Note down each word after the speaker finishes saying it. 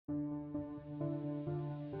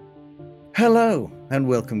Hello, and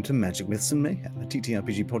welcome to Magic Myths and Mayhem, a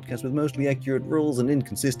TTRPG podcast with mostly accurate rules and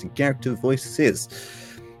inconsistent character voices.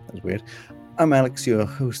 That was weird. I'm Alex, your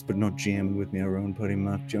host, but not GM, and with me are Rowan, Putty,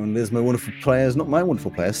 Mark, Joe, and Liz, my wonderful players. Not my wonderful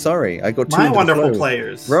players, sorry. I got two my into wonderful the flow.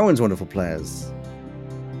 players. Rowan's wonderful players.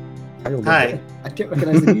 Hi. I don't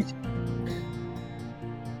recognise the music.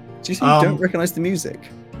 Do you say you don't recognise the music?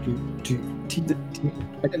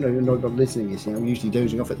 I don't know what listening is. I'm usually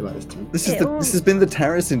dozing off at about this time. This has been the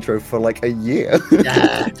Taris intro for like a year.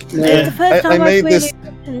 Yeah. It's the first time I I've made really this-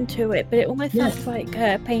 listened to it, but it almost sounds like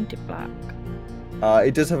painted black.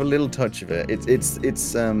 It does have a little touch of it.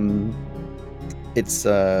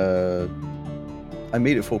 I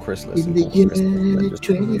made it for Christmas. In the year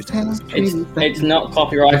 20,000. It's not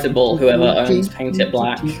copyrightable, whoever owns Paint It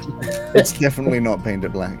Black. It's definitely not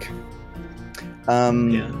painted black.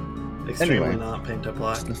 Extremely anyway. not painted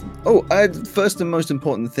black. Oh, first and most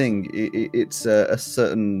important thing, it's a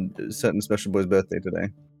certain special boy's birthday today.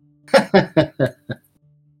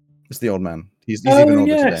 It's the old man. He's even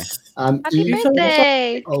older today. Happy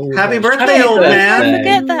birthday! Happy birthday, old Don't man!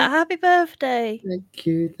 forget that. Happy birthday! Thank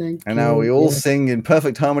you. And now we all sing in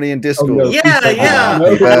perfect harmony in Discord. no. Yeah.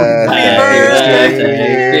 Happy birthday to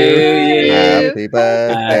you. Happy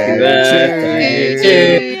birthday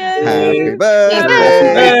to you. Happy birthday to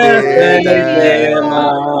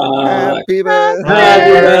Happy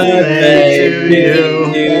birthday to you.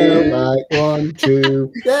 Like 1,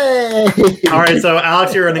 2, yay! All right, so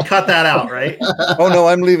Alex, you're going to cut that out, right? Oh no,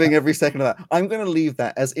 I'm leaving every second of that. I'm going to leave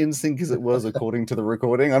that as in sync as it was according to the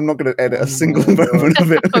recording. I'm not going to edit a single moment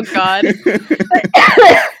of it. Oh God.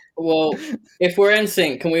 Well, if we're in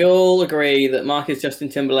sync, can we all agree that Mark is Justin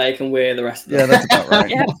Timberlake and we're the rest of Yeah, them? that's about right.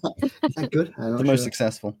 Yeah. Good. The most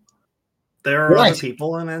successful. There are Right. other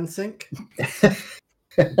people in NSYNC.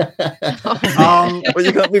 Well,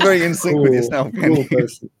 you can't be very in sync with yourself, can you?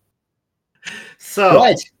 So,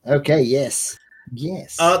 Right. Okay. Yes.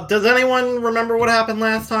 does anyone remember what happened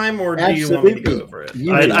last time, or do you want me to go Absolutely. over it?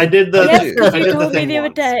 You I did the Yes, do. because I you did the told me thing the other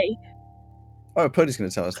once. day. Oh, Purdy's going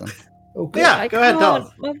to tell us then. Oh, good. Yeah, I go ahead, tell us.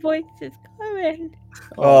 can't. My voice is going.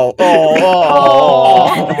 Oh.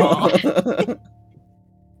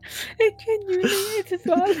 It genuinely is as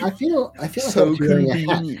well. I feel like So I'm wearing a hat.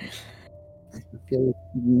 convenient. I feel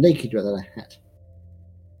naked without a hat.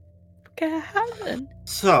 Get a hat then.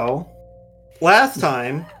 So, last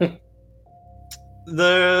time,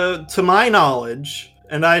 to my knowledge,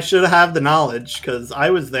 and I should have the knowledge because I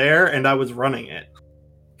was there and I was running it.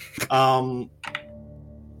 To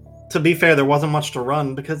be fair, there wasn't much to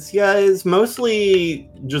run because you guys mostly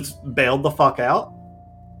just bailed the fuck out.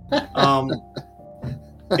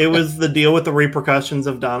 It was the deal with the repercussions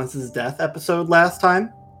of Donis's death episode last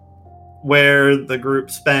time, where the group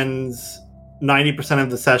spends 90% of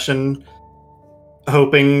the session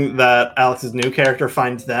hoping that Alex's new character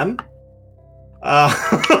finds them.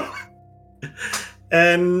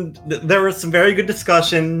 And there were some very good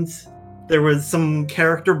discussions. There was some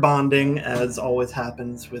character bonding, as always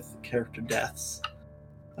happens with character deaths.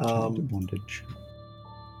 Bondage.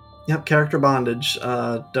 Yep, character bondage.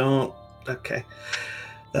 Okay.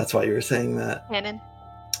 That's why you were saying that.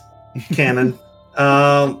 Canon.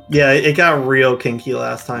 Yeah, it got real kinky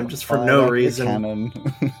last time, just for no reason. Canon.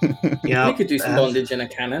 Yeah, We could do some bondage in a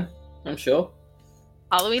cannon, I'm sure.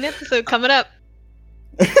 Halloween episode coming up.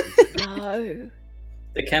 No.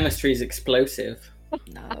 The chemistry is explosive.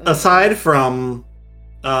 No. Aside from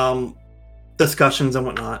discussions and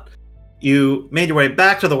whatnot, you made your way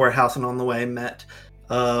back to the warehouse and on the way met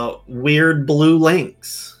weird blue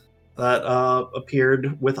lynx that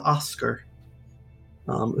appeared with Oscar,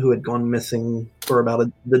 who had gone missing for about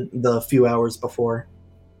the few hours before.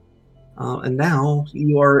 And now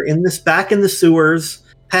you are back in the sewers,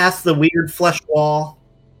 past the weird flesh wall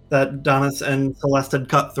that Donis and Celeste had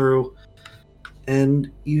cut through.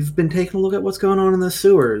 And you've been taking a look at what's going on in the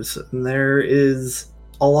sewers. And there is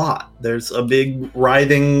a lot. There's a big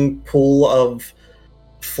writhing pool of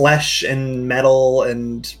flesh and metal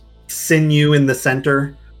and sinew in the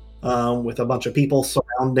center, with a bunch of people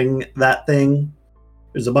surrounding that thing.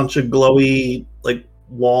 There's a bunch of glowy,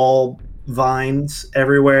 wall vines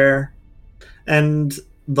everywhere. And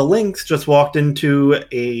the lynx just walked into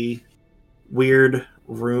a weird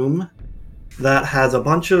room that has a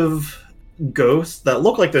bunch of ghosts that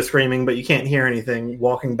look like they're screaming, but you can't hear anything,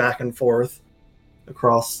 walking back and forth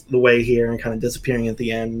across the way here and kind of disappearing at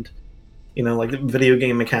the end. You know, like the video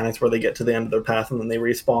game mechanics where they get to the end of their path and then they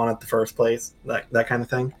respawn at the first place, that kind of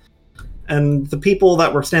thing. And the people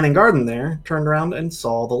that were standing guard in there turned around and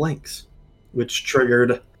saw the lynx, which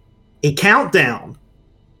triggered a countdown.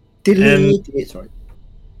 Sorry.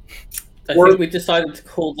 I think we decided to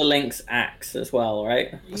call the lynx Axe as well,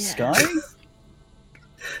 right? Sky?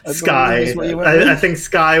 Sky. Is what you went I with? think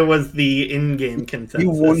Sky was the in-game consensus.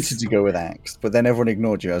 You wanted to go with Axe, but then everyone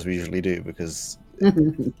ignored you, as we usually do, because...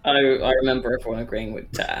 I remember everyone agreeing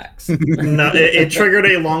with to Axe. No, it triggered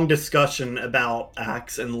a long discussion about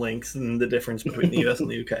Axe and Lynx and the difference between the US and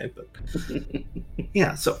the UK. But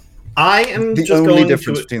yeah, so I am the just only going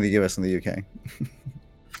difference to. between the US and the UK.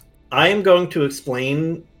 I am going to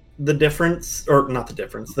explain the difference, or not the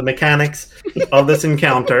difference, the mechanics of this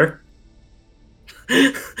encounter.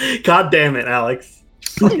 God damn it, Alex!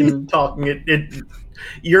 Fucking talking it.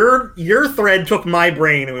 Your thread took my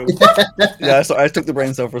brain. And went, Yeah, so I took the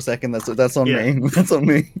brain cell for a second. That's on Yeah. me. That's on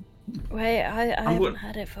me. Wait, I haven't good.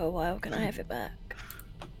 had it for a while. Can I have it back?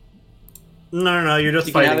 no, you're just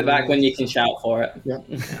You can fighting. have it back when you can shout for it.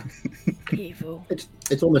 Evil.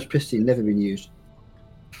 It's almost pristine, never been used.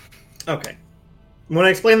 Okay. When I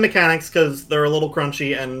explain the mechanics, because they're a little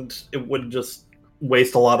crunchy and it would just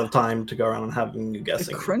waste a lot of time to go around and having you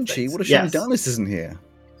guessing. Crunchy? things. What a shame Yes. Dallas isn't here.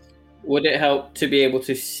 Would it help to be able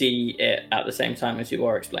to see it at the same time as you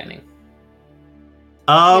are explaining?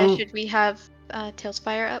 Yeah, should we have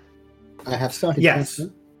Tailspire up? I have started. Yes.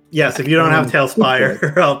 Cancer. Yes, if you don't have Good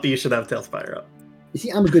Tailspire up, you should have Tailspire up. You see,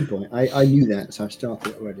 I'm a good boy. I knew that, so I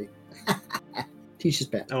started already. Teacher's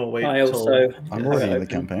pet. Oh, wait. I also I'm have already it in the open.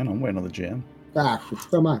 campaign. I'm waiting on the GM. Ah,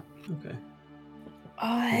 so am I. Okay.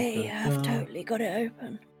 I have totally got it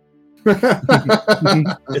open.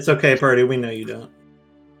 It's okay, Purdy. We know you don't.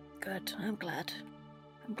 Good. I'm glad.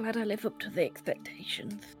 I'm glad I live up to the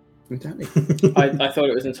expectations. Exactly. I thought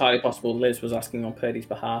it was entirely possible Liz was asking on Purdy's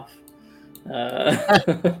behalf. I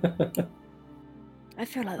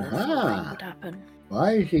feel like that sort of thing Ah. would happen.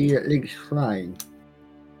 Why is he Link's flying?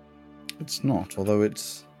 It's not, although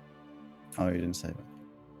it's... Oh, you didn't say that.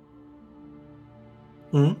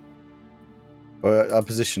 Hmm? Well, our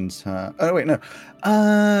positions... Oh, wait, no.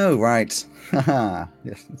 Oh, right. Haha.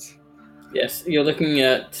 Yes. it's- Yes, you're looking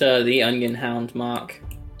at the onion hound mark.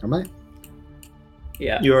 Am I?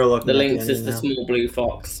 Yeah. You are looking The at lynx the is the ending small blue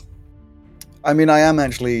fox. I mean, I am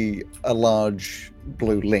actually a large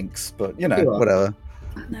blue lynx, but, you know, You are. whatever.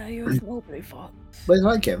 No, you're a small blue fox. Where's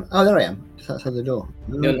I go? Oh, there I am. Just outside the door.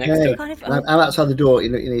 You're next to it. Kind of. I'm outside the door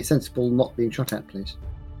in a sensible not being shot at, please.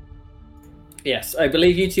 Yes, I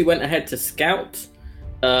believe you two went ahead to scout,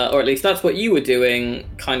 or at least that's what you were doing,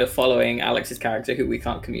 kind of following Alex's character, who we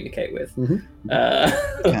can't communicate with. Mhm.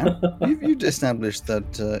 You've established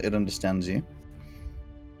that it understands you.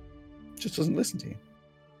 Just doesn't listen to you.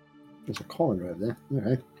 There's a colander over there.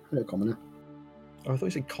 Alright. Hello, commoner. Oh, I thought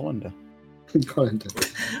you said colander. Colander.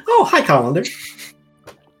 Oh, hi, Colander.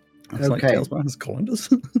 That's like Okay. Tailspire has colanders.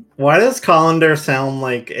 Why does Colander sound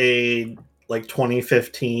like a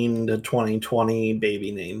 2015 to 2020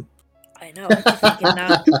 baby name? I know. I'm just thinking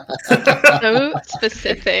now. So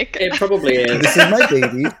specific. It probably is. This is my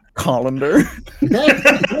baby, colander.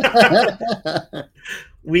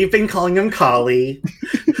 We've been calling him Collie.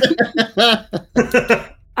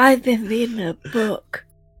 I've been reading a book,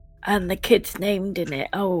 and the kids named in it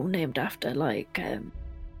all named after like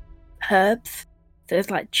herbs. There's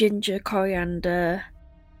like ginger, coriander.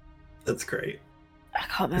 That's great. I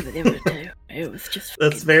can't remember the other two. It was just.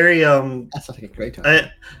 That's fucking- very That's like a great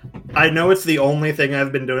idea. I know it's the only thing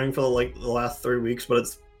I've been doing for the last 3 weeks, but it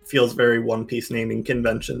feels very One Piece naming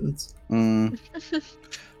conventions. Mm.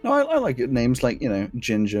 No, I like it. Names like, you know,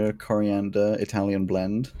 ginger, coriander, Italian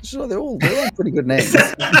blend. So they're all pretty good names.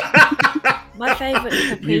 My favourite is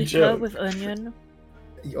You paprika joke. with onion.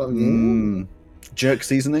 Mm. Jerk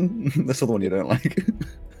seasoning. That's the one you don't like.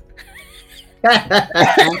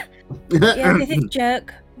 Yeah, this is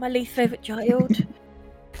Jerk, my least favourite child.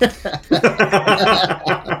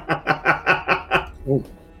 Oh,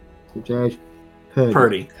 George.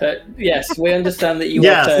 Purdy. Purdy. Yes, we understand that you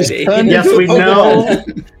Yes, are it's Purdy. turned Yes, we know.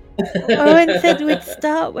 Owen said we'd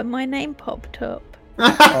start when my name popped up.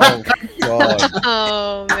 Oh, God.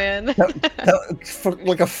 Oh man. That, for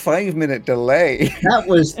like a 5-minute delay. That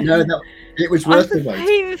was it was I worth was, the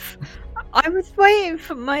wait. waiting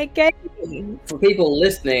for my game. For people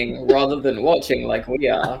listening rather than watching like we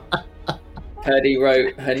are, Purdy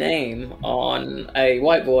wrote her name on a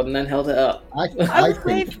whiteboard and then held it up. I I was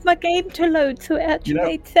waiting think for my game to load so it actually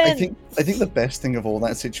made I sense. think the best thing of all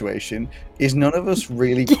that situation is none of us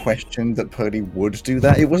really questioned that Purdy would do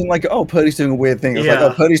that. It wasn't like, oh, Purdy's doing a weird thing. It was like, Yeah.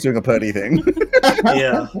 oh, Purdy's doing a Purdy thing.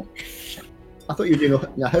 Yeah. I thought you were doing a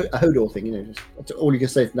Hodor thing, you know. That's all you can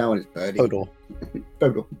say from now on is Purdy. Hodor.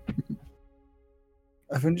 Hodor.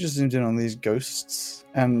 I've only just zoomed in on these ghosts,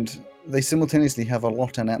 and they simultaneously have a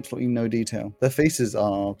lot and absolutely no detail. Their faces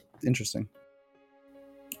are interesting.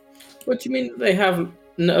 What do you mean they have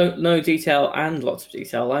no detail and lots of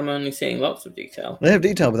detail? I'm only seeing lots of detail. They have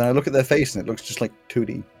detail, but then I look at their face and it looks just like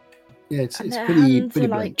 2D. Yeah, it's And their pretty hands are like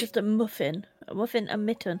blank. just a muffin, a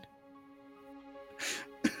mitten.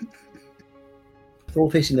 They're all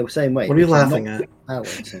facing the same way. What are you which is laughing not at? our way,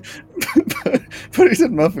 so. But he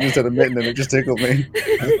said muffin instead of mitten and it just tickled me.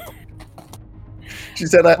 She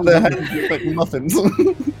said that their hands look like muffins.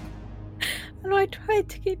 And I tried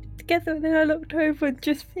to keep it together, and then I looked over and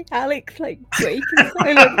just see Alex like waiting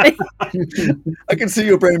silently. I can see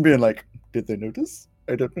your brain being like, did they notice?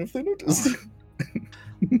 I don't know if they noticed.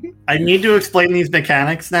 I need to explain these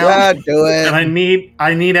mechanics now. Yeah, do it. And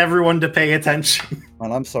I need everyone to pay attention.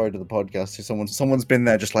 And I'm sorry to the podcast. Someone's been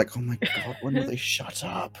there just like, oh my god, when will they shut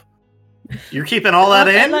up? You're keeping all that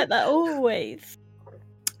I'm in? like that always.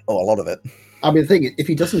 Oh, a lot of it. I mean, the thing is, if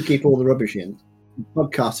he doesn't keep all the rubbish in, the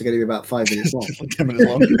podcasts are going to be about 5 minutes long. Just like 10 minutes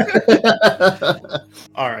long.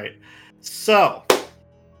 All right. So,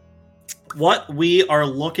 what we are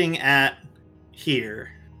looking at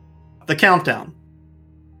here, the countdown.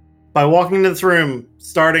 By walking into this room,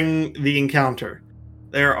 starting the encounter,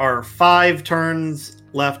 there are 5 turns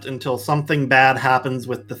left until something bad happens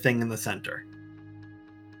with the thing in the center.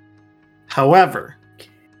 However,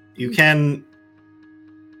 you can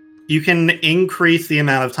increase the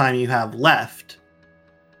amount of time you have left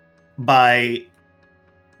by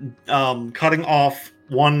cutting off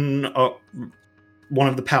one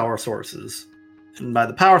of the power sources. And by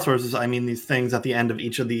the power sources, I mean these things at the end of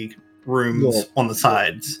each of the rooms on the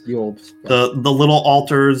sides. The orbs. The little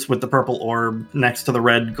altars with the purple orb next to the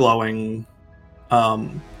red glowing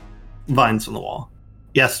vines on the wall.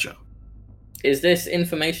 Yes, Joe. Is this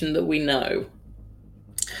information that we know?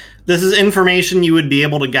 This is information you would be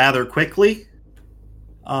able to gather quickly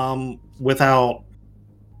without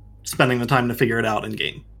spending the time to figure it out in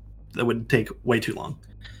game. That would take way too long.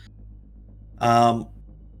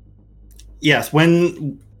 Yes,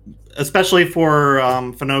 especially for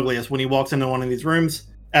Phenoglius, when he walks into one of these rooms,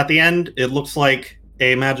 at the end, it looks like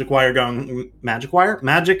a magic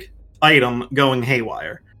item going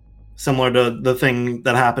haywire. Similar to the thing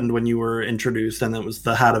that happened when you were introduced, and it was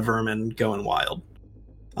the Hat of Vermin going wild.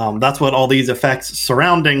 That's what all these effects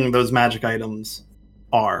surrounding those magic items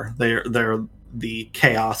are. They're the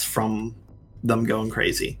chaos from them going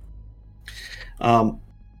crazy.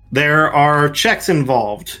 There are checks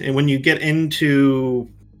involved, and when you get into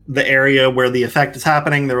the area where the effect is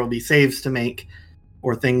happening, there will be saves to make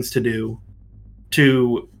or things to do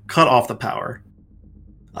to cut off the power.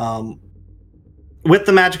 With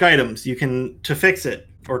the magic items, you can, to fix it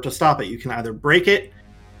or to stop it, you can either break it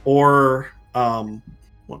or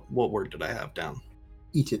what word did I have down?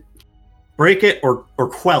 Eat it. Break it or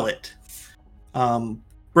quell it.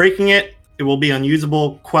 Breaking it, it will be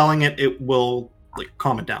unusable. Quelling it, it will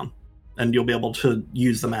calm it down, and you'll be able to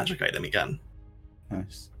use the magic item again.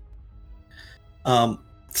 Nice.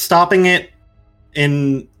 Stopping it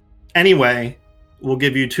in any way will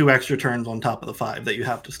give you 2 extra turns on top of the 5 that you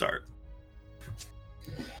have to start.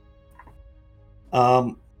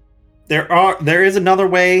 There is another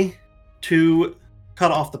way to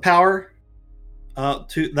cut off the power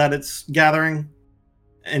that it's gathering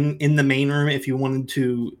in the main room. If you wanted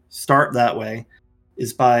to start that way,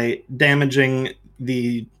 is by damaging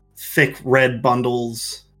the thick red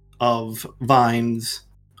bundles of vines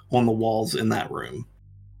on the walls in that room.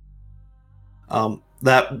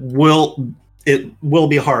 It will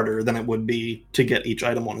be harder than it would be to get each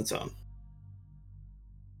item on its own.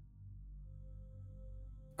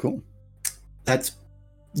 Cool. That's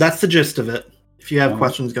the gist of it. If you have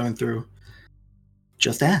questions going through,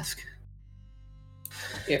 just ask.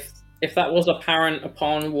 If that was apparent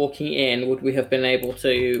upon walking in, would we have been able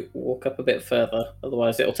to walk up a bit further?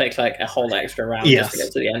 Otherwise, it'll take a whole extra round just to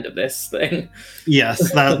get to the end of this thing.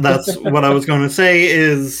 Yes, that's what I was going to say.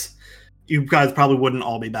 Is you guys probably wouldn't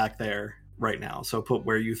all be back there right now, so put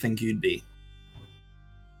where you think you'd be.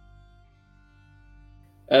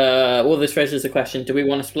 Well, this raises the question: do we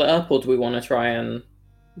want to split up, or do we want to try and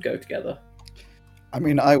go together? I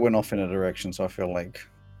mean, I went off in a direction, so I feel like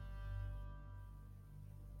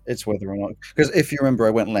it's whether or not. Because if you remember,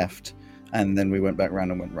 I went left, and then we went back around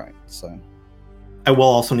and went right. So I will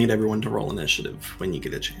also need everyone to roll initiative when you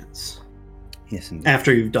get a chance. Yes, indeed.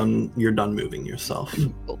 After you're done moving yourself.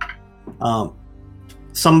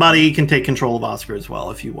 Somebody can take control of Oscar as well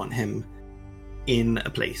if you want him in a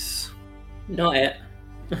place. Not it.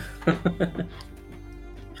 I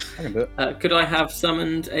can do it. Could I have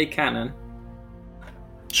summoned a cannon?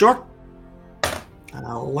 Sure.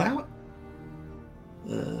 I'll allow it.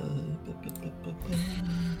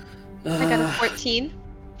 I got a 14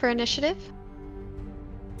 for initiative.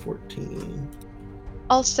 14.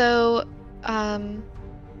 Also, am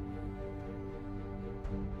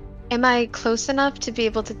I close enough to be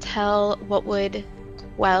able to tell what would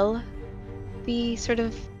quell the sort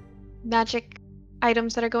of magic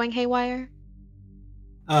items that are going haywire?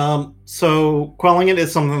 So quelling it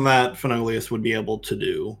is something that Fenolius would be able to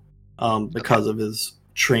do because of his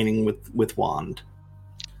training with wand.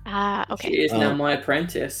 Ah, okay. She is now my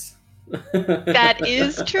apprentice. That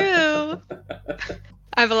is true.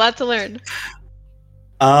 I have a lot to learn.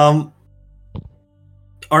 Are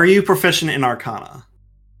you proficient in Arcana?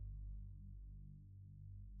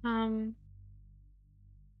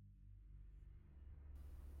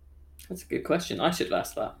 That's a good question. I should have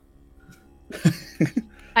asked that.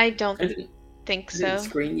 I don't I didn't so.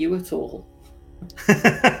 screen you at all.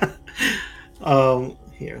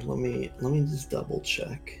 Here, let me just double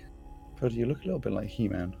check. But you look a little bit like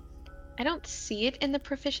He-Man. I don't see it in the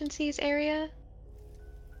proficiencies area.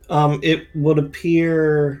 It would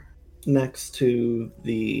appear next to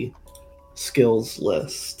the skills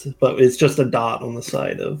list, but it's just a dot on the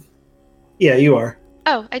side of. Yeah, you are.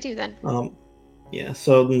 Oh, I do then. Yeah.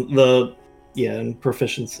 So in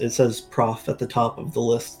proficiency, it says prof at the top of the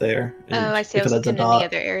list there. Oh, I see. I was looking in the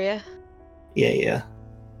other area. Yeah.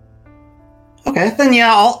 Okay, then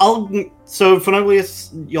yeah, I'll. So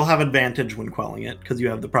Fenolius, you'll have advantage when quelling it because you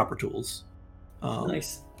have the proper tools.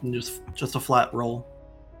 Nice. And just a flat roll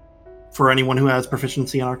for anyone who has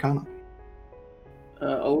proficiency in Arcana.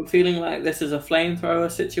 Are we feeling like this is a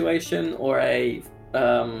flamethrower situation or a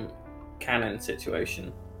cannon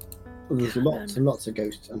situation? Well, there's lots and lots of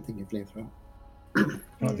ghosts. I'm thinking flamethrower.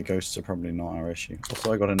 Well, the ghosts are probably not our issue.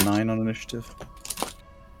 Also, I got a 9 on initiative.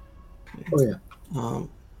 Oh yeah.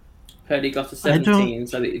 Purdy got a 17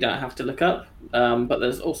 so that you don't have to look up. But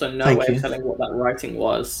there's also no way of telling what that writing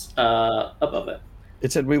was above it.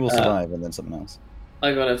 It said we will survive and then something else.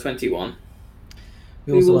 I got a 21.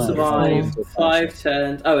 We will survive. 5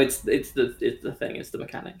 turns. Oh, it's the thing. It's the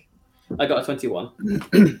mechanic. I got a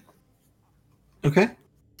 21. Okay.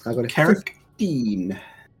 I got a Carrick. 15. You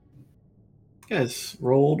guys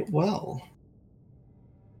rolled well.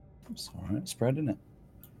 It's alright, spreading it.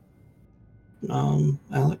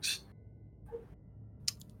 Alex?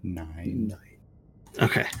 9.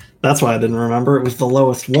 Okay. That's why I didn't remember. It was the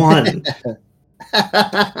lowest one.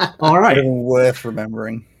 All right. Worth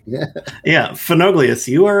remembering. Yeah, Fenoglius,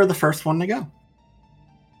 you are the first one to go.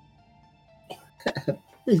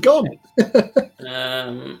 He's gone.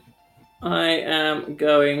 I am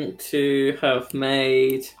going to have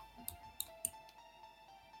made,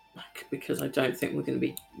 because I don't think we're going to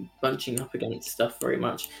be bunching up against stuff very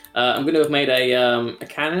much. I'm going to have made a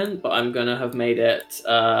cannon, but I'm going to have made it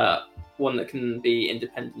one that can be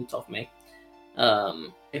independent of me.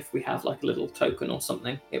 If we have like a little token or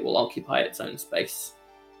something, it will occupy its own space.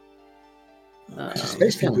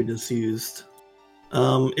 Space can we just used.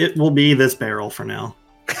 It will be this barrel for now.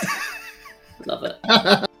 Love it.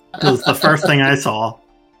 It was the first thing I saw.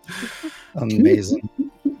 Amazing.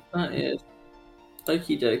 That is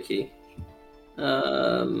okie dokie.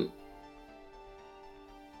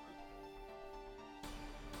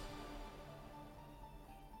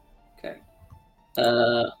 Okay.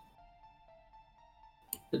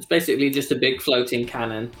 It's basically just a big floating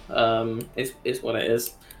cannon. Is what it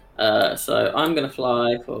is. So I'm going to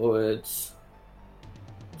fly forwards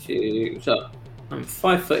to. So I'm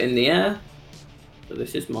 5 foot in the air. So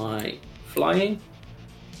this is my flying.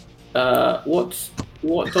 What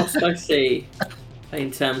does I see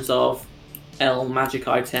in terms of El Magic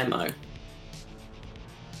Itemo?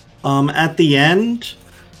 At the end,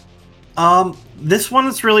 this one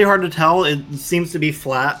is really hard to tell. It seems to be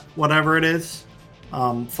flat, whatever it is.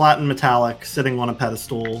 Flat and metallic, sitting on a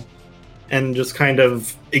pedestal, and just kind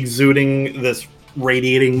of exuding this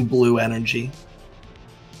radiating blue energy.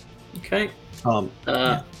 Okay.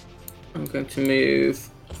 Yeah. I'm going to move,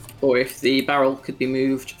 or if the barrel could be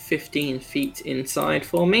moved 15 feet inside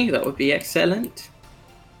for me, that would be excellent.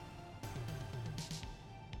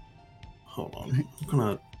 Hold on. I'm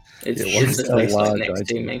gonna. It's a placed large next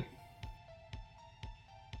to item. me.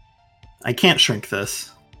 I can't shrink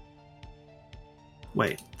this.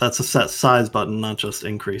 Wait, that's a set size button, not just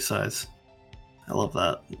increase size. I love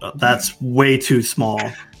that. That's way too small.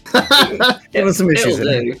 There was some issues in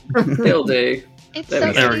it. It'll do. It's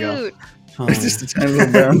There so we go. cute. It's just a tiny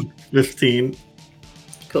little brown. 15.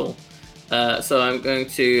 Cool. So I'm going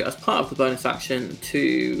to, as part of the bonus action,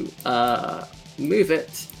 to move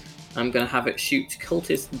it. I'm going to have it shoot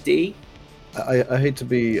Cultist D. I hate to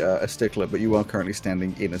be a stickler, but you are currently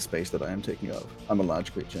standing in a space that I am taking up. I'm a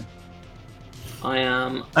large creature. I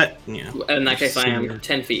am. Yeah. In that case, I am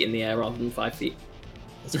 10 feet in the air rather than 5 feet.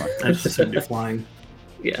 That's fine. I just assumed you're flying.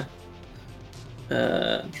 Yeah.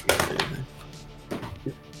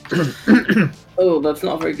 Oh, that's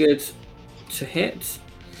not very good to hit.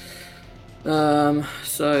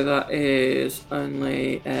 So that is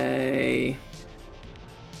only a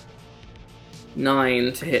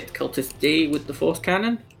 9 to hit Cultist D with the Force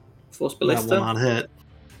Cannon. Force That Ballista. will not hit.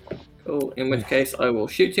 Cool. In which case, I will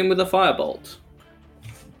shoot him with a Firebolt,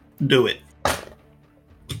 Do it.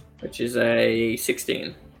 which is a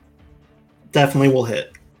 16. Definitely will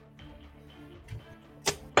hit.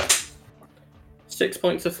 6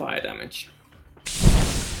 points of fire damage.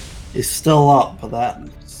 He's still up, but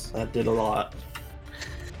that did a lot.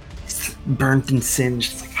 He's burnt and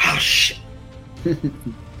singed. It's like, oh shit.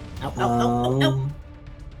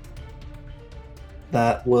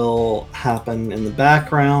 That will happen in the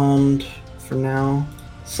background for now.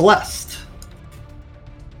 Celeste.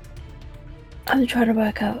 I'm trying to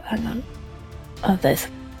work out. Hang on. Oh, this.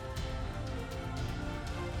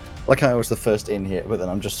 Like I was the first in here, but then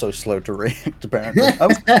I'm just so slow to react, apparently. I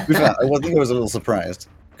think I was a little surprised,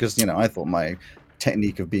 because, I thought my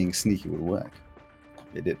technique of being sneaky would work.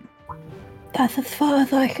 It didn't. That's as far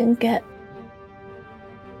as I can get.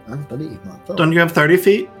 I believe my thought. Don't you have 30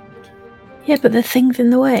 feet? Yeah, but the thing's in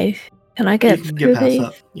the way. Can I get You can through get past these?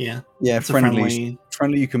 that. Yeah. Yeah, It's a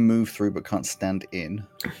friendly you can move through, but can't stand in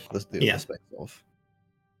the Yeah. space of.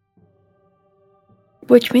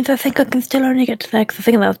 Which means I think I can still only get to there, because I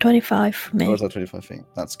think that was 25 for me. Oh, is that 25 feet?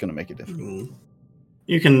 That's going to make it different.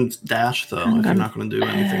 You can dash, though, Hang if you're on. not going to do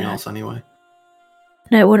anything else anyway.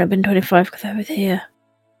 No, it wouldn't have been 25 because I was here.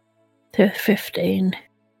 So 15.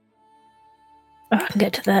 Oh, I can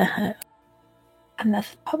get to there. And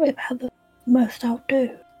that's probably about the most I'll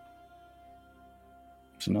do.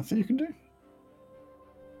 Is there nothing you can do?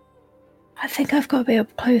 I think I've got to be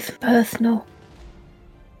up close and personal.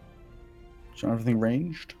 Do you have everything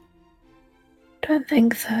ranged? Don't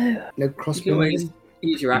think so. No You can crossbow. always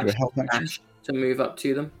use your You do a action help action? dash to move up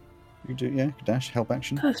to them. You do, yeah. Dash, help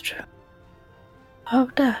action. That's true. I'll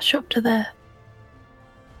dash up to there.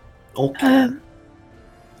 Okay.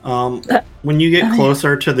 When you get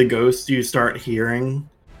closer to the ghosts, you start hearing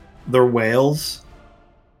their wails.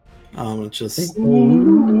 It's just... Yeah,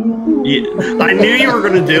 I knew you were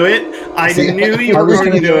going to do it. I knew you I were was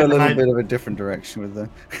going going to to do go it. a little and bit of a different direction with the...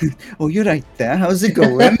 Oh, you're right there. How's it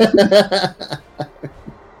going?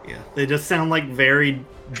 Yeah, they just sound like very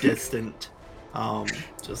distant,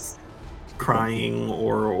 just crying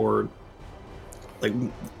or like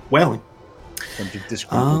wailing. Bunch of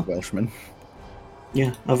disgruntled Welshmen.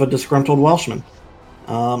 Yeah, of a disgruntled Welshman.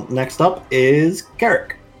 Next up is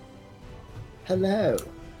Carrick. Hello.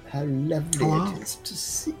 How lovely Hello. it is to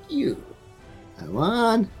see you.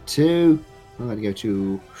 1, 2. I'm going to go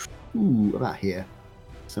to about here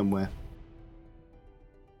somewhere.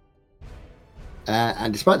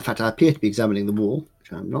 And despite the fact I appear to be examining the wall,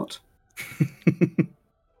 which I'm not,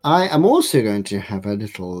 I am also going to have a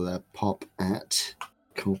little pop at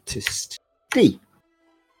Cultist D.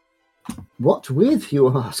 What with, you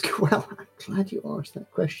ask? Well, I'm glad you asked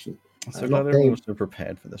that question. So I'm glad not everyone playing- was so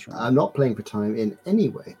prepared for this round. I'm not playing for time in any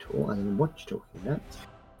way at all. I don't know what you're talking about.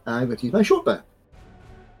 I'm going to use my short bow.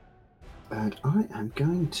 And I am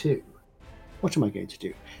going to... What am I going to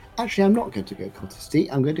do? Actually, I'm not going to go Cultist D.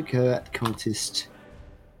 I'm going to go at Cultist...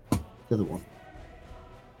 The other one.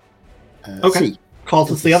 Okay. C.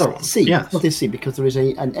 Cultist the other one. C. Yes. Cultist C, because there is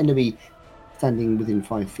an enemy standing within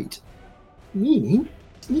 5 feet. Meaning,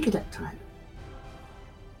 sneak attack time.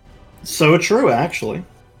 So true, actually.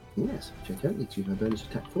 Yes, which I don't need to use my bonus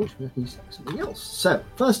attack for, so I can use something else. So,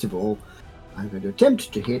 first of all, I'm going to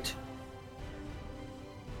attempt to hit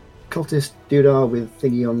Cultist Doodah with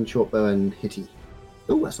thingy on short bow and hitty.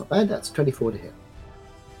 Oh, that's not bad. That's 24 to hit.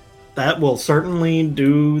 That will certainly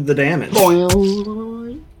do the damage.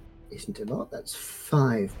 Boing. Isn't a lot. That's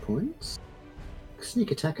 5 points.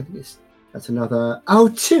 Sneak attack, I think that's another...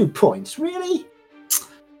 2 points. Really?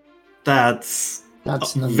 That's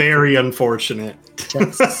That's very unfortunate.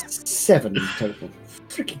 That's 7 total.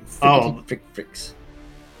 Fricks.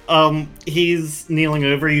 He's kneeling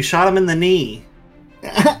over. You shot him in the knee.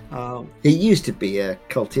 He used to be a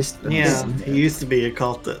cultist. But Yeah, he used to be a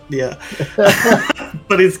cultist. Yeah.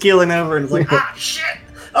 But he's keeling over and he's like, shit!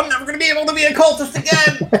 I'm never going to be able to be a cultist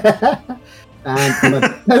again! And for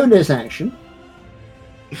my bonus action,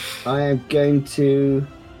 I am going to...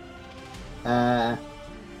 I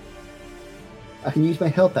can use my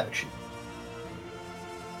help action.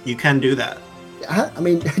 You can do that. I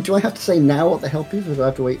mean, do I have to say now what the help is, or do I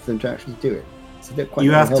have to wait for them to actually do it? So I don't quite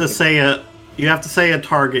You know what have to help is. say a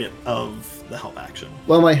target of the help action.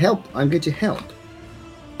 Well, my help. I'm going to help.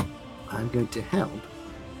 I'm going to help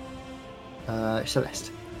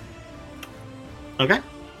Celeste. Okay.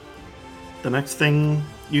 The next thing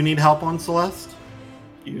you need help on, Celeste,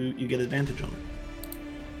 you get advantage on it.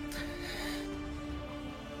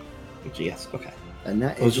 Okay, yes, okay. And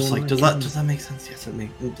that I was is just all like, I does can- that make sense? Yes, it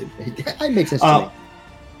makes It makes sense to me.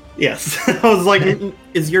 Yes. I was like,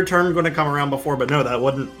 is your turn going to come around before? But no,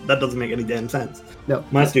 that doesn't make any damn sense. No.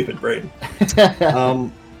 My stupid brain.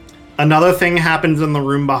 Another thing happens in the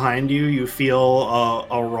room behind you. You feel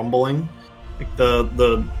a rumbling. Like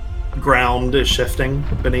the ground is shifting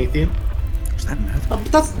beneath you. Is that another? But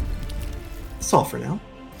that's all for now.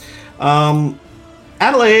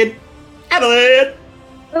 Adelaide!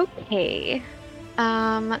 Okay.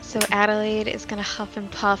 So Adelaide is gonna huff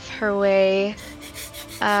and puff her way.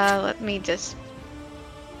 Let me just.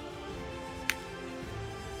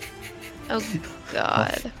 Oh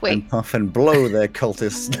God! Wait. And puff and blow their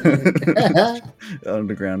cultist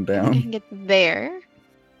underground I down. can get there.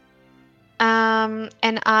 And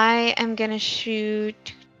I am gonna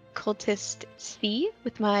shoot cultist C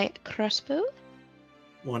with my crossbow.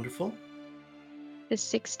 Wonderful. Does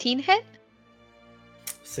 16 hit?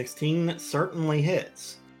 16 certainly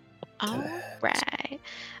hits. All right.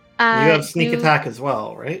 You have sneak do- attack as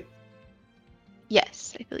well, right?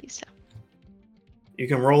 Yes, I believe so. You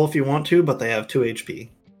can roll if you want to, but they have 2 HP.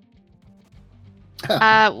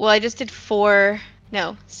 Well, I just did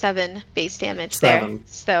 7 base damage 7. there.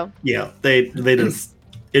 So Yeah, they just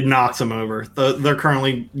it knocks them over. They're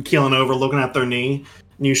currently keeling over, looking at their knee,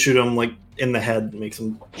 and you shoot them like in the head, makes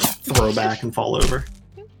them throw back and fall over.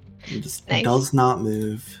 It just Nice. does not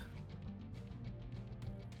move.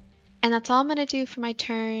 and that's all I'm gonna do for my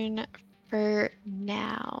turn for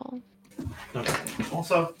now. Okay.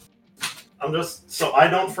 Also, I'm just so I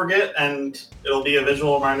don't forget, and it'll be a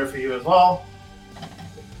visual reminder for you as well.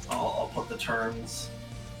 I'll put the turns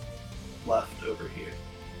left over here.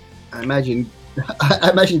 I imagine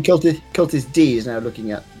Cultist D is now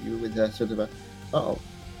looking at you with a sort of a, oh.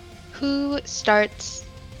 Who starts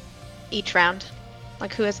each round?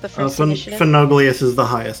 Like who has the first initiative? Phenoglius is the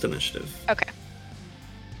highest initiative. Okay.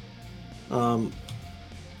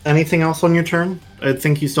 Anything else on your turn? I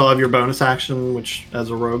think you still have your bonus action, which as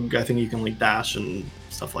a rogue, I think you can like dash and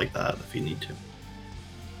stuff like that if you need to.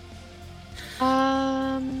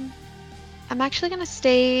 I'm actually gonna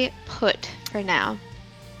stay put for now.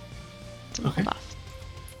 So Okay. hold off.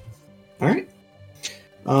 All right.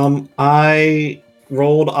 I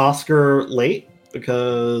rolled Oscar late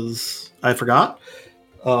because I forgot.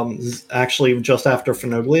 This is actually just after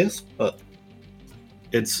Phenoglius, but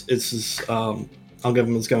it's I'll give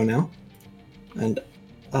him his go now. And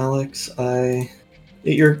Alex,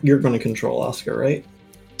 you're going to control Oscar, right?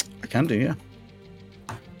 I can do, yeah.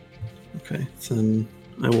 Okay, then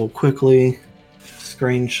I will quickly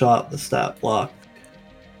screenshot the stat block.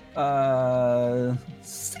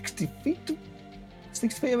 60 feet.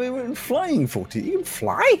 60 feet away and flying 40. You can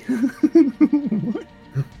fly?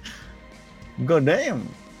 God damn.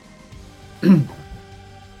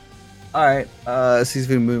 Alright,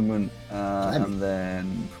 60 feet movement. And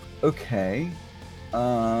then. Okay.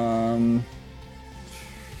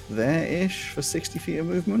 There-ish for 60 feet of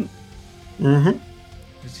movement. Mm-hmm.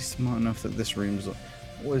 Is he smart enough that this room's.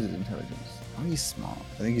 What is his intelligence? Oh, he's smart.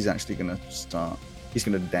 I think he's actually going to start. He's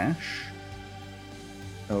going to dash.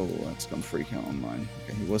 Oh, that's gone freak out on mine.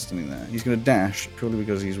 Okay, he was standing there. He's going to dash purely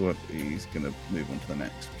because he's going to move on to the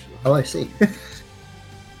next. Oh, I see.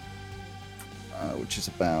 Which is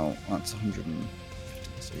about. That's 150,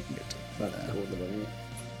 so you can get to That's there. all the way.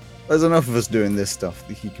 There's enough of us doing this stuff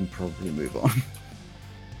that he can probably move on.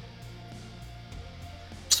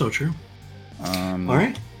 So true. All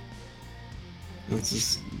right. This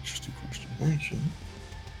is an interesting question. action.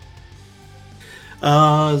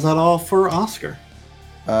 Is that all for Oscar?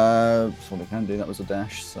 That's what I can do. That was a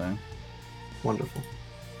dash, so. Wonderful.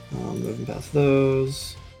 Moving past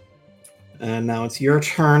those. And now it's your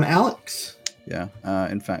turn, Alex. Yeah.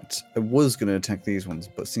 In fact, I was going to attack these ones,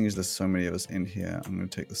 but seeing as there's so many of us in here, I'm going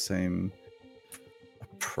to take the same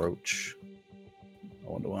approach. I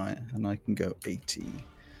wonder why. And I can go 80.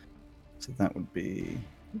 So that would be.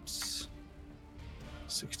 Oops.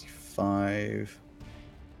 65.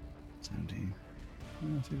 70.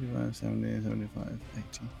 65, 70, 75, 80.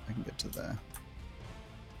 I can get to there.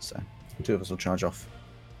 So, two of us will charge off.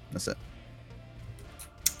 That's it.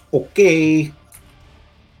 Okay.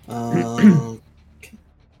 That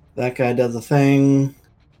guy does a thing.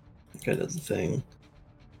 That guy does a thing.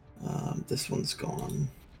 This one's gone.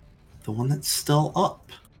 The one that's still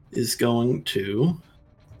up is going to.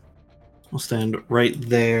 I'll stand right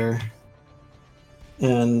there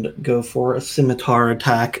and go for a scimitar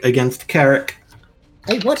attack against Carrick.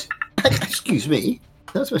 Hey, what? Excuse me.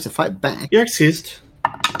 I'm not supposed to fight back. You're excused.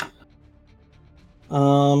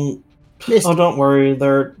 Missed. Oh, don't worry.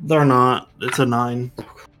 They're not. It's a 9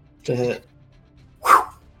 to hit.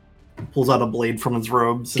 Pulls out a blade from his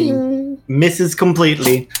robes and Ding. misses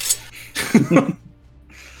completely.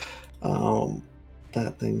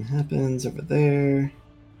 That thing happens over there.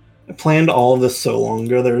 I planned all of this so long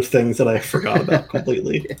ago. There's things that I forgot about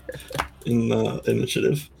completely in the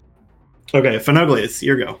initiative. Okay, Phenoglius,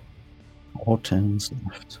 your go. 4 turns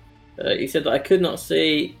left. You said that I could not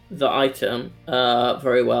see the item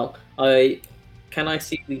very well. Can I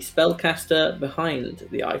see the spellcaster behind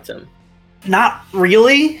the item? Not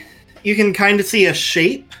really. You can kind of see a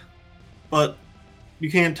shape, but you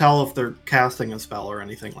can't tell if they're casting a spell or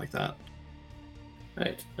anything like that.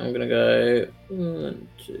 Right, I'm gonna go 1,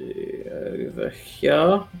 2 over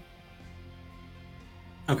here.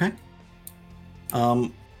 Okay.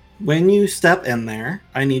 When you step in there,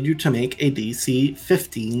 I need you to make a DC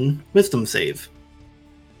 15 Wisdom save.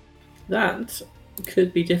 That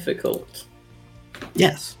could be difficult.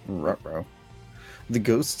 Yes. Ruh-roh. The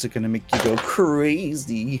ghosts are gonna make you go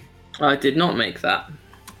crazy. I did not make that.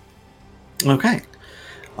 Okay.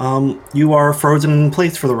 You are frozen in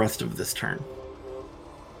place for the rest of this turn.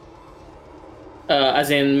 As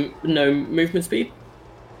in, no movement speed?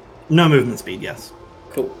 No movement speed, yes.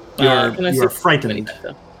 Cool. You are Can I see frightened. any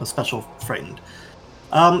better? A special frightened.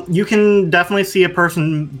 You can definitely see a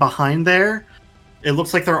person behind there. It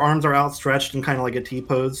looks like their arms are outstretched in kind of like a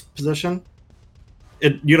T-pose position.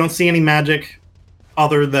 You don't see any magic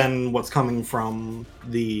other than what's coming from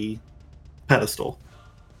the pedestal.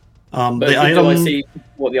 But The do item, I see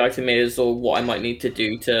what the item is or what I might need to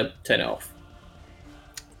do to turn it off?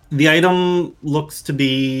 the item looks to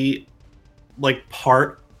be like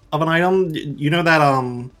part of an item. You know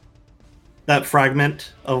that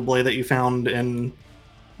fragment of a blade that you found in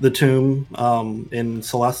the tomb in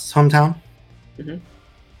Celeste's hometown? Mm-hmm.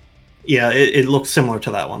 Yeah, it looks similar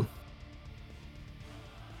to that one.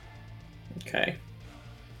 Okay.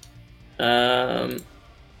 I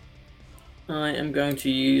am going to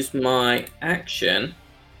use my action.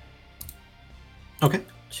 Okay.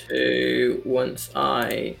 To, once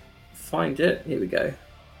I find it, here we go.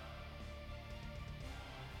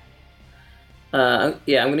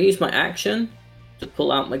 Yeah, I'm going to use my action to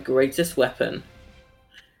pull out my greatest weapon.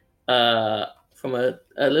 From a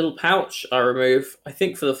little pouch I remove, I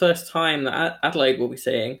think for the first time that Adelaide will be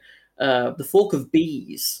seeing, the Fork of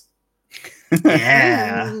Bees.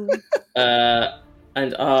 Yeah.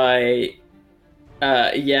 And I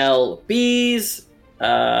yell, bees!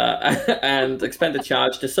 And expend a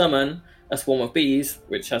charge to summon a swarm of bees,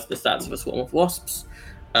 which has the stats of a swarm of wasps,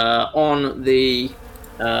 on the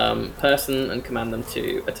person and command them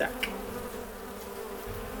to attack.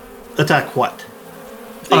 Attack what?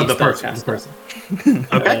 The person. The person.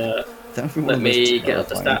 Okay. Let me get up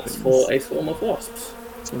the stats for a swarm of wasps.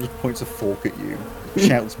 Someone just points a fork at you,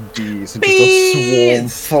 shouts bees, and just a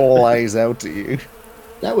swarm flies out at you.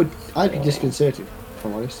 I'd be disconcerted, if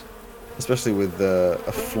I'm honest. Especially with a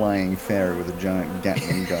flying fairy with a giant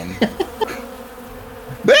Gatling gun.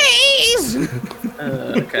 Bees!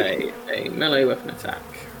 Okay, a melee weapon attack.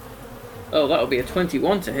 Oh, that'll be a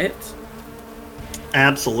 21 to hit.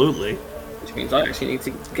 Absolutely. Which means I actually need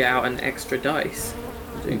to get out an extra dice.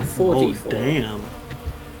 I'm doing 4d4. Oh, damn.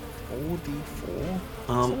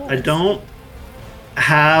 4d4? I don't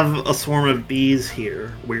have a swarm of bees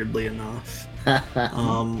here, weirdly enough. Do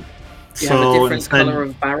you So have a different instead, colour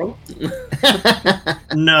of barrel?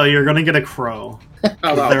 no, you're gonna get a crow.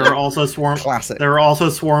 Oh, There are also swarms. Classic. There are also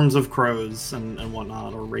swarms of crows and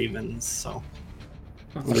whatnot, or ravens. So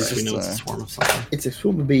at least we know it's a swarm of something. It's a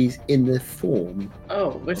swarm of bees in the form.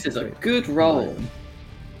 Oh, this is a good roll.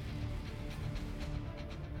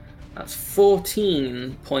 That's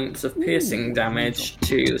 14 points of piercing damage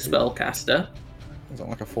to the spellcaster. Is that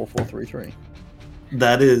like a 4-4-3-3?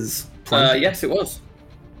 That is plenty. Yes, it was.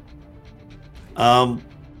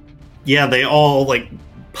 Yeah, they all like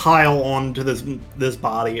pile onto this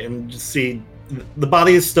body, and just see the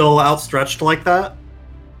body is still outstretched like that,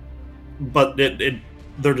 but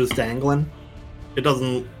they're just dangling. There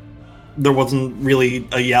wasn't really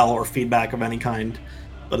a yell or feedback of any kind,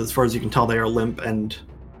 but as far as you can tell, they are limp and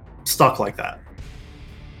stuck like that.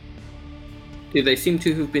 Do they seem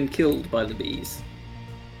to have been killed by the bees?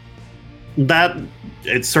 That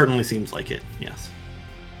it certainly seems like it. Yes.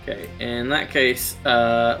 Okay, in that case,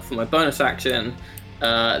 for my bonus action,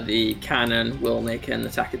 the cannon will make an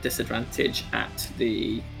attack at disadvantage at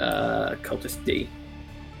the cultist D.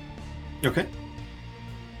 Okay.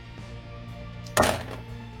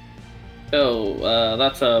 Oh,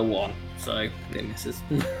 that's a 1. so it misses.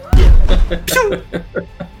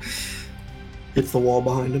 Hits the wall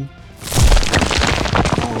behind him.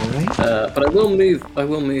 Alright. But I will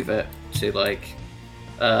move it to like,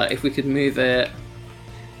 if we could move it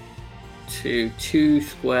to 2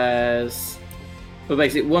 squares, well,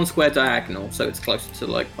 basically 1 square diagonal, so it's closer to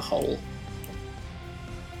like the hole.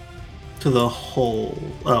 To the hole.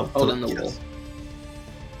 Oh, hole in the wall.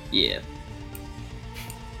 Yeah.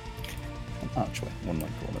 An archway, one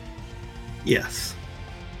might call it. Yes.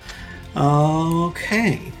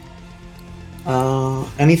 Okay.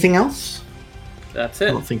 Anything else? That's I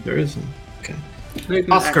it. don't think there is. Okay.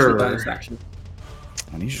 Movement, Oscar. action, bonus action.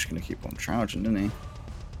 And he's just going to keep on charging, isn't he?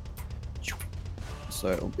 So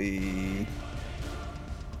it'll be...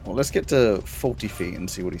 Well, let's get to 40 feet and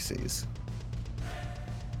see what he sees.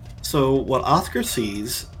 So what Oscar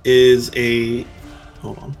sees is a...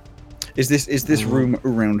 Hold on. Is this room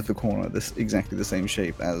around the corner this exactly the same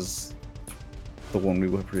shape as the one we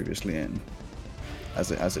were previously in,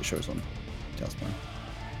 as it shows on Tailspine?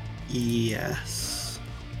 Yes.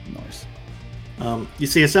 Nice. You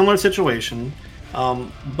see a similar situation,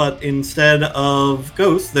 but instead of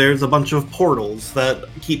ghosts, there's a bunch of portals that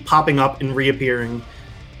keep popping up and reappearing.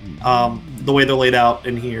 The way they're laid out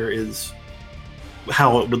in here is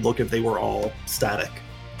how it would look if they were all static.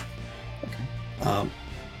 Okay.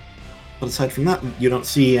 But aside from that, you don't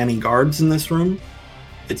see any guards in this room.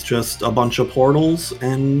 It's just a bunch of portals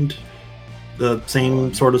and the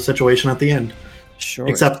same sort of situation at the end. Sure.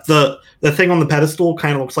 Except the thing on the pedestal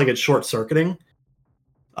kind of looks like it's short-circuiting.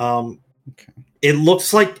 Okay.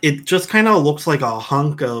 It just kind of looks like a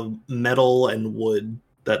hunk of metal and wood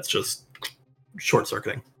that's just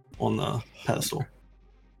short-circuiting on the pedestal.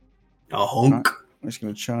 A hunk. Right. I'm just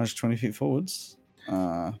going to charge 20 feet forwards.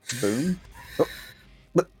 Boom.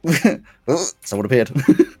 Someone appeared.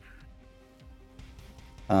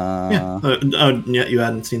 Yeah, you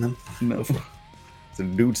hadn't seen them. No. It's a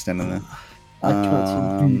dude standing there. I can't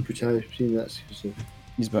see dude, which I've seen that.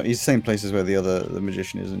 He's the same place as where the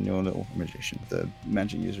magician is and your little magician, the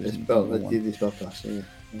magic user is. This spell class,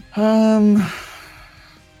 yeah.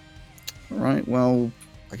 Right, well,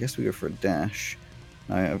 I guess we go for a dash.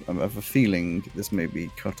 I have a feeling this may be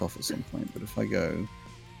cut off at some point, but if I go...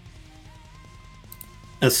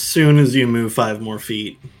 As soon as you move 5 more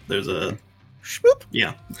feet, there's a... Shmoop.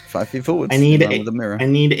 Yeah. 5 feet forwards. I need with the mirror.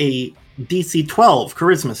 a DC 12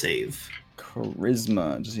 charisma save.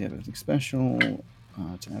 Charisma. Does he have anything special? To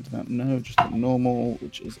add to that, no, just the normal,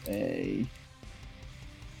 which is a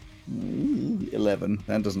 11.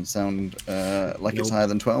 That doesn't sound like it's higher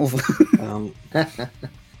than 12.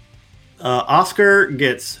 Oscar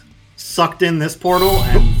gets sucked in this portal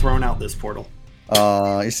and thrown out this portal.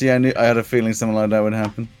 You see, I had a feeling something like that would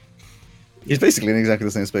happen. He's basically in exactly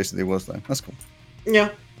the same space that he was, though. That's cool. Yeah.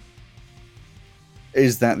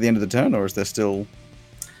 Is that the end of the turn, or is there still...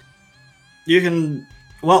 You can...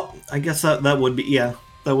 Well, I guess that would be... Yeah,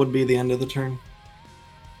 that would be the end of the turn.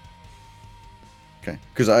 Okay,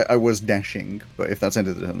 because I was dashing, but if that's end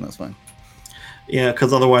of the turn, that's fine. Yeah,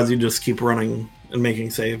 because otherwise you just keep running and making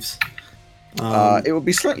saves. It would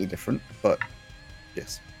be slightly different, but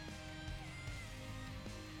yes.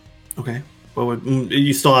 Okay. Well,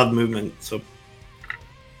 you still have movement, so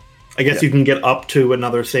I guess you can get up to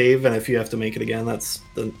another save, and if you have to make it again, that's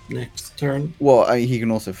the next turn. Well, he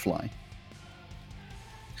can also fly.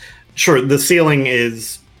 Sure, the ceiling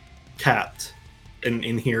is capped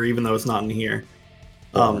in here, even though it's not in here.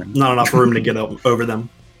 Not enough room to get over them.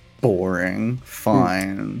 Boring.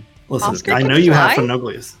 Fine. Listen, Oscar I can know you have fly?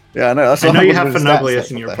 Finoglius. Yeah, I know. I know you have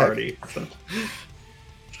Finoglius in your party. So.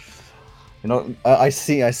 You know, I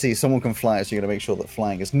see. Someone can fly, so you got to make sure that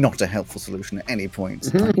flying is not a helpful solution at any point.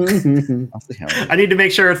 I'll see how I need to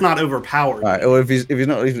make sure it's not overpowered. All right. Or if he's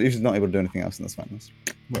not able to do anything else, then that's fine. That's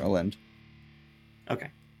where I'll end. Okay.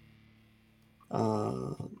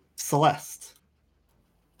 Celeste.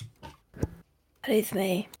 That is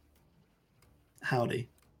me. Howdy.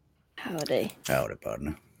 Howdy. Howdy,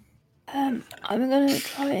 partner. I'm gonna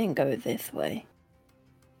try and go this way.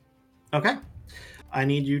 Okay. I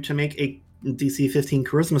need you to make a DC 15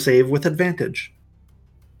 charisma save with advantage.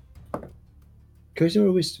 Charisma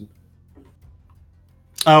or wisdom?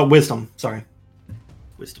 Wisdom. Sorry.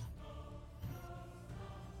 Wisdom.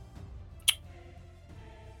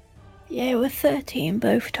 Yeah, it was 13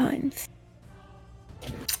 both times.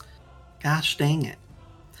 Gosh dang it.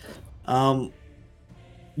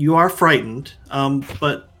 You are frightened,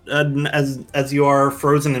 but as you are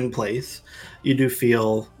frozen in place, you do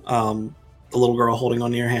feel the little girl holding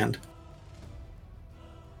onto your hand.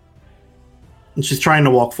 And she's trying to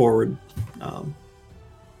walk forward,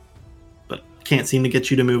 but can't seem to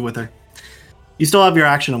get you to move with her. You still have your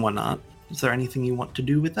action and whatnot. Is there anything you want to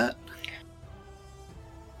do with that?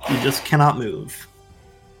 You just cannot move.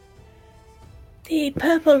 The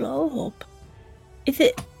purple orb. Is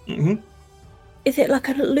it? Mm-hmm. Is it like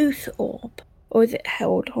a loose orb, or is it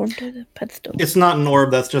held onto the pedestal? It's not an orb.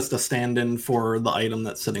 That's just a stand-in for the item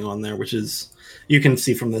that's sitting on there, which is, you can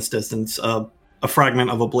see from this distance, a fragment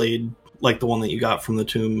of a blade, like the one that you got from the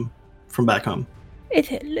tomb from back home. Is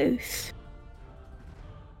it loose?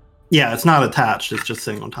 Yeah, it's not attached. It's just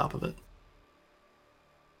sitting on top of it.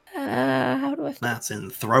 How do I stop? That's in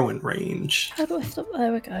throwing range. How do I stop?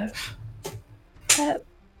 There we go.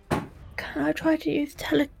 Can I try to use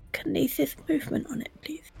telekinesis movement on it,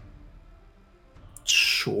 please?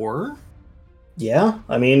 Sure. Yeah,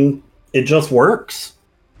 I mean, it just works.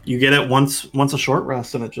 You get it once a short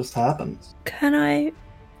rest, and it just happens. Can I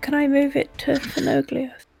move it to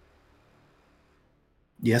Phenoglius?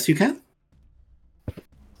 Yes, you can.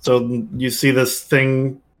 So you see this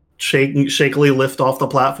thing shakily lift off the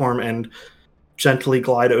platform and gently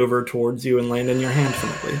glide over towards you and land in your hand,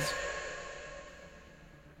 Phenoglius.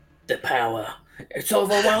 The power. It's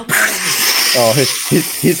overwhelming. Oh,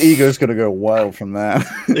 his ego's gonna go wild from that.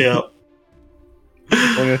 Yeah.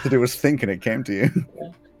 All you have to do was think and it came to you.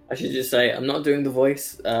 I should just say I'm not doing the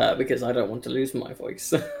voice because I don't want to lose my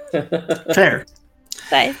voice. Fair.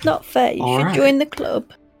 That is not fair. You should join the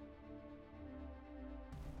club.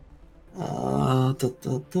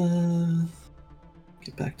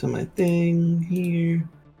 Get back to my thing here.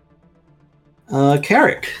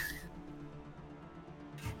 Carrick.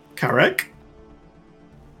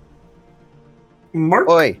 Mark.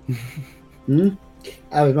 Oi.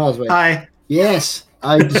 I was miles away. Hi. Yes,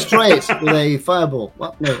 I destroy it with a fireball.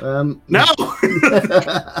 What? No. No.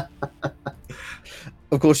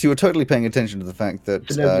 Of course, you were totally paying attention to the fact that...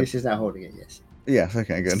 Phenoglius is now holding it, yes. Yes,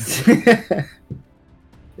 okay, good.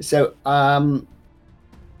 So, I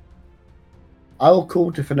will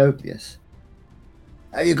call to Phenoglius.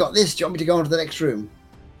 Have you got this? Do you want me to go on to the next room?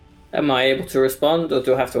 Am I able to respond, or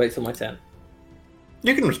do I have to wait till my turn?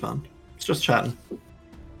 You can respond. It's just chatting.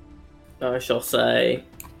 I shall say...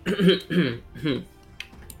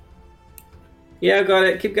 Yeah, I got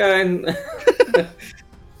it. Keep going.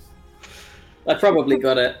 I probably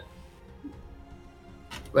got it.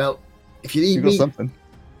 Well, if you You need got me, something.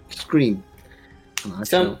 scream.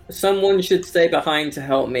 Someone should stay behind to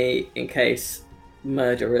help me in case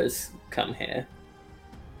murderers come here.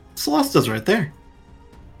 Celesta's right there.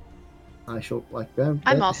 I shall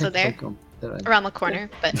I'm also there. Around the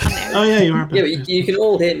corner, but I'm there. Oh yeah, you are. Yeah, but you can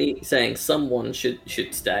all hear me saying someone should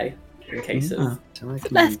stay in case of.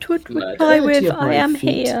 Celeste would reply with, I am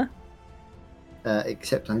here.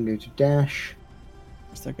 Except I'm going to dash.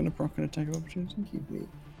 Is that going to proc an attack of opportunity? Give me.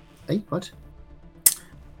 Hey, what?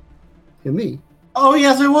 Who, me? Oh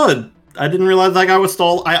yes, it would. I didn't realize that guy was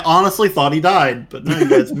stalled. I honestly thought he died, but no, you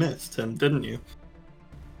guys missed him, didn't you?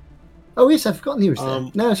 Oh yes, I'd forgotten he was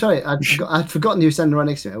there. No, sorry, I'd forgotten he was standing right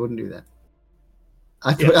next to me. I wouldn't do that.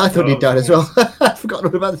 I thought he'd died as well. I'd forgotten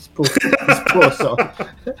all about this poor soul.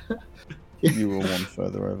 You were one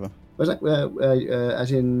further over. Was that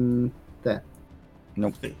as in there?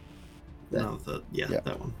 Nope. There. No,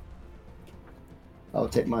 that one. I'll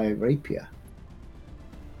take my rapier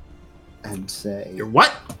and say. Your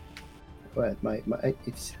what? Well,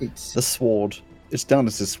 it's The sword. It's down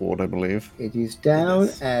as his sword, I believe. It is down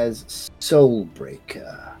as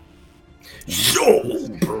Soulbreaker.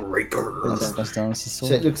 Soulbreaker. That's down as his sword.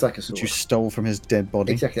 So it looks like a sword. Which you stole from his dead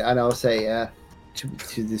body. Exactly, and I'll say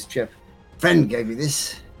to this chap, friend gave me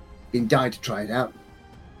this. Been dying to try it out.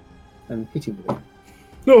 And hit him with it.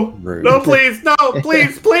 No, Rude. no, please, no,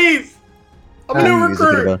 please. I'm a new Use a bit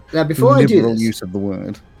recruit. of a Now, before I do liberal this, use of the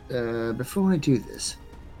word.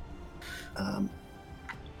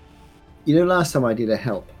 You know, last time I did a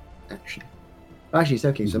help action. Actually, it's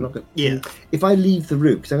okay. So I'm not going. Yeah. If I leave the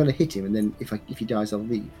room, because I'm going to hit him, and then if he dies, I'll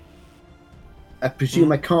leave. I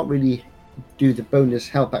presume I can't really do the bonus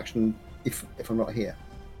help action if I'm not here.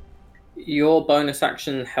 Your bonus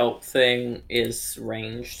action help thing is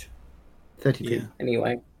ranged. 30 feet. Yeah.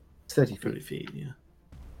 Anyway. 30 feet. 30 feet, yeah.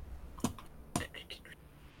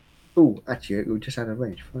 Oh, actually, you're just out of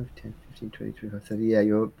range. 5, 10, 15, 20, 25, 30. Yeah,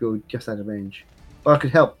 you're just out of range. Or I could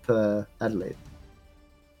help Adelaide.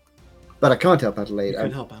 But I can't help Adelaide. You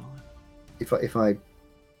could help Adelaide. If I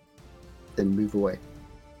then move away.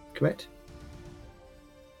 Correct?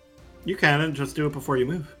 You can, and just do it before you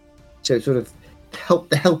move. So it's sort of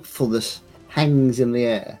the helpfulness hangs in the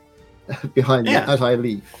air behind me as I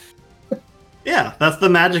leave. Yeah, that's the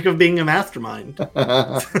magic of being a mastermind.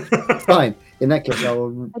 Fine. In that case, I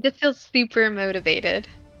will. I just feel super motivated.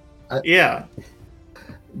 Yeah.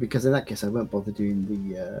 because in that case I won't bother doing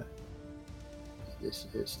the this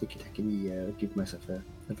sticky tacky give myself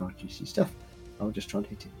advantage stuff. I'll just try and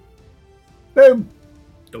hit him. Boom!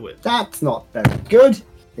 Do it. That's not very good.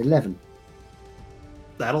 11.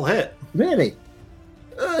 That'll hit. Really?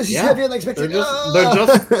 She's Yeah. heavier than expected.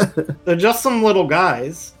 They're just some little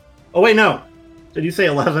guys. Oh wait, no. Did you say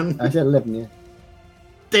 11? I said 11, yeah.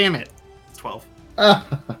 Damn it. It's 12.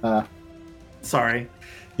 Sorry.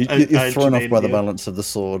 You're thrown off by the you. balance of the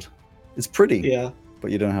sword. It's pretty, Yeah.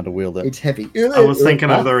 but you don't know how to wield it. It's heavy. I was thinking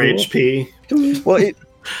of their HP. Well,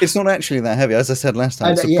 it's not actually that heavy. As I said last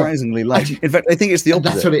time, it's I know, yeah. surprisingly light. In fact, I think it's the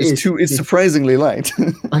opposite. That's what it is. It's surprisingly light.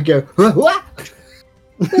 I go, what?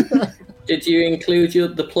 Did you include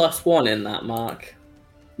the +1 in that, Mark?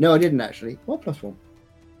 No, I didn't actually. What +1?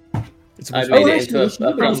 It's I a- made Oh, it into actually, a it's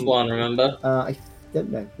not +1, remember? I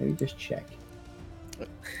don't know. Let me just check.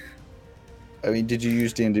 I mean, did you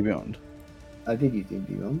use D&D Beyond? I did use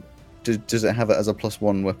D&D wrong. Does it have it as a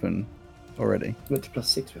 +1 weapon already? Went to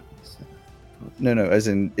 +6 weapons. No. As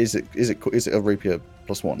in, is it a rapier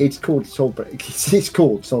 +1? It's called Soulbreaker. It's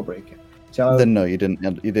called Soulbreaker. So Then no, you didn't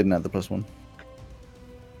add the +1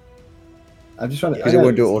 I'm just trying to. because it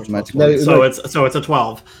won't do it automatically. No, So it's a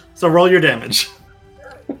 12. So roll your damage.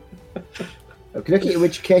 Okay, in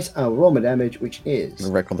which case I'll roll my damage, which is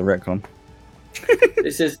The retcon.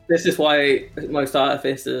 This is why most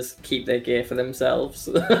artificers keep their gear for themselves.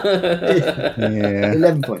 Yeah.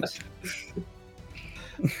 11 points.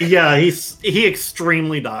 Yeah, he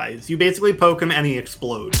extremely dies. You basically poke him and he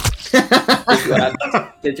explodes. Did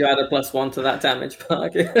you add a +1 to that damage,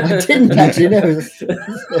 Mark? I didn't actually know.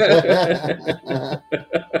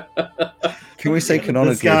 Can we say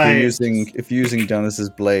canonically, guy- if you're using Danis's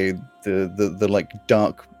blade, the like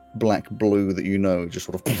dark black blue that you know just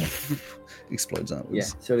sort of explodes outwards? Yeah,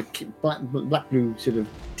 so the black blue sort of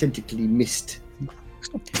tentacly mist.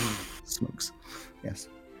 Smokes. Yes.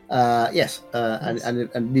 Yes,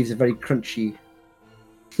 and leaves a very crunchy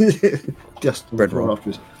dust Bread roll.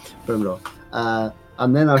 afterwards. Bread roll.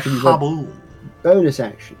 And then I can use a Kaboom. bonus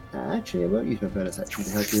action. Actually, I won't use my bonus action to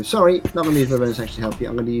help you. Sorry, not going to use my bonus action to help you.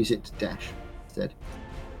 I'm going to use it to dash instead.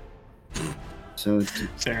 So,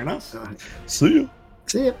 Fair enough. See ya.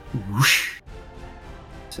 see ya. Whoosh.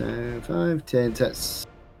 So 5, 10, so that's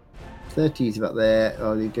 30 is about there.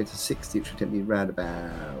 Oh, you go to 60, which will take me round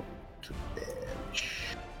about there.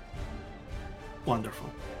 Wonderful.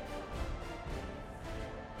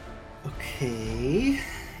 Okay.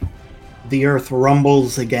 The earth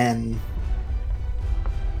rumbles again.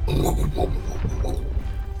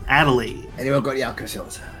 Adelaide. Anyone got the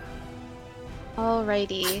Alka-Seltzer?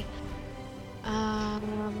 Alrighty.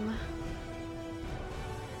 I'm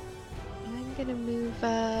gonna move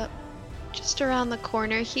up just around the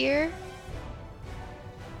corner here.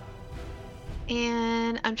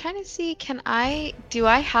 And I'm trying to see, do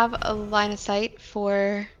I have a line of sight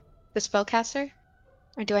for the spellcaster?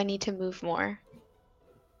 Or do I need to move more?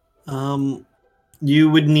 You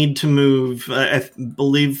would need to move. I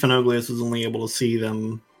believe Phenoglius was only able to see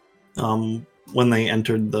them when they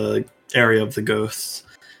entered the area of the ghosts.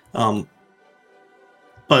 But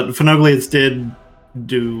Phenoglius did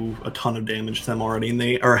do a ton of damage to them already, and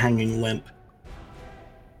they are hanging limp.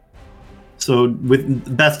 So,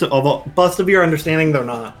 with best of your understanding, they're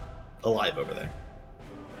not alive over there.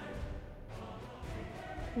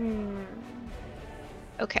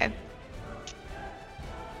 Okay.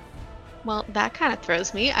 Well, that kind of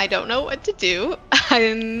throws me. I don't know what to do.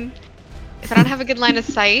 If I don't have a good line of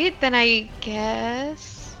sight, then I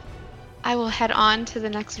guess I will head on to the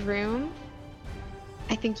next room.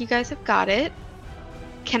 I think you guys have got it.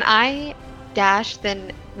 Can I dash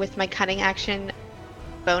then with my cunning action,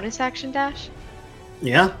 bonus action dash?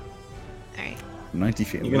 Yeah, Alright. 90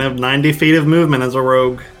 feet. you can have 90 feet of movement as a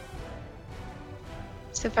rogue.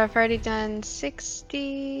 So if I've already done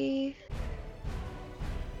 60,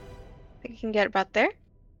 I think I can get about there.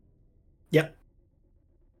 Yep.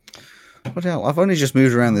 What the hell? I've only just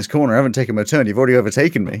moved around this corner. I haven't taken my turn. You've already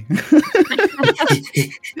overtaken me.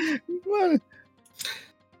 Well,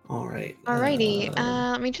 All right. Alrighty.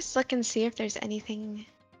 Let me just look and see if there's anything.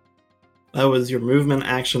 That was your movement,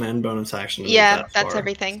 action, and bonus action. Yeah, that's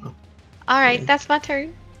everything. So, Alright, Yeah. that's my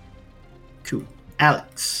turn. cool.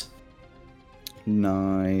 Alex.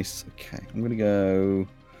 nice. Okay, I'm gonna go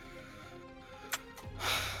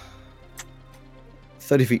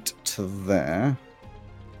 30 feet to there.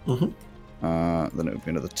 Mhm. Then it would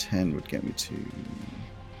be another 10 would get me to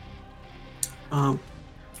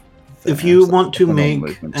If there. you So want to that's a normal make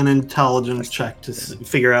movement. an intelligence check to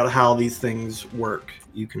figure out how these things work,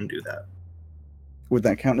 you can do that. Would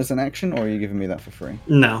that count as an action, or are you giving me that for free?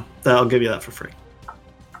 No, I'll give you that for free.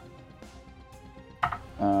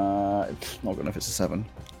 Not good enough. It's a 7.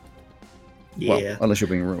 Yeah. Well, unless you're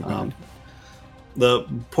being real bad. The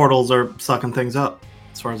portals are sucking things up,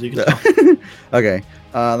 as far as you can tell. Okay.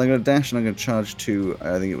 I'm going to dash and I'm going to charge to.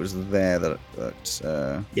 I think it was there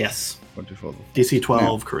that. Yes. 24. DC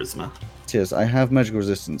 12 charisma. Cheers. I have magical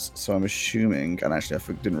resistance, so I'm assuming. And actually,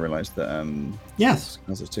 I didn't realize that. Yes.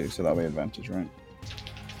 Has it too, so that'll be advantage, right?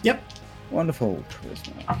 Yep. Wonderful.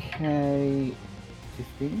 Charisma. Okay.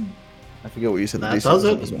 15. I forget what you said. That DC does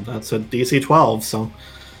was it. as well. That's a DC 12, so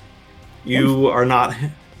you are not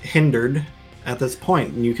hindered at this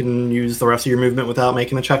point. You can use the rest of your movement without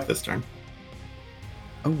making a check this turn.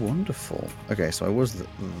 Oh, wonderful. Okay, so I was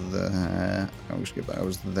there. I was good. I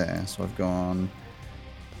was there, so I've gone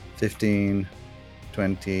 15,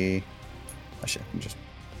 20. Actually,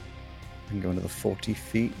 I can go into the 40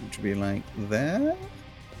 feet, which would be like there.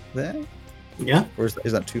 Yeah. Or is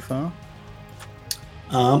that too far?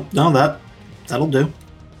 No, that'll do.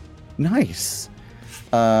 Nice.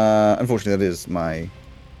 Unfortunately, that is my.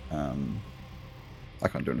 I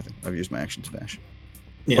can't do anything. I've used my action to dash.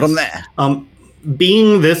 Yes. But I'm there.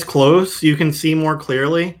 Being this close, you can see more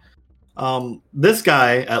clearly. This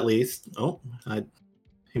guy, at least.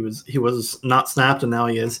 He was not snapped, and now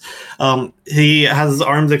he is. He has his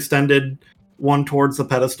arms extended, one towards the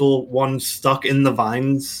pedestal, one stuck in the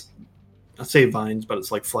vines. I say vines, but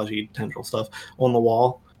it's like fleshy tendril stuff on the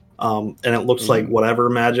wall. And it looks like whatever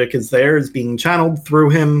magic is there is being channeled through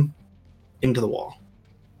him into the wall.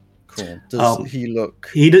 Cool. Does he look?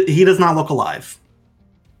 He does not look alive.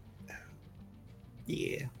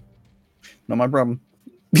 Yeah. Not my problem.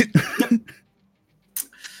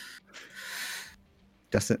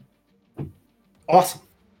 That's it. Awesome.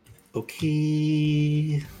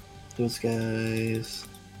 Okay. Those guys.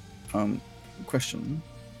 Question.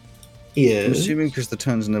 Yeah. I'm assuming because the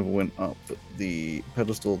turns never went up, that the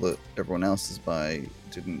pedestal that everyone else is by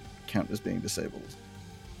didn't count as being disabled.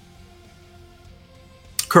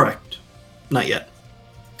 Correct. Not yet.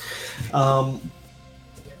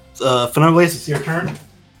 Phenoblius, it's your turn.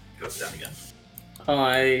 Goes down again.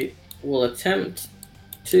 I will attempt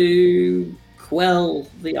to quell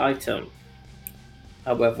the item.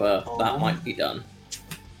 However, that might be done.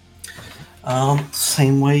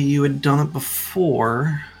 Same way you had done it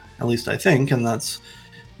before, at least I think, and that's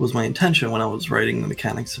was my intention when I was writing the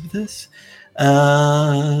mechanics of this.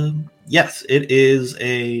 Yes, it is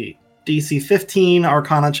a DC 15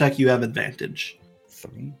 Arcana check. You have advantage.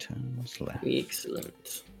 3 turns left.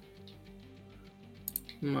 Excellent.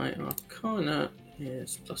 My Arcana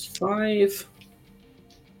is +5.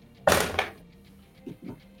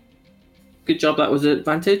 Good job, that was an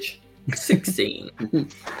advantage. 16.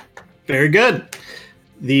 Very good.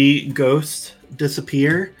 The ghosts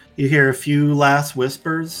disappear. You hear a few last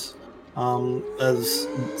whispers as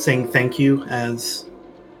saying thank you as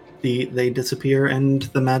they disappear and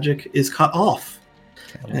the magic is cut off.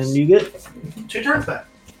 Careless. And you get 2 turns back.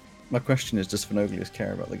 My question is, does Phenoglius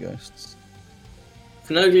care about the ghosts?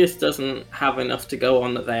 Phenoglius doesn't have enough to go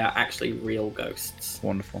on that they are actually real ghosts.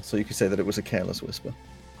 Wonderful. So you could say that it was a careless whisper.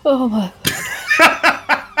 Oh my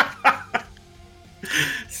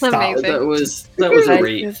Stop. Amazing. That was a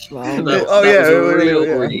reach. god. That Oh, was yeah, a real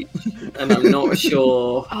yeah. reach. And I'm not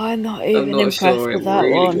sure. I'm not I'm even not impressed sure with it that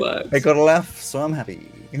really one. works. I got a laugh, so I'm happy.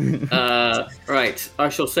 Right, I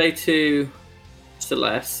shall say to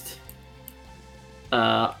Celeste,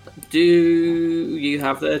 do you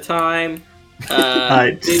have the time? Do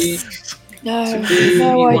you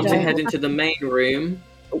No, want I to don't. head into the main room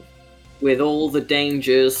with all the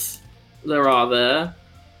dangers there are there?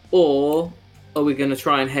 Or are we going to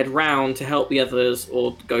try and head round to help the others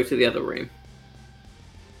or go to the other room?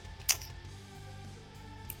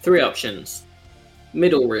 3 options.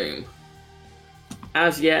 Middle room.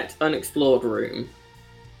 As yet unexplored room.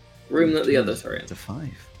 Room that the others are in. To 5.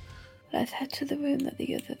 Let's head to the room that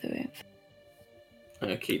the others are in.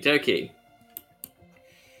 Okie dokie.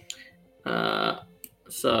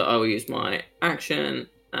 So I will use my action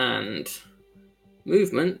and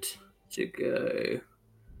movement to go.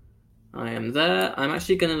 I am there. I'm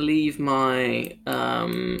actually going to leave my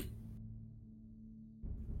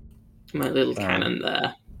my little cannon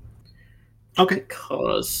there Okay.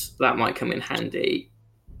 because that might come in handy.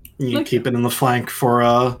 You Okay. keep it in the flank for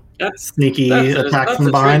That's sneaky attack that's from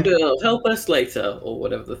a behind. trick that'll help us later, or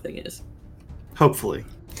whatever the thing is. Hopefully.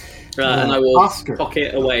 And I will Oscar.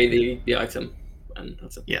 pocket away the item. And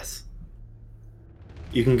that's it. Yes.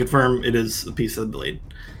 You can confirm it is a piece of the blade.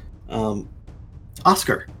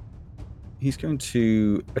 Oscar. He's going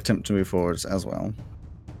to attempt to move forwards as well.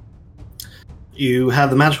 You have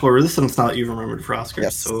the magical resistance now that you've remembered for Oscar.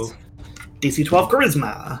 Yes. So DC 12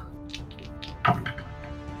 charisma.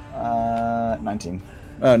 19.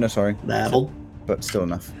 No, sorry. That'll But still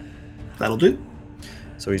enough. do.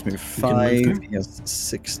 So he's moved You can move 5. through. He has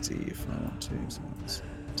 60 if I want to. So that's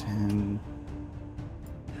 10.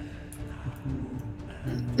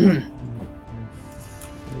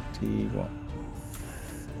 40, what?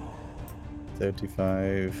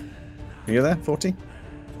 35. Are you there? 40?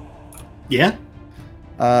 Yeah.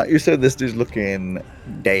 You said this dude's looking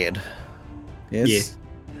dead. Yes?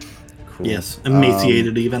 Cool. Yes.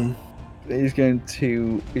 Emaciated even. He's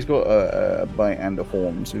got a bite and a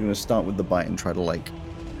horn, so he's going to start with the bite and try to, like,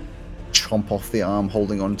 chomp off the arm,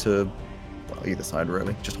 holding on to either side,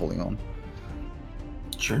 really. Just holding on.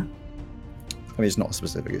 Sure. I mean, it's not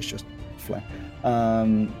specific, it's just flair.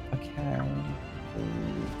 Okay.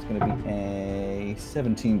 It's going to be a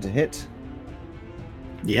 17 to hit.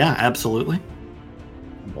 Yeah, absolutely.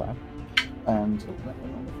 I'm glad. And that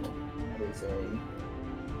one on the floor. That is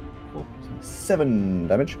a 7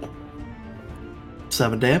 damage.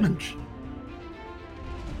 7 damage.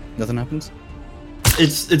 Nothing happens.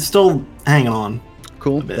 It's still hanging on.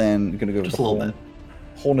 Cool. A bit. Then you're going to go with Just the a little horn.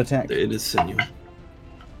 bit. Horn attack, It is sinew.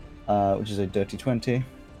 which is a dirty 20.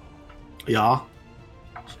 Yeah.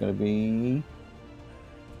 It's going to be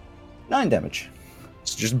 9 damage.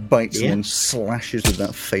 So just bites Yeah. and then slashes with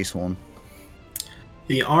that face horn.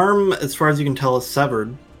 The arm, as far as you can tell, is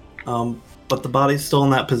severed, but the body's still in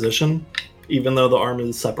that position, even though the arm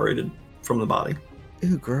is separated from the body.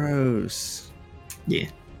 Ooh, gross. Yeah.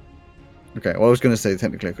 Okay, well, I was going to say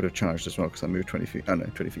technically I could have charged as well because I moved 20 feet. Oh, no,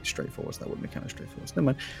 20 feet straight forwards. That wouldn't be kind of straight forwards.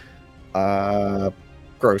 Never mind.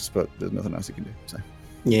 Gross, but there's nothing else you can do. So.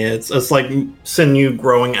 Yeah, it's like sinew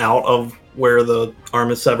growing out of where the arm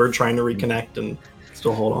is severed, trying to reconnect and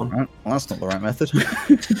still hold on. Right. Well, that's not the right method.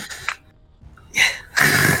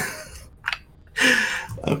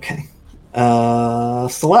 Okay.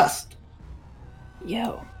 Celeste.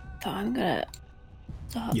 Yo, so I'm gonna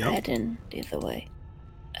start Yep. heading the other way.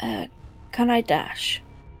 Can I dash?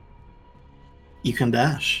 You can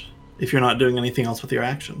dash if you're not doing anything else with your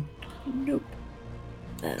action. Nope.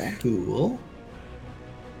 There then. Cool.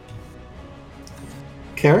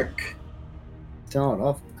 Carrick. Start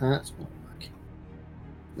off. That's not working.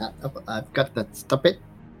 No, I've got that. Stop it.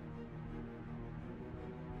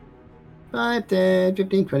 5, 10,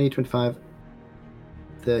 15, 20, 25,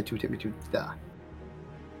 30, 22, there.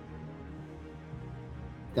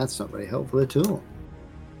 That's not very helpful at all.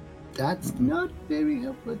 That's not very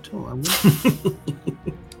helpful at all.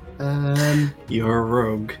 You're a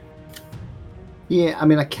rogue. Yeah, I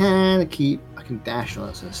mean, I can dash and all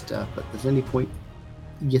that sort of stuff, but there's any point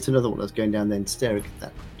yet another one that's going down there and staring at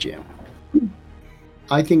that gem.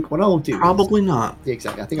 I think what I'll do Probably not, is, yeah,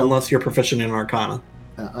 exactly. I think unless you're proficient in Arcana,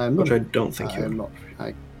 I'm not. which I don't think you I'm are. not. I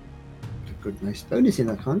a good nice bonus in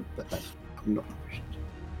Arcana, but I'm not proficient.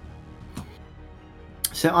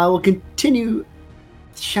 So I will continue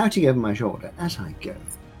shouting over my shoulder as I go.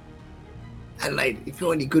 Adelaide, if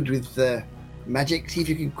you're any good with magic, see if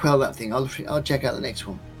you can quell that thing. I'll check out the next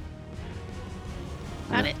one.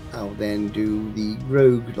 Got it. I'll then do the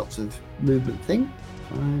rogue lots of movement thing.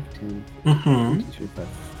 5, 10, Mm-hmm. 20, 25,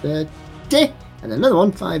 30. And another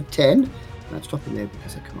one, 5, 10. I'm stopping there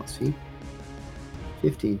because I can't see.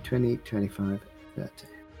 15, 20, 25, 30.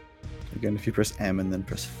 Again, if you press M and then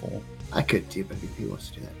press 4. I could do, but who wants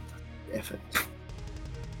to do that? Effort.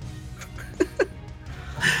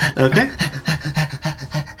 Okay.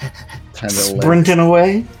 Ten little legs. Sprinting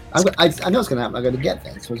away. I know what's going to happen. I'm going to get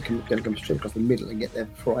there. So I'm going to come straight across the middle and get there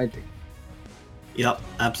before I do. Yep,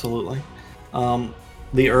 absolutely.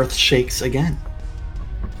 The earth shakes again.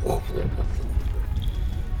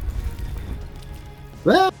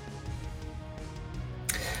 Well,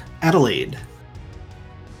 Adelaide.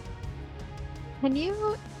 Can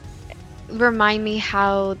you remind me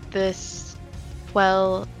how this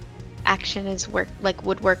action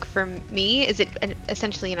would work for me? Is it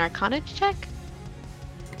essentially an Arcana check?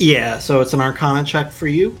 Yeah, so it's an Arcana check for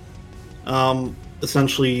you.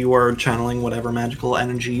 Essentially, you are channeling whatever magical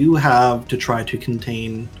energy you have to try to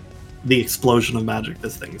contain the explosion of magic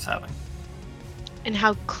this thing is having. And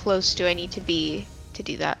how close do I need to be to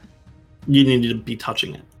do that? You need to be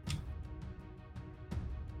touching it.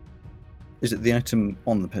 Is it the item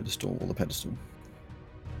on the pedestal or the pedestal?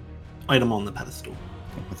 Item on the pedestal.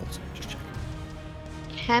 Oh, I thought so. Just check.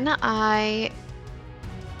 Can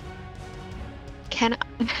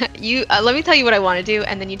you let me tell you what I want to do,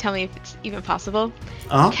 and then you tell me if it's even possible.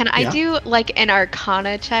 Can I do like an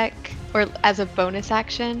Arcana check, or as a bonus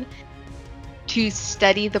action, to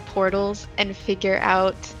study the portals and figure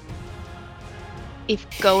out if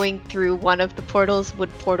going through one of the portals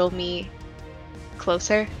would portal me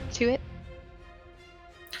closer to it?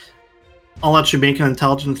 I'll let you make an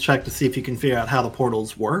intelligence check to see if you can figure out how the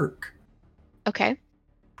portals work. Okay.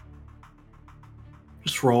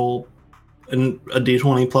 Just roll a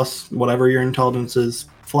d20 plus whatever your intelligence is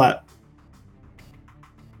flat.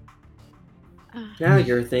 Now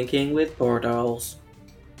you're thinking with portals.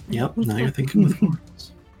 Yep, now you're thinking with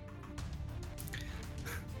portals.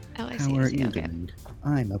 Oh, I How see. are I see. you Okay. doing?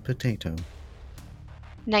 I'm a potato.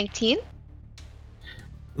 19.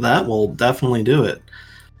 That will definitely do it.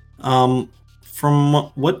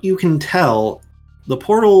 From what you can tell, the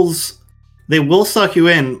portals, they will suck you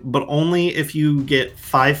in, but only if you get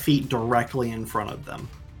 5 feet directly in front of them.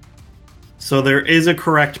 So there is a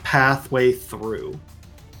correct pathway through.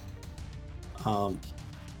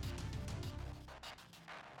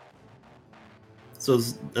 So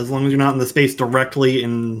as long as you're not in the space directly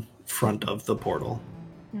in front of the portal.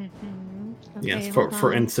 Mm-hmm. Yes, Okay,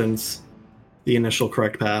 for instance, the initial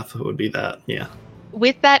correct path would be that, yeah.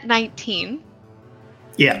 With that 19,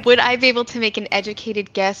 Yeah. would I be able to make an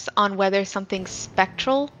educated guess on whether something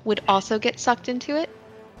spectral would also get sucked into it?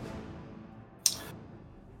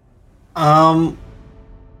 Are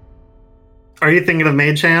you thinking of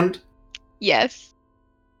Mage Hand? Yes.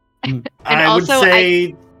 Mm. I also, would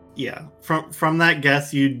say, yeah. From that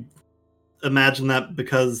guess, you'd imagine that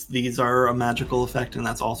because these are a magical effect and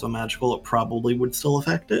that's also magical, it probably would still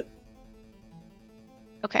affect it.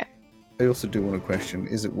 Okay. I also do want to question,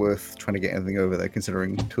 is it worth trying to get anything over there,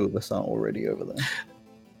 considering 2 of us are already over there?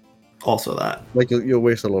 Also that. Like, you'll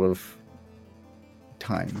waste a lot of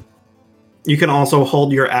time. You can also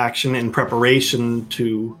hold your action in preparation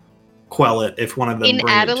to quell it if one of them In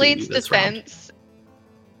bring Adelaide's it to you this round. defense,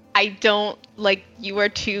 I don't, like, you are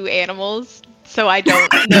 2 animals, so I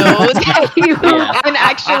don't know that you Yeah. can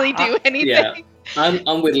actually do anything. Yeah.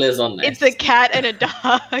 I'm with Liz on this. It's a cat and a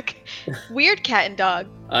dog. Weird cat and dog.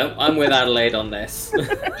 I'm with Adelaide on this.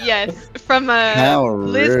 Yes, from How a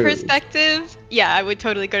Liz rude. perspective, yeah, I would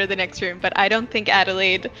totally go to the next room, but I don't think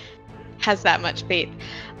Adelaide has that much faith.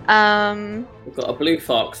 We've got a blue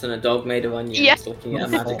fox and a dog made of onions Yeah. looking at a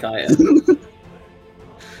magic item.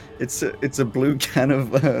 It's a blue can of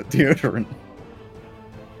deodorant.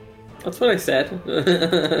 That's what I said.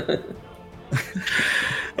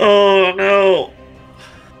 Oh no!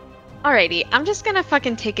 Alrighty, I'm just gonna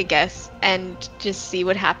fucking take a guess and just see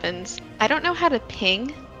what happens. I don't know how to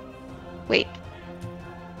ping. Wait.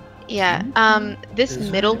 Yeah, this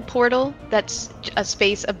Is middle it? portal that's a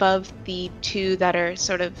space above the 2 that are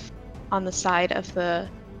sort of on the side of the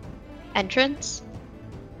entrance.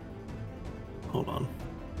 Hold on.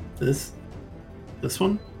 This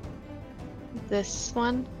one? This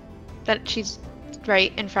one that she's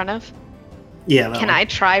right in front of. Yeah. That Can one. I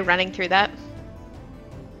try running through that?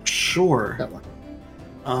 Sure. That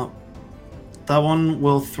one. That one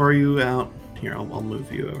will throw you out. Here, I'll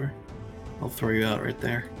move you over. I'll throw you out right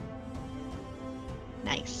there.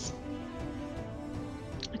 Nice.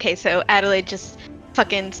 Okay, so Adelaide just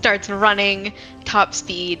fucking starts running top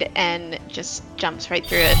speed and just jumps right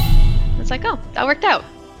through it. It's like, oh, that worked out.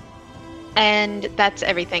 And that's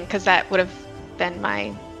everything, because that would have been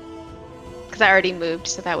my... Because I already moved,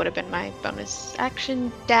 so that would have been my bonus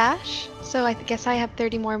action dash. So I guess I have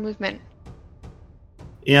 30 more movement.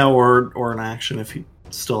 Yeah, or an action if you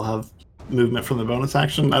still have movement from the bonus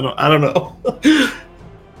action. I don't know.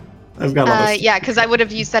 I've got all this. Yeah, because I would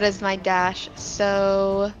have used that as my dash.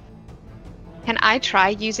 So can I try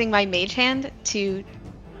using my mage hand to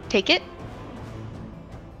take it?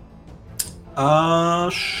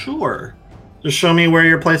 Sure. Just show me where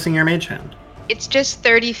you're placing your mage hand. It's just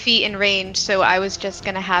 30 feet in range, so I was just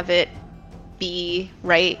gonna have it be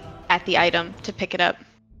right at the item to pick it up.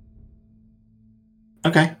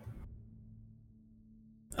 Okay.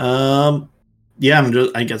 Yeah,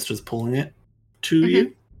 I guess just pulling it to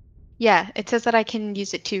you. Yeah, it says that I can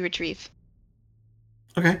use it to retrieve.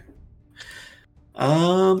 Okay.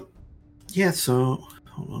 Yeah, so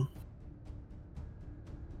hold on.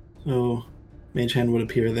 So mage hand would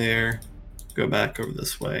appear there. Go back over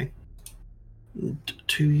this way.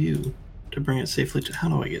 To you to bring it safely to. How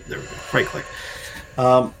do I get there? Right click.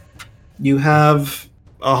 You have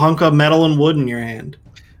a hunk of metal and wood in your hand.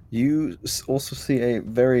 You also see a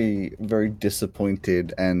very, very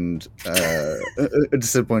disappointed and a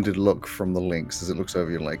disappointed look from the lynx as it looks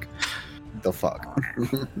over you like, the fuck?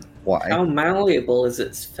 Why? How malleable is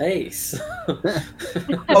its face?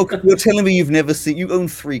 Oh, you're telling me you own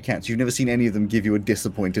 3 cats, you've never seen any of them give you a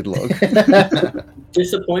disappointed look?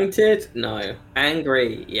 Disappointed? No.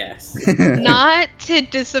 Angry? Yes. Not to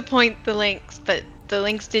disappoint the lynx, but the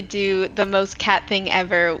lynx did do the most cat thing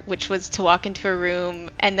ever, which was to walk into a room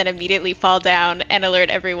and then immediately fall down and alert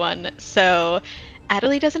everyone. So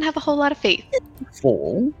Adelie doesn't have a whole lot of faith.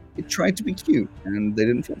 Fall. It tried to be cute, and they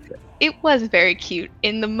didn't fall for it. It was very cute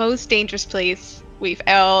in the most dangerous place we've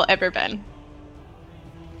all ever been.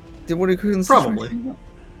 Did what he couldn't Probably.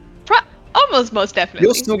 Almost most definitely.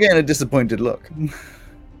 You're still getting a disappointed look.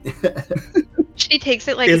 She takes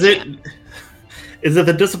it like Is a it champ. is it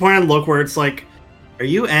the disappointed look where it's like, are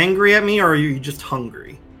you angry at me or are you just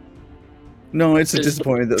hungry? No, it's a Just-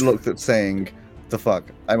 disappointed look that's saying, "The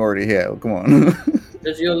fuck, I'm already here. Come on."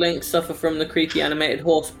 Does your link suffer from the creepy animated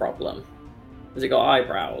horse problem? Has it got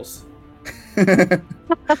eyebrows?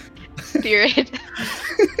 Spirit.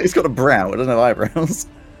 It's got a brow. It doesn't have eyebrows.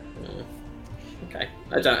 Okay,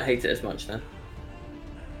 I don't hate it as much then.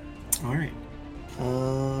 All right.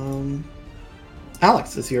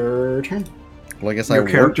 Alex, it's your turn. Well, I guess Your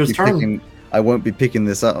character's turn. I won't be picking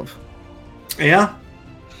this up. Yeah.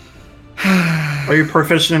 Are you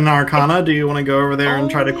proficient in Arcana? Do you want to go over there and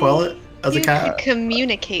try to quell it as a You cat? could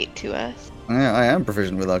communicate to us. I am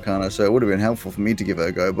proficient with Arcana, so it would have been helpful for me to give it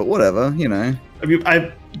a go. But whatever, you know.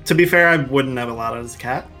 To be fair, I wouldn't have allowed it as a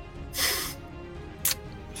cat.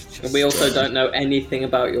 And we also don't know anything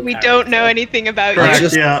about your We character. don't know anything about Correct. you.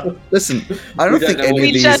 Just- Yeah. Listen, I don't We don't think know any what of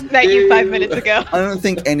We these. just met you 5 minutes ago. I don't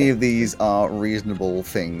think any of these are reasonable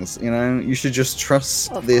things. You know, you should just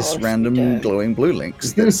trust Of this course you random don't. glowing blue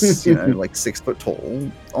lynx that's like 6 foot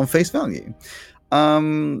tall on face value.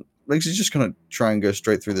 Like she's just gonna try and go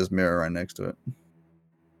straight through this mirror right next to it.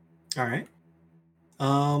 All right.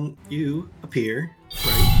 You appear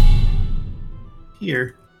right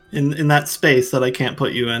here in that space that I can't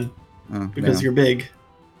put you in Oh, because damn. you're big.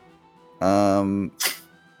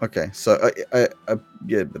 Okay, so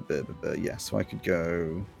yeah, so I could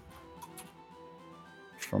go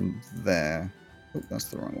from there. Oh, that's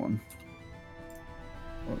the wrong one.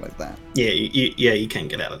 Or like that. Yeah, you can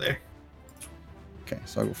get out of there. Okay,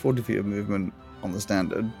 so I've got 40 feet of movement on the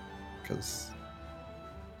standard, because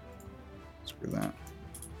screw that.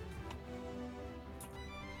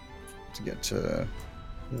 To get to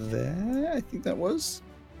there, I think that was.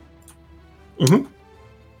 Mm-hmm.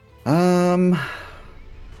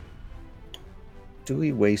 Do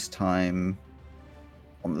we waste time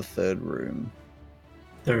on the third room?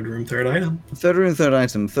 Third room, third item. Third room, third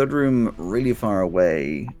item. Third room, really far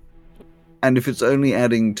away. And if it's only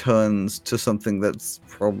adding turns to something that's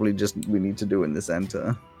probably just we need to do in the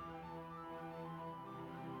center.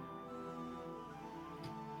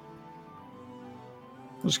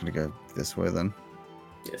 I'm just gonna go this way then.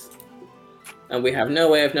 Yes. And we have no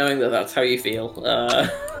way of knowing that that's how you feel.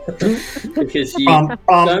 Because you don't,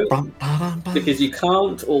 because you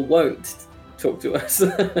can't or won't talk to us.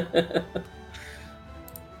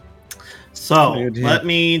 So Good, yeah. let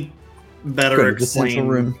me better Go to the central explain.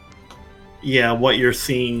 room. Yeah, what you're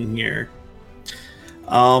seeing here.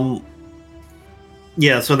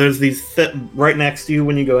 Yeah, so there's these right next to you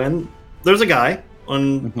when you go in. There's a guy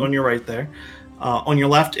on your right there. On your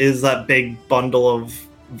left is that big bundle of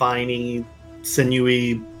viney,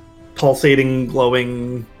 sinewy, pulsating,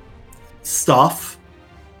 glowing stuff.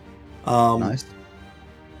 Nice.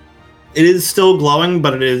 It is still glowing,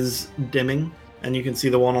 but it is dimming, and you can see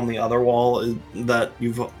the one on the other wall that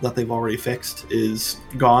they've already fixed is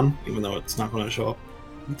gone, even though it's not going to show up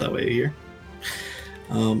that way here.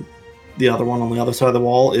 The other one on the other side of the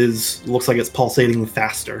wall looks like it's pulsating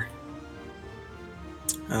faster.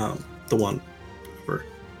 The one over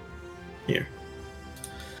here.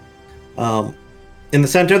 In the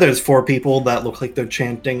center, there's 4 people that look like they're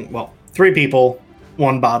chanting. Well, 3 people,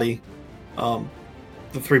 1 body.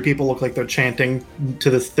 The 3 people look like they're chanting to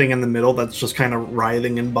this thing in the middle that's just kind of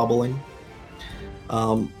writhing and bubbling.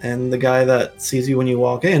 And the guy that sees you when you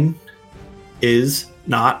walk in is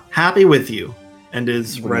not happy with you and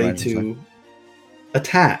is What do you ready like to to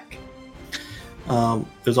attack.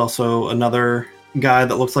 There's also another guy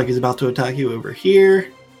that looks like he's about to attack you over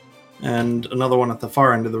here, and another one at the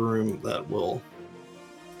far end of the room that will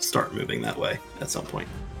start moving that way at some point.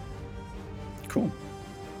 Cool.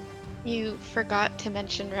 You forgot to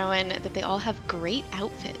mention, Rowan, that they all have great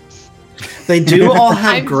outfits. They do all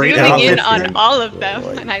have I'm great zooming outfits. in on all of them,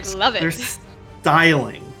 Right. and I love They're it.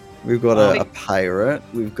 styling. We've got Oh. a pirate.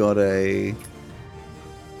 We've got a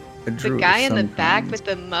The druid guy of in the some back kind. with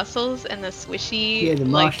the muscles and the swishy Yeah, the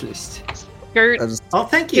like martialist. skirt. That is- Oh,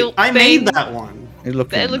 thank you. Guilt I made thing. that one. it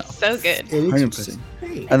looked That looks so good. It is 100%.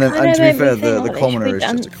 Hey. And then, I and to know be fair, everything the on it. commoner Should is we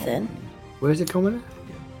just a dance commoner. then? Where's the commoner?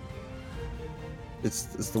 It's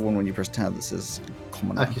the one when you press tab that says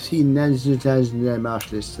commoner. I can see Nan's the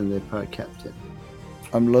martialist and the pirate captain.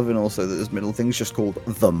 I'm loving also that this middle thing's just called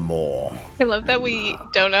the Maw. I love that we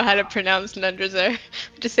don't know how to pronounce Nundrazar.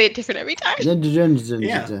 We just say it different every time. Yeah.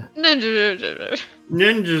 Nundrazar.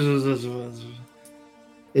 Ninjas.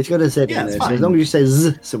 It's got a Z Yeah, in it's there, so fine. as long as you say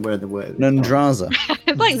Z somewhere in the word. it's fine. Nundraza.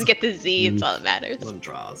 As long as you get the Z, it's all that matters.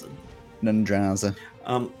 Nundraza.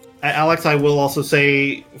 Alex, I will also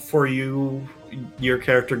say for you, your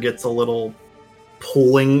character gets a little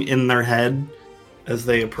pulling in their head as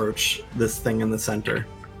they approach this thing in the center.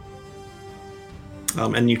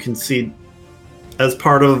 And you can see, as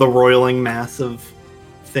part of the roiling mass of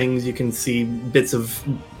things, you can see bits of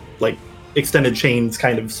like extended chains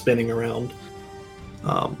kind of spinning around.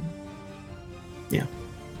 Yeah.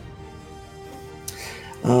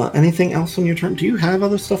 Anything else on your turn? Do you have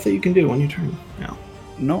other stuff that you can do on your turn? No.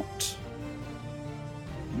 Not.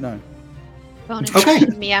 No. Bonus Okay.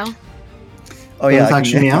 action, meow. Oh yeah, Bonus I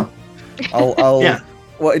action can, meow? I'll Yeah.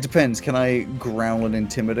 Well, it depends. Can I growl and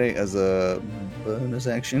intimidate as a bonus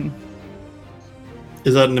action?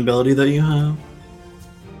 Is that an ability that you have?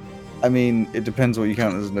 I mean, it depends what you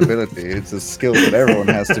count as an ability. It's a skill that everyone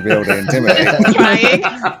has to be able to intimidate. Trying.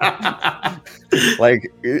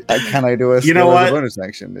 Like, can I do a You skill know as what? a bonus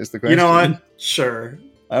action? Is the question. You know what? Sure.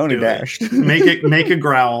 I only Do it. dashed. Make a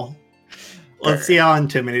growl. Let's see how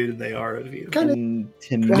intimidated they are of you. Kind of how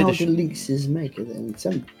the Intimidation. lynxes make it then.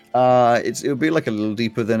 It'll be like a little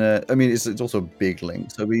deeper than a. I mean, it's also a big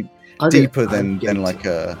link, so it'll be I'll deeper get- I'll than get like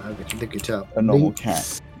I'll get the guitar. a normal Lynx-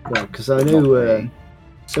 cat. Well, because I know Not me.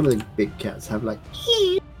 some of the big cats have like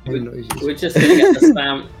noises. We're just gonna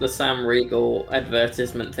get the Sam Regal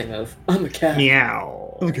advertisement thing of I'm a cat.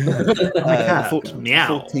 Meow. Okay. cat. Meow.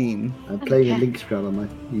 14. I'm playing a Okay. lynx growl on my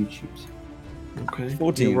YouTubes. Okay.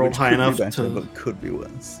 14 You rolled which high could enough be better, to, but could be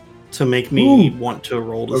worse. to make me want to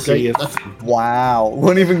roll to see if. Wow,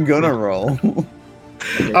 weren't even gonna roll.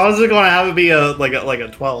 I was just going to have it be a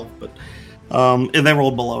 12, but and they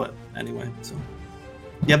rolled below it anyway. So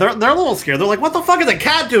yeah, they're a little scared. They're like, "What the fuck is a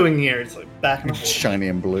cat doing here?" It's like back and forth. Shiny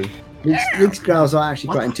and blue. Lynx growls are actually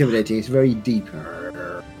What quite the- intimidating. It's very deep.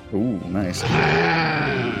 Ooh, nice.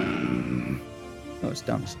 Oh, it's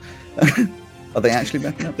done. Are they actually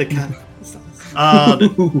backing up? The cat.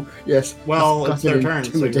 Yes. Well, that's it's their an turn,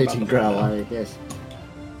 so you're Intimidating about to growl, find out. yes.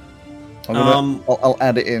 I'll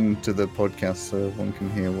add it into the podcast so everyone can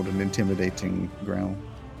hear what an intimidating growl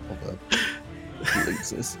of a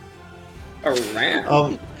lynx is.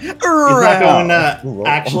 Around. He's not going to Roll.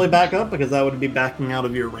 actually back up because that would be backing out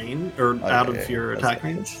of your range or out Okay, of your that's- attack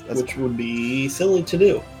range, that's- which would be silly to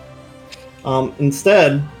do.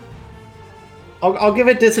 Instead, I'll give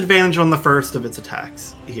it disadvantage on the first of its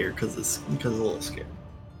attacks here because it's a little scared.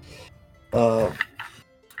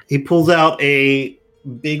 He pulls out a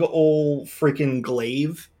big old freaking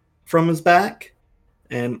glaive from his back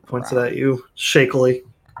and points it at you shakily.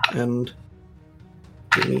 And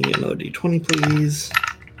give me another d20, please.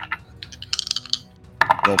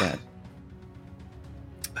 Roll bad.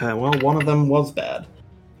 Well, one of them was bad.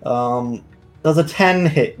 Does a 10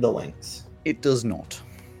 hit the lynx? It does not.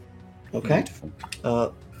 Okay.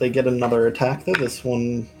 Beautiful. They get another attack though. This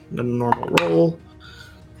one, a normal roll.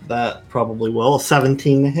 That probably will. A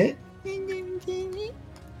 17 to hit.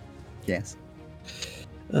 Yes.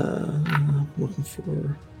 Looking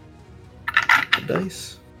for the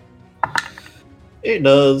dice. It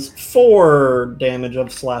does 4 damage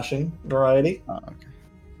of slashing variety. Oh,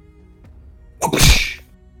 okay.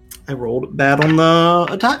 I rolled bad on the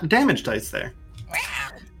attack damage dice there.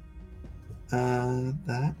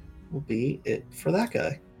 That will be it for that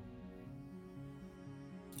guy.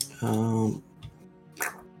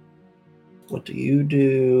 What do?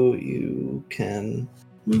 You can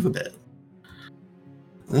move a bit.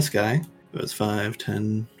 This guy goes 5,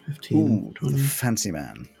 10, 15, Ooh, 20, fancy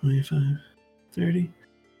man. 25, 30.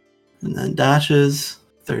 And then dashes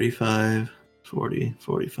 35, 40,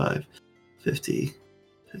 45, 50,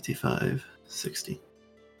 55, 60.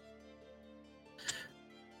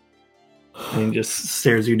 And he just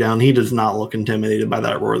stares you down. He does not look intimidated by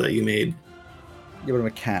that roar that you made. Yeah, but I'm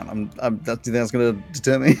a cat. Do you think that's gonna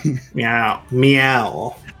deter me? Meow.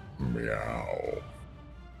 Meow. Meow.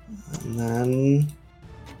 And then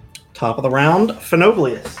top of the round,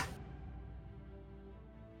 Phenoblius.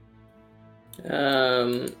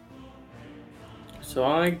 So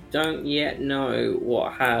I don't yet know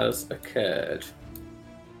what has occurred.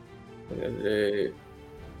 We're gonna do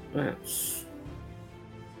that's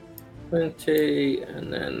 20,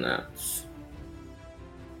 and then that's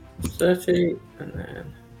 30, and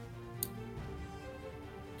then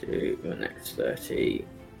do the next 30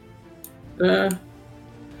 there.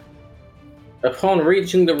 Upon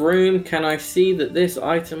reaching the room, can I see that this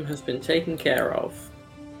item has been taken care of?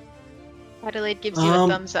 Adelaide gives you a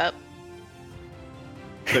thumbs up.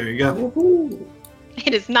 There you go. Woohoo!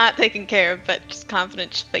 It is not taken care of, but just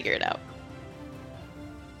confident she'll figure it out.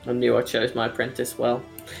 I knew I chose my apprentice well.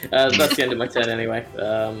 That's the end of my turn anyway.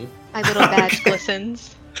 My little badge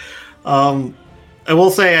glistens. I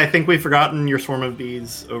will say, I think we've forgotten your swarm of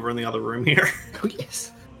bees over in the other room here. Oh,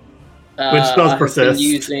 yes. Which does persist.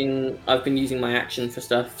 I've been using my action for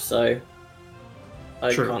stuff, so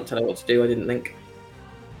I True. can't tell her what to do. I didn't think.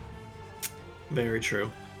 Very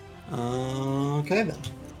true. Okay then.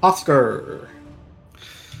 Oscar.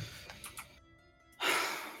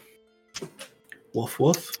 Woof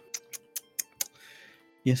woof.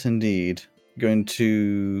 Yes, indeed. Going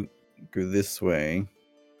to go this way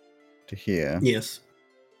to here. Yes.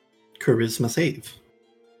 Charisma save.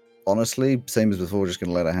 Honestly, same as before, just going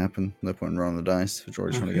to let it happen. No point in rolling the dice for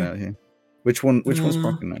George trying to get Okay. out of here. Which one's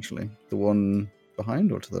broken, actually? The one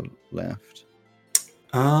behind or to the left?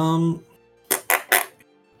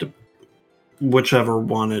 Whichever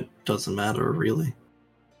one, it doesn't matter, really.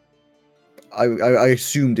 I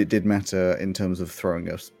assumed it did matter in terms of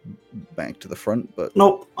throwing us back to the front, but...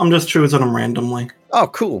 Nope, I'm just choosing them randomly. Oh,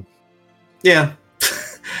 cool. Yeah.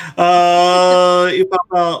 You pop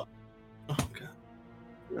out... Oh,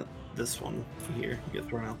 God. This one here, you get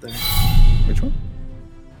thrown out there. Which one?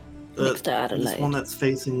 Next to Adelaide. This one that's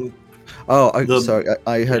facing... Oh, The-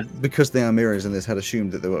 I had... Because they are mirrors in this, had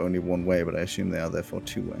assumed that they were only one way, but I assume they are therefore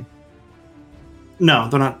two-way. No,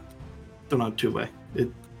 they're not two-way.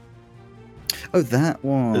 Oh, that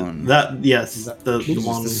one. Yes, the Jesus,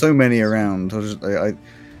 one... There's so many around. That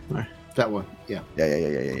one, yeah.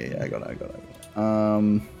 Yeah. I got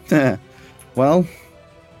it. Well,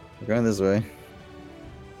 we're going this way.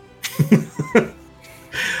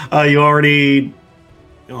 You already...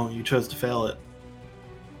 Oh, you chose to fail it.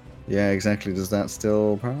 Yeah, exactly. Does that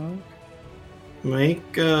still proc?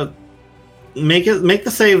 Make the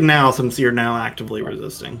save now, since you're now actively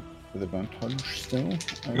resisting. With advantage still?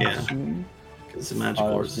 I Yeah. assume? Because the magical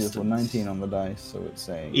Oh, resistance. 19 on the dice, so it's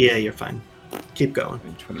saying... Yeah, you're fine. Keep going.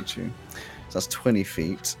 22. So that's 20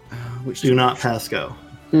 feet. Which Do not pass go.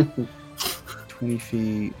 20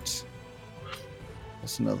 feet.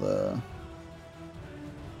 That's another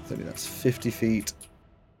 30. That's 50 feet.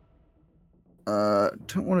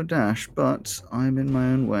 Don't want to dash, but I'm in my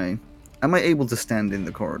own way. Am I able to stand in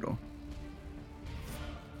the corridor?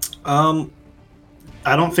 I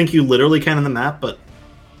don't think you literally can in the map, but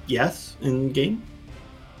yes, in game.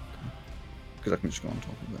 Because I can just go on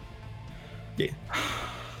top of it. Yeah.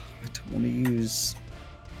 I don't want to use...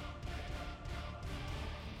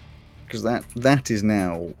 Because that is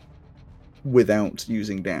now without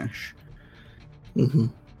using dash.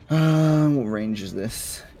 Mm-hmm. What range is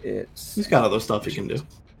this? He's got other stuff he can do.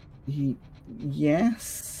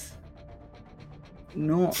 Yes.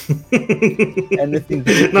 Not anything.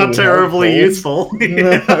 Not terribly helpful.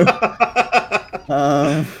 useful.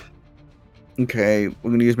 Okay, we're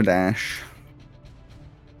going to use my dash.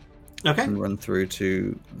 Okay. And run through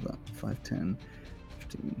to 5, 10,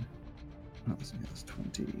 15. Oh, that's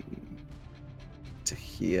 20 to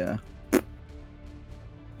here.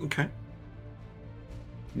 Okay.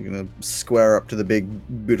 You're going to square up to the big,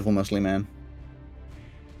 beautiful, muscly man.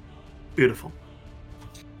 Beautiful.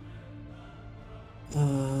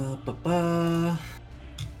 Now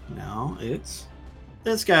it's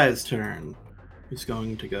this guy's turn. He's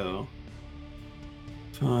going to go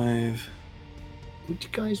 5. Which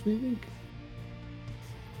guy's moving?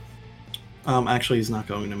 Actually, he's not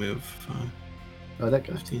going to move. Oh, that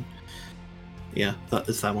guy. 15. Yeah,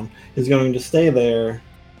 it's that one. He's going to stay there,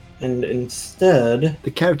 and instead,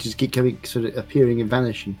 The characters keep coming, sort of appearing and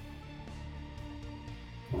vanishing.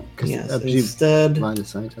 yes, I presume instead, line of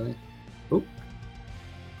sight, are they?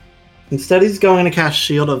 instead he's going to cast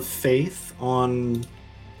Shield of Faith on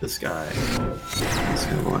this guy. This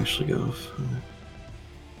guy will actually go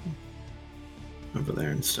over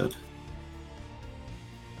there instead.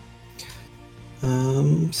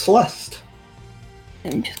 Celeste.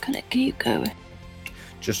 I'm just gonna keep going.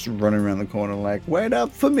 Just running around the corner like, wait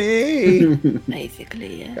up for me,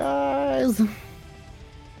 Basically, yeah. guys.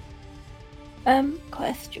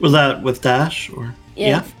 Question. Was that with dash or?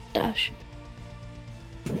 Yeah. Dash.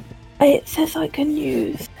 It says I can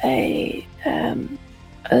use a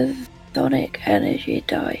sonic energy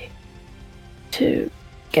die to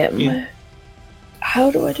get my. How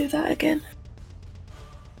do I do that again?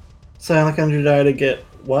 Psionic Energy die to get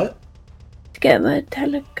what? To get my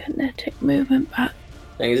telekinetic movement back.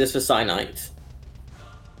 Is this for Cyanite?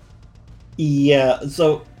 Yeah.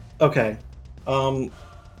 So okay.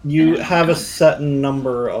 You have a set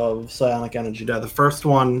number of psionic energy die. The first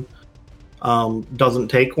one doesn't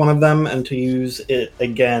take one of them, and to use it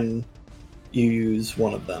again, you use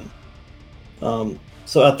one of them.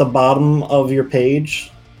 So at the bottom of your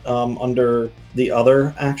page, under the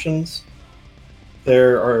other actions,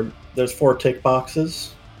 there's 4 tick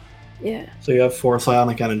boxes. Yeah. So you have 4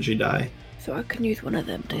 psionic energy die. So I can use one of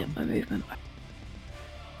them to get my movement back.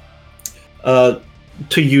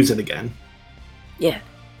 To use it again. Yeah.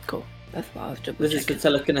 Cool. That's what I was double This is the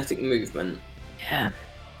telekinetic movement. Yeah.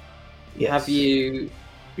 Yes. Have you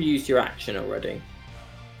used your action already?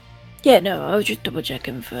 Yeah, no, I was just double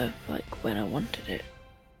checking for like when I wanted it.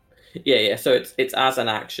 Yeah. So it's as an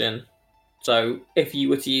action. So if you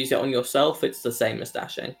were to use it on yourself, it's the same as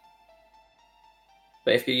dashing.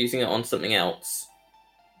 But if you're using it on something else,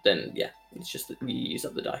 then yeah, it's just that you use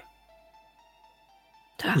up the die.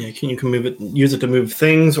 Damn. Yeah, you can use it to move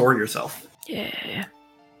things or yourself. Yeah.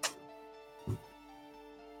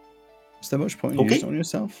 Is there much point in Okay. using it on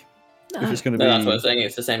yourself? No. If it's going to No, be... that's what I'm saying.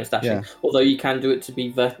 It's the same as dashing. Yeah. Although you can do it to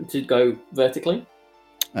be to go vertically.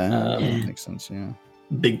 that Yeah. makes sense, yeah.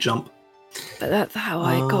 Big jump. But that's how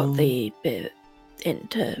I got the bit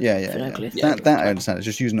into Yeah. Finaglis. That I understand. It's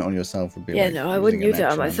just using it on yourself would be Yeah, like no, I wouldn't using use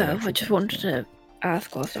an it on action the myself. I actual just text, wanted yeah. to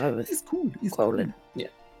ask whilst I was It's cool. scrolling.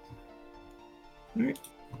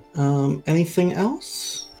 Anything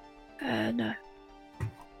else? No.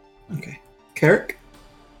 Okay. Carrick?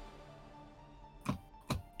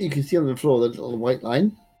 You can see on the floor the little white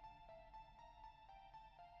line.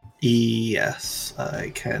 Yes, I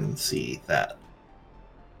can see that.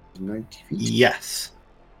 90 feet. Yes.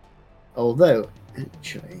 Although,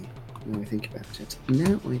 actually, now I think about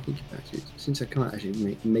it, since I can't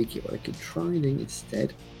actually make it, what I could try doing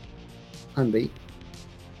instead. Plan B.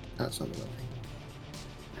 That's not the right thing.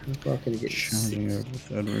 How far can I get? Charging over the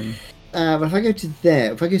third room. But if I go to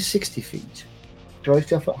there, if I go 60 feet, do I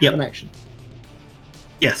still have Yep. an action?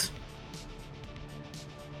 Yes.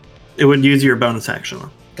 It would use your bonus action.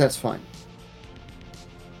 That's fine.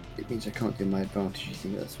 It means I can't do my advantage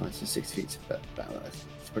thing, that's fine. So 6 feet, but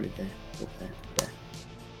it's probably there, up there.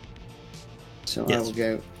 So Yes. I will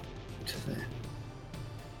go to there.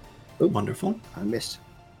 Wonderful. I missed.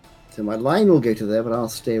 So my line will go to there, but I'll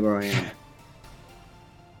stay where I am.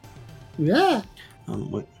 Yeah.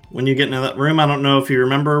 When you get into that room, I don't know if you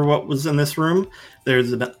remember what was in this room.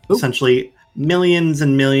 There's essentially millions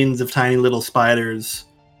and millions of tiny little spiders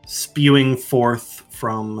spewing forth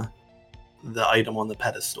from the item on the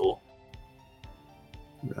pedestal.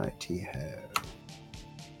 Righty-ho.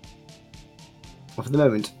 Well, for the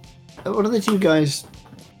moment, what are the two guys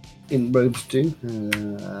in robes do?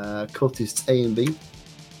 Cultists A and B?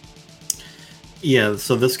 Yeah,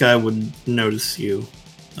 so this guy would notice you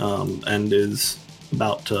and is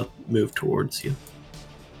about to move towards you.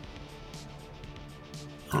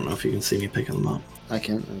 I don't know if you can see me picking them up. I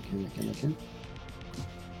can.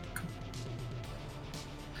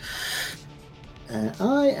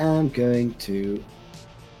 I am going to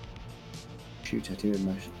shoot at him with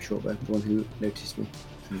my short bow, the one who noticed me.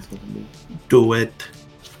 Do it.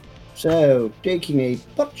 So, taking a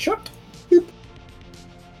pot shot. Boop.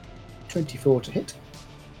 24 to hit.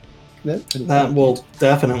 No, 25 That will hit.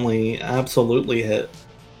 definitely, absolutely hit.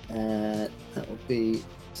 That will be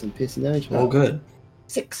some piercing damage. Oh, good.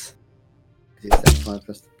 6. It's that 5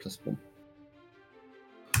 plus 1.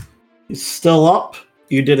 He's still up.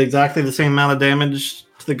 You did exactly the same amount of damage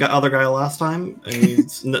to the other guy last time, and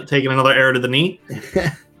he's taking another arrow to the knee.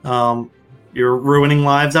 You're ruining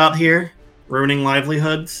lives out here, ruining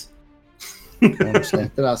livelihoods.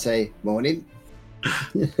 Then I'll say, morning.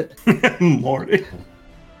 Morning.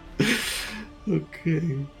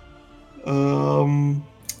 Okay. You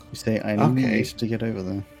say, I need Okay. to get over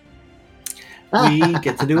there. We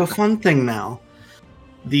get to do a fun thing now.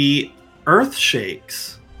 The earth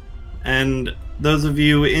shakes, and those of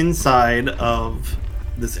you inside of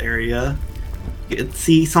this area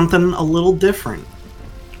see something a little different.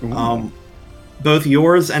 Both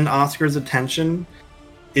yours and Oscar's attention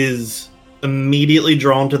is immediately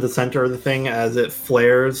drawn to the center of the thing as it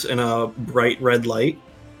flares in a bright red light.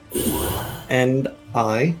 And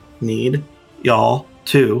I need y'all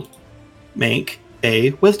to make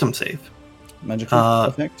a wisdom save. Magical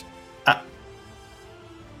effect?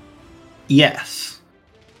 Yes.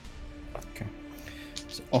 Okay.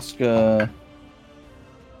 So Oscar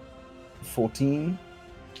 14.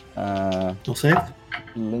 We'll save.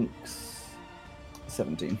 Lynx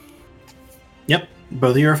 17. Yep.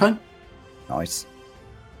 Both of you are fine. Nice.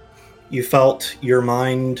 You felt your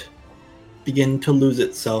mind begin to lose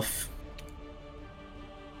itself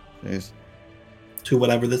Jeez. to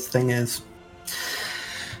whatever this thing is.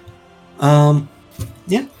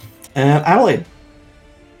 Yeah. Adelaide.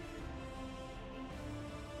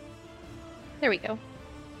 There we go.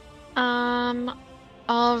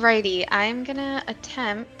 Alrighty. I'm gonna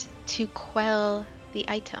attempt to quell the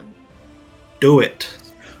item. Do it.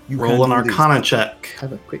 You Roll can an do this. Arcana check.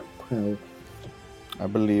 Have a quick quell. I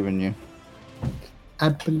believe in you. I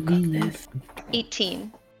believe. this.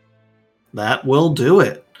 18. That will do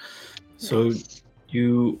it. So Nice.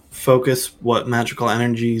 you focus what magical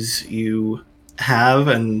energies you have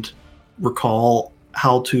and recall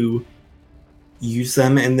how to use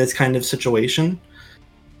them in this kind of situation,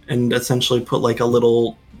 and essentially put like a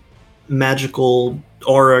little magical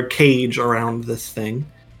aura cage around this thing.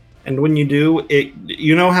 And when you do it,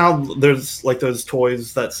 you know how there's like those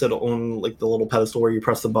toys that sit on like the little pedestal where you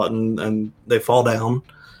press the button and they fall down.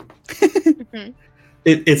 Mhm.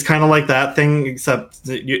 It's kind of like that thing, except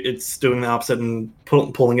that it's doing the opposite and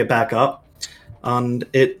pulling it back up. And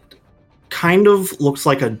it kind of looks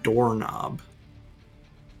like a doorknob.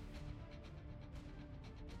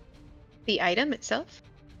 The item itself?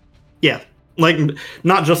 Yeah, like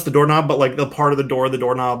not just the doorknob, but like the part of the door the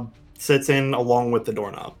doorknob sits in along with the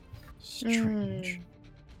doorknob. Strange.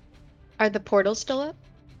 Are the portals still up?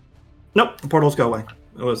 Nope, the portals go away.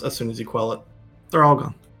 It was as soon as you quell it. They're all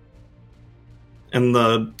gone. And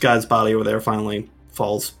the guy's body over there finally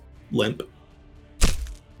falls limp.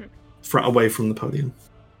 Away from the podium.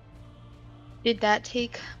 Did that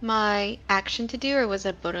take my action to do, or was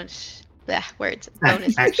it bonus? Words.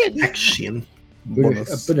 Bonus action. Action. Bonus.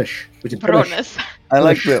 A British. Which is British. Bonus. I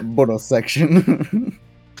like the bonus section.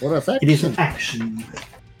 What is that? It is an action.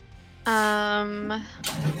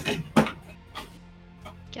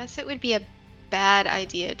 Guess it would be a bad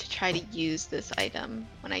idea to try to use this item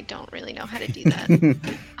when I don't really know how to do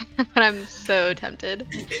that. But I'm so tempted.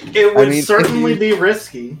 It would mean, certainly if be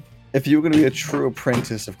risky. If you were going to be a true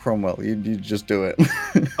apprentice of Cromwell, you'd just do it.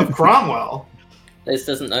 Of Cromwell. This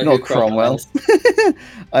doesn't know who Not Cromwell Cromwell. is.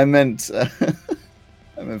 I meant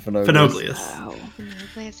Fenoglius. Fenoglius. Wow.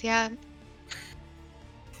 Place, yeah.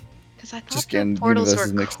 Because I thought Just the getting portals were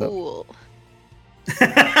universes mixed up. cool.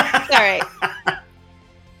 Alright.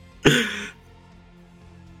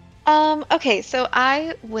 Okay, so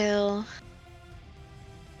I will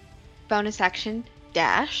bonus action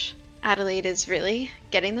dash. Adelaide is really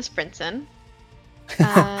getting the sprints in.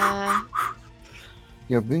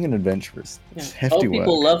 You're being an adventurous. It's Yeah. hefty Old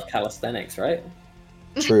people work. love calisthenics, right?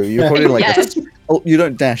 True. You're probably like Yes. oh, you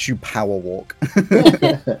don't dash, you power walk.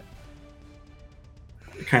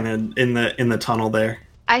 Kind of in the tunnel there.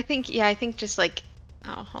 I think just like,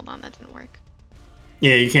 oh, hold on, that didn't work.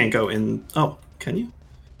 Yeah, you can't go in. Oh, can you?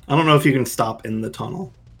 I don't know if you can stop in the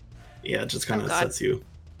tunnel. Yeah, it just kind Oh, of God. sets you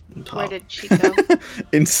on top. Where did she go?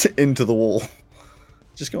 into the wall.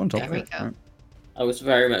 Just go on top There of we it. go. right? I was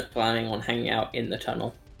very much planning on hanging out in the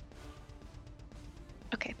tunnel.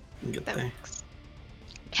 Okay, You can get that there. works.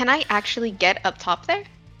 Can I actually get up top there?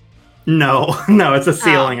 No, it's a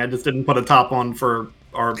ceiling. I just didn't put a top on for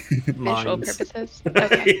our Visual minds. purposes?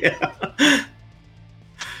 Okay. Yeah.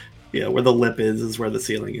 Yeah, where the lip is where the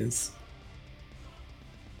ceiling is.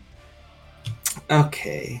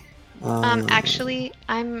 Okay. Actually,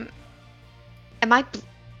 am I,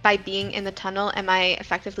 by being in the tunnel, am I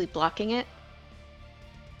effectively blocking it?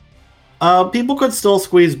 People could still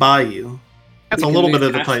squeeze by you. It's We a can little move bit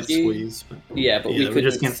of a past tight you. squeeze. But Yeah, but Yeah, we we couldn't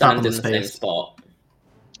just can't stop stand in in the the same space. spot.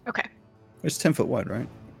 Okay. It's 10 foot wide, right?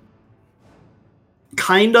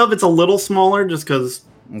 kind of. It's a little smaller just because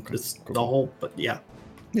Okay. it's cool. the whole. But yeah.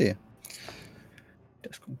 Yeah.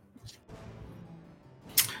 That's cool.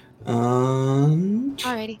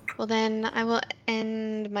 Alrighty. Well, then I will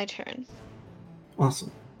end my turn.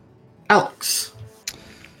 Awesome. Alex.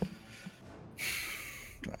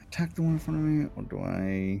 Do I attack the one in front of me, or do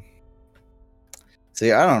I...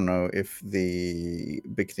 See, I don't know if the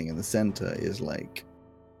big thing in the center is like...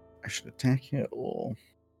 I should attack it, or...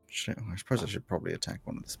 I suppose I should probably attack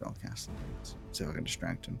one of the spellcasters. See if I can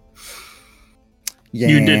distract him. Yeah.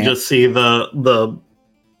 You did just see the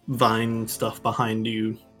vine stuff behind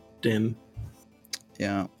you dim.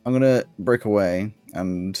 Yeah, I'm gonna break away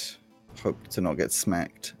and hope to not get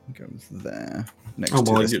smacked. Go there next Oh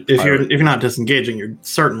to well, this if pirate. you're not disengaging, you're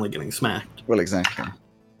certainly getting smacked. Well, exactly.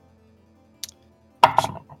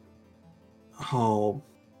 Oh,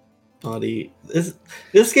 buddy, this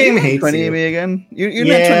game hates 20 you. me again. You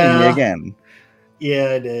net 20 me Yeah. again. Yeah,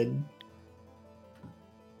 I did.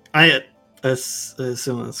 I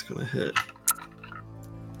assume that's gonna hit.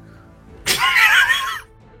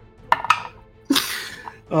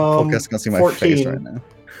 Podcast can see my 14. face right now.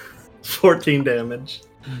 14 damage.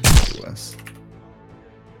 Worse.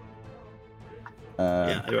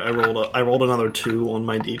 Yeah, I rolled another 2 on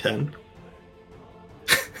my D10.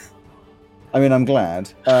 I mean, I'm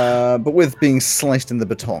glad. But with being sliced in the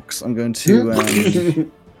buttocks, I'm going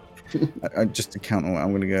to... just to count on it, I'm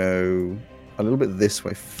going to go a little bit this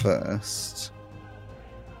way first.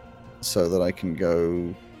 So that I can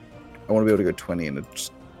go... I want to be able to go 20 in a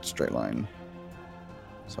straight line.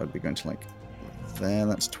 So I'd be going to like there,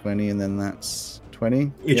 that's 20, and then that's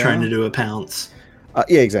 20. You're trying to do a pounce.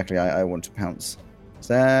 Yeah, exactly. I want to pounce. Is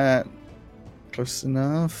that close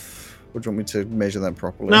enough? Or do you want me to measure that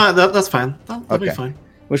properly? No, that's fine. That'll be fine. In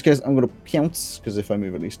which case, I'm going to pounce, because if I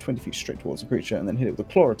move at least 20 feet straight towards the creature, and then hit it with a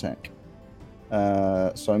claw attack.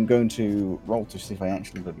 So I'm going to roll to see if I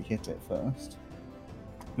actually really hit it first.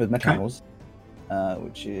 With my claws,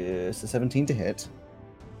 which is a 17 to hit.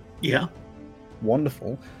 Yeah.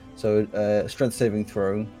 Wonderful. So strength saving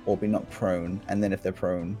throw, or be knocked prone, and then if they're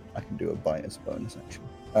prone, I can do a bite as bonus action.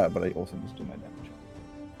 But I also need to do my damage.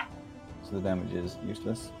 So the damage is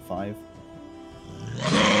useless. 5.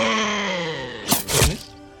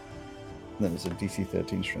 Then it's a DC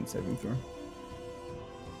 13 strength saving throw.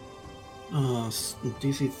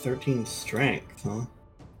 DC 13 strength, huh?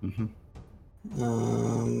 Mm-hmm.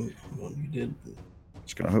 What we did.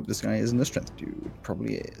 Just gonna hope this guy isn't a strength dude.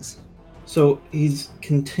 Probably is. So he's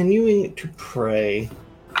continuing to pray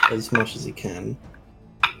as much as he can.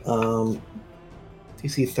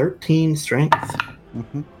 DC 13 strength.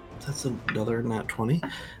 Mm-hmm. That's another nat 20.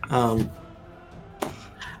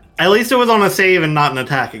 At least it was on a save and not an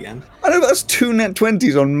attack again. I know that's 2 net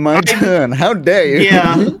 20s on my turn. How dare you?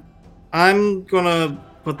 Yeah. I'm gonna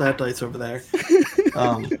put that dice over there.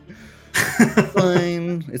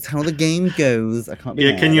 Fine. It's how the game goes. I can't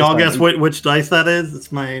be mad. Can you all That's guess fine. which dice that is?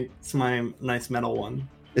 It's my nice metal one.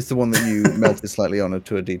 It's the one that you melted slightly on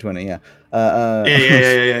to a D20, yeah.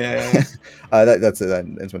 Yeah. That's it. That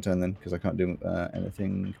ends my turn then, because I can't do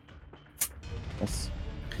anything else.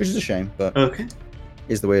 Which is a shame, but Okay.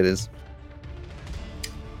 is the way it is.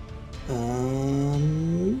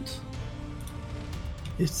 And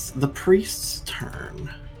it's the priest's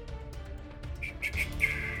turn.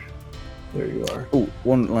 There you are. Oh,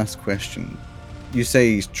 one last question. You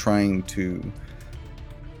say he's trying to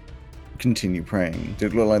continue praying.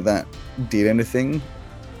 Did it look like that did anything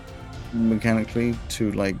mechanically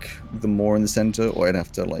to like the more in the center, or I'd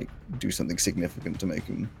have to like do something significant to make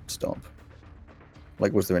him stop?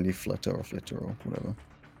 Like, was there any flitter or whatever?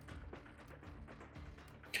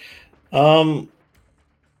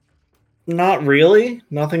 Not really.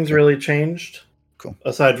 Nothing's really changed. Cool.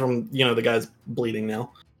 Aside from, the guy's bleeding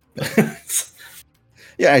now.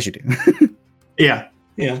 Yeah, as you do. Yeah,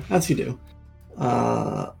 as you do.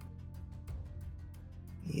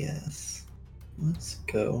 Yes. Let's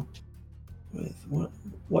go with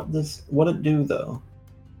what it do though?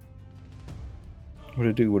 What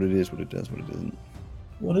it do, what it is, what it does, what it doesn't.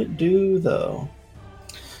 What it do though?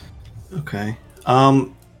 Okay.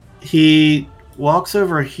 He walks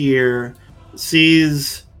over here,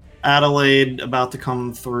 sees Adelaide about to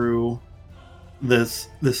come through this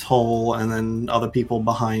hole, and then other people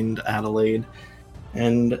behind Adelaide,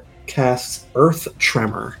 and casts Earth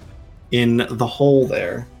Tremor in the hole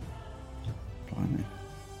there. Blimey.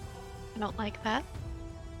 I don't like that.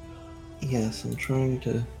 Yes, I'm trying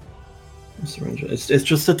to arrange it. It's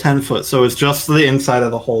just a 10-foot, so it's just the inside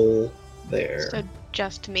of the hole there. So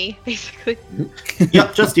just me, basically.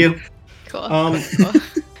 Yep, just you. Cool. Cool.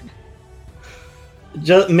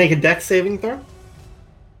 Just make a dex saving throw.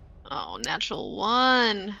 Oh, natural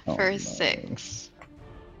 1 Oh, for no. 6.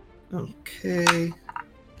 Okay.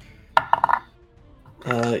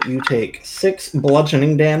 You take 6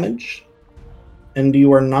 bludgeoning damage, and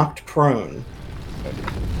you are knocked prone.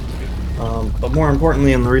 But more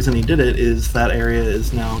importantly, and the reason he did it, is that area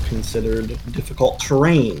is now considered difficult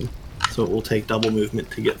terrain, so it will take double movement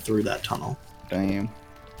to get through that tunnel. Damn.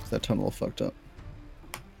 Is that tunnel all fucked up?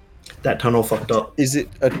 That tunnel fucked up. Is it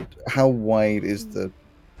how wide is the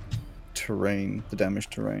terrain, the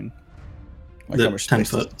damaged terrain? Like The how much 10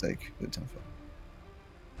 space does foot. it take? The 10 foot.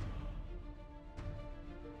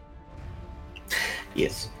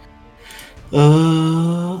 Yes.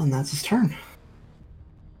 And that's his turn.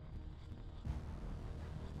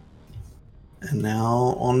 And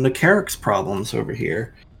now on to Carrick's problems over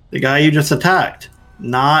here. The guy you just attacked,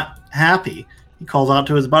 not happy. He calls out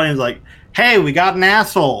to his buddy and is like, "Hey, we got an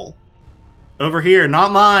asshole over here,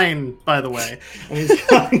 not mine, by the way." And he's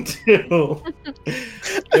going to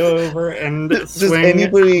go over and Does swing.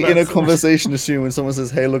 anybody in a that- conversation assume when someone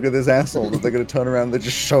says, "Hey, look at this asshole," that they're going to turn around and they're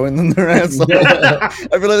just showing them their asshole? I feel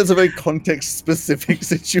like that's a very context-specific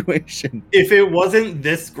situation. If it wasn't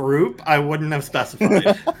this group, I wouldn't have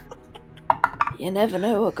specified. You never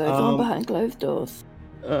know what goes on Um, behind closed doors.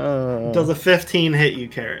 Does a 15 hit you,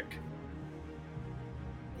 Carrick?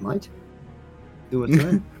 Might. Who wants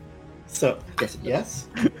to know? So, Yes, it does. yes.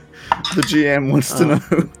 The GM wants to know.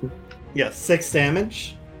 Yes, 6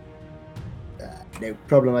 damage. No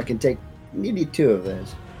problem. I can take nearly 2 of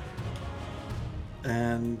those.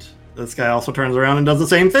 And this guy also turns around and does the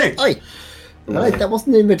same thing. Oi! Right, that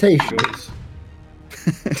wasn't an invitation.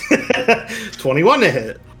 21 to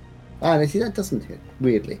hit. Ah, no, see, that doesn't hit.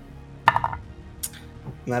 Weirdly.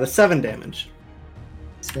 And that is 7 damage.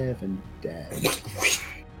 7 damage.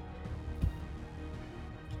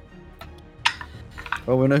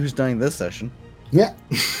 Well, we know who's dying this session. Yeah.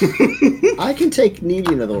 I can take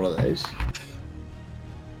nearly another one of those.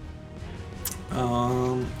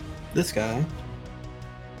 This guy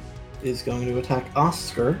is going to attack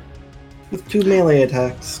Oscar with 2 melee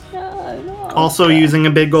attacks. No. Also using a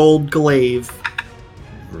big old glaive.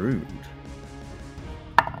 Rude.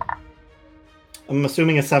 I'm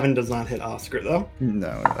assuming a 7 does not hit Oscar, though.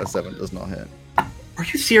 No, a 7 does not hit. Are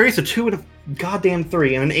you serious? A 2 and a goddamn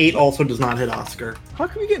 3, and an 8 also does not hit Oscar. How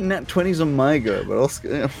can we get nat 20s on my go, but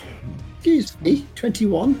Oscar... Excuse me,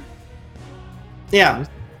 21? Yeah,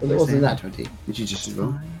 Well, it wasn't that 20. Did you just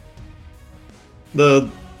roll?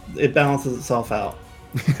 it balances itself out.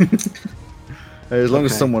 As long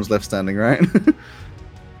as Okay. someone's left standing, right?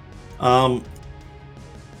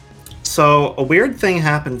 So a weird thing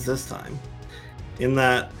happens this time, in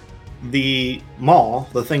that the mall,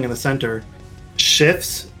 the thing in the center,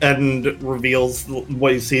 shifts and reveals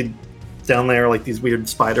what you see down there, like these weird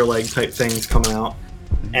spider leg type things coming out,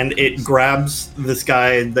 and it grabs this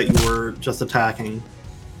guy that you were just attacking,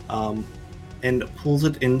 and pulls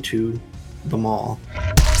it into the mall.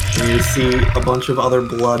 And you see a bunch of other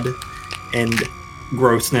blood and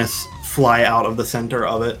grossness fly out of the center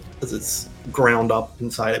of it as it's ground up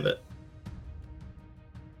inside of it.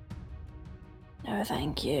 No,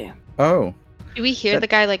 thank you. Oh, Do we hear the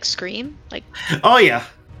guy like scream? Like, Oh yeah.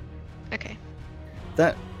 okay.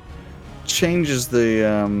 that changes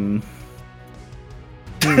the,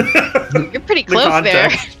 You're pretty The close there.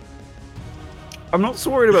 context. I'm not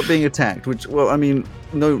so worried about being attacked, which, well, I mean,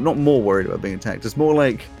 no, not more worried about being attacked. It's more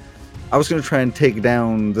like I was going to try and take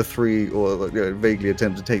down the 3, or like, vaguely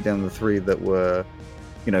attempt to take down the 3 that were,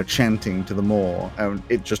 chanting to the more, and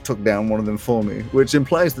it just took down one of them for me, which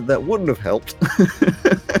implies that wouldn't have helped.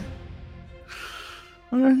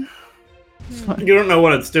 Okay. It's fine. You don't know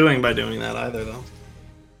what it's doing by doing that either, though.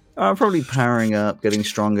 Probably powering up, getting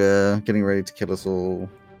stronger, getting ready to kill us all,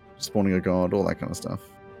 spawning a god, all that kind of stuff.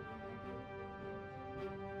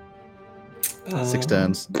 6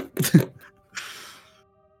 turns.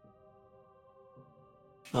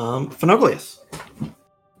 Phenoglius.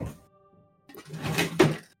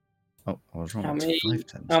 Oh, I was wrong. How It's many- 5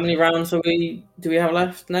 turns. How many rounds do we have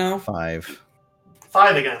left now? 5.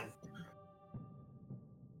 5 again.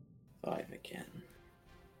 5 again.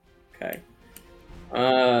 Okay.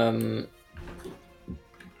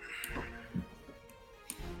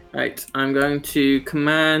 Right, I'm going to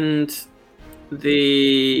command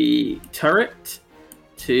the turret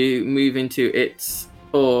to move into its,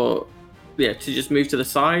 to just move to the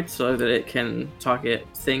side so that it can target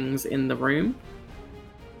things in the room.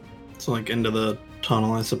 So like into the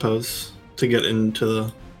tunnel, I suppose, to get into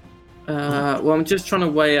the... Well, I'm just trying to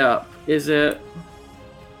weigh up. Is it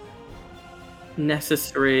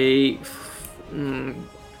necessary?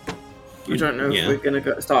 I don't know Yeah. if we're going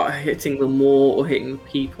to start hitting the more or hitting the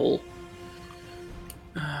people.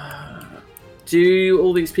 Do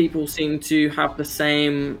all these people seem to have the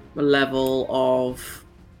same level of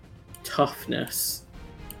toughness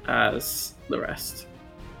as the rest?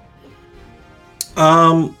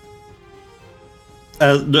 As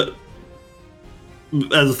the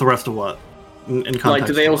rest of what? In context Like,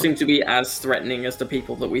 do they all of what? seem to be as threatening as the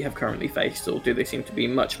people that we have currently faced, or do they seem to be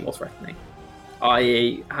much more threatening?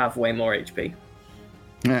 I.e., have way more HP.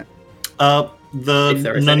 Yeah. The If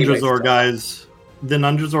there is any way to Nundrazor tell. guys... The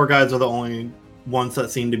Nundrazor guys are the only ones that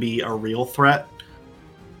seem to be a real threat.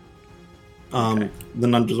 Okay. The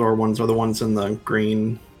Nundrazor ones are the ones in the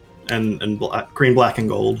green and black, green, black, and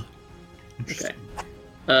gold. Okay.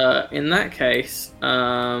 In that case,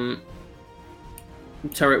 the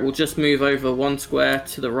turret will just move over 1 square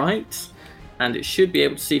to the right, and it should be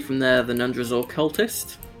able to see from there the Nundrazor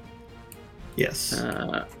cultist. Yes.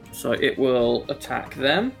 So it will attack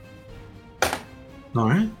them. All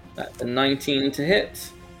right. That's a 19 to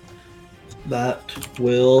hit. That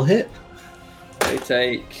will hit. They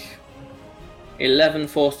take 11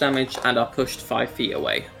 force damage and are pushed 5 feet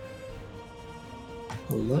away.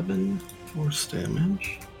 11 force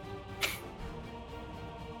damage.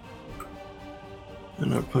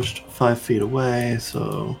 And are pushed 5 feet away,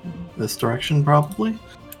 so this direction probably.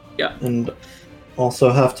 Yeah. And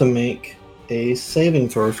also have to make a saving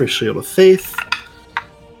throw for Shield of Faith.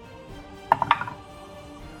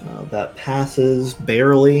 That passes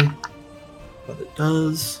barely, but it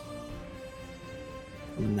does.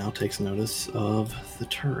 And now takes notice of the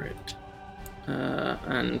turret.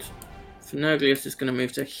 And Fernoglius is going to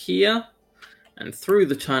move to here, and through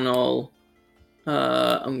the tunnel,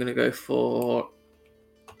 I'm going to go for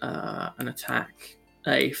an attack.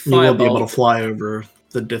 A firebolt. You will be able to fly over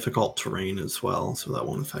the difficult terrain as well, so that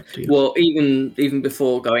won't affect you. Well, even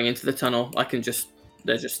before going into the tunnel,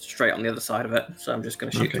 they're just straight on the other side of it, so I'm just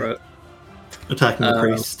going to shoot through it. Attacking the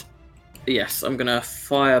priest. Yes, I'm going to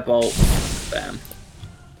firebolt them.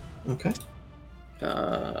 Okay.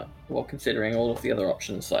 Well, considering all of the other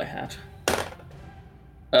options that I had.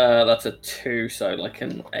 That's a 2, so like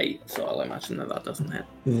an 8, so I'll imagine that doesn't hit.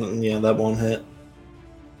 Yeah, that won't hit.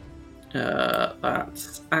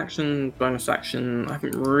 That's action, bonus action. I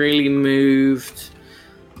haven't really moved.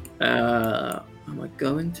 Am I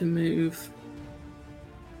going to move?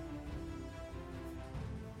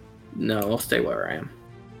 No, I'll stay where I am.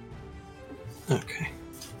 Okay.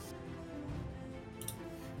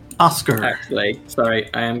 Oscar. Actually, sorry,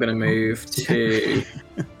 I am going to move to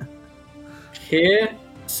here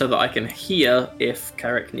so that I can hear if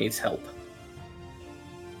Carrick needs help.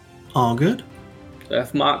 All good. So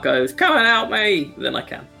if Mark goes, "Come and help me," then I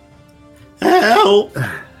can. Help!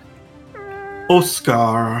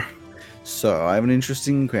 Oscar. So I have an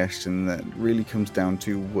interesting question that really comes down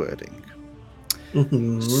to wording.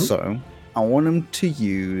 Mm-hmm. So I want him to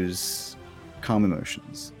use calm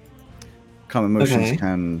emotions. Calm emotions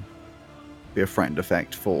can be a frightened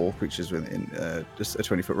effect for creatures within just a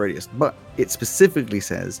 20-foot radius, but it specifically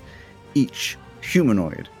says each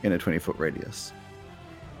humanoid in a 20-foot radius.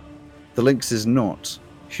 The lynx is not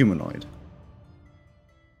humanoid.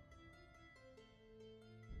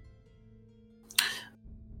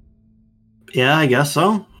 Yeah, I guess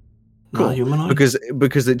so. Cool. Not humanoid.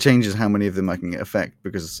 Because it changes how many of them I can get effect,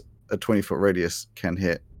 because a 20-foot radius can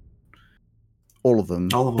hit all of them,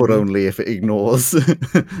 but only if it ignores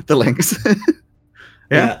the lynx.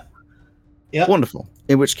 Yeah. Yeah. Wonderful.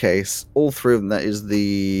 In which case, all three of them, that is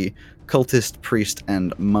the cultist, priest,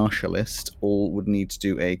 and martialist, all would need to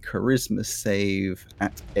do a charisma save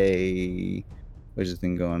at a... Where's the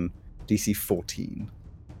thing gone? DC 14.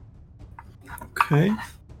 Okay.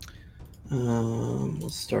 We'll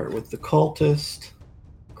start with the cultist.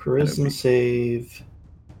 Charisma save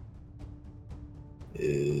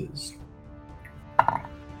is...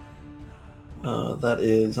 that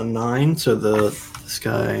is a 9, so this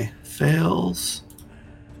guy fails.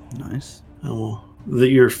 Nice. Oh,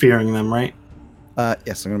 you're fearing them, right?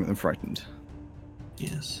 Yes, I'm going to make them frightened.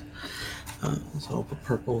 Yes. So I'll put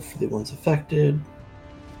purple for the ones affected.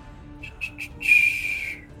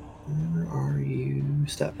 Where are you?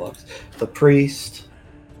 Stat blocks. The priest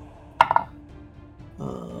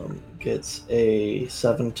gets a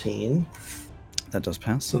 17. That does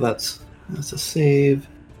pass. So that's a save.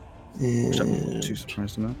 Which I'm not And too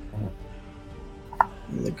surprised about.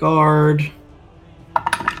 the guard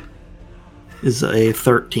is a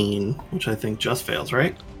 13, which I think just fails,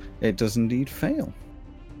 right? It does indeed fail.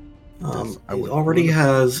 He already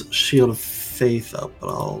has Shield of Faith up, but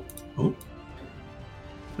I'll... Oh.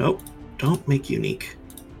 Nope. Don't make unique.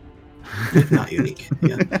 Not unique.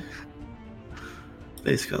 Yeah.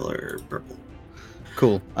 Base color, purple.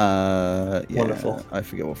 Cool. Yeah, Wonderful. I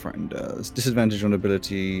forget what frightened does. Disadvantage on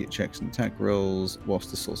ability checks and attack rolls whilst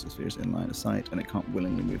the source of sphere is in line of sight, and it can't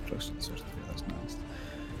willingly move close to the source of sphere. That's nice.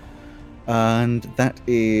 And that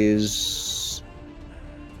is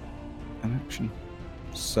an action.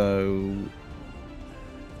 So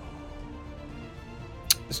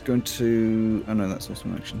it's going to... Oh no, that's also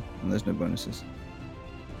an action. And there's no bonuses.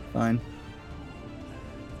 Fine.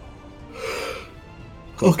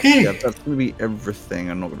 Okay. Yeah, that's going to be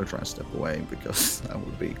everything. I'm not going to try and step away because that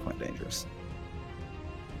would be quite dangerous.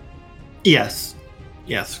 Yes.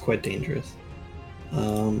 Yes, quite dangerous.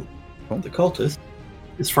 The cultist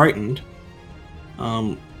is frightened.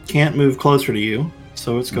 Can't move closer to you,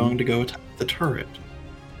 so it's going to go attack the turret.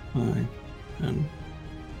 And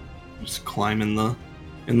just climb in the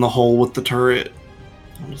hole with the turret.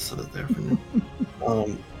 I'll just set it there for now.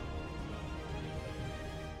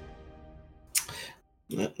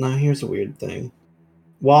 Now here's a weird thing.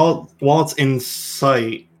 While it's in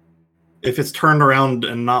sight, if it's turned around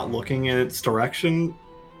and not looking in its direction,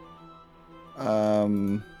 I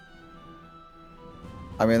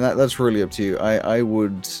mean that's really up to you. I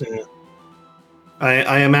would.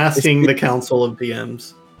 I am asking the Council of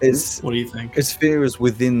DMs. What do you think? Its sphere is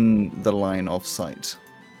within the line of sight.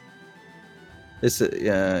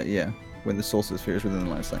 Yeah. when the source of the sphere is within the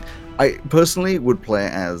line of sight. I personally would play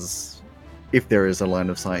it as, if there is a line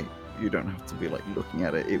of sight, you don't have to be like looking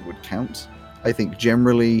at it, it would count. I think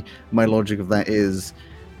generally my logic of that is,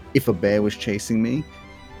 if a bear was chasing me,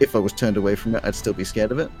 if I was turned away from it, I'd still be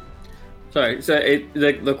scared of it. Sorry, so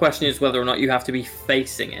the question is whether or not you have to be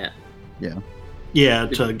facing it. Yeah,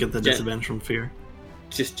 to get the disadvantage from fear.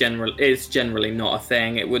 It's generally not a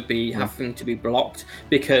thing. It would be having to be blocked,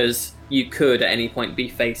 because you could at any point be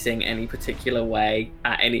facing any particular way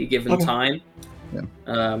at any given time. Yeah.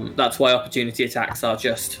 That's why opportunity attacks are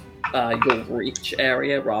just your reach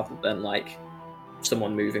area rather than like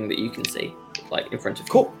someone moving that you can see, like in front of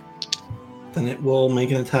you. Cool. Then it will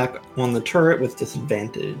make an attack on the turret with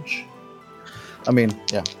disadvantage. I mean,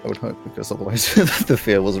 yeah, I would hope, because otherwise the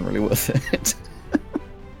fear wasn't really worth it.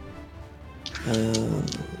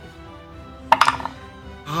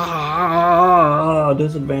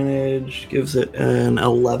 Disadvantage gives it an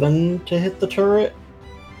 11 to hit the turret.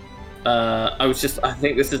 I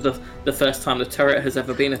think this is the first time the turret has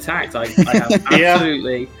ever been attacked. I have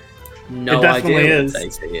absolutely no idea what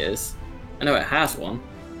AC is. I know it has one.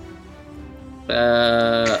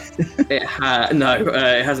 It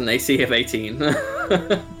has an AC of 18.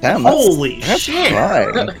 Damn, holy that's shit!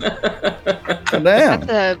 Right. Damn. That's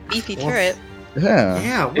a beefy turret.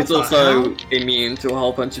 Yeah. What It's the also hell? immune to a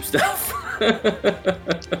whole bunch of stuff.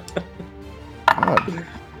 God.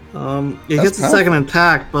 It gets a second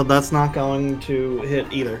attack, but that's not going to hit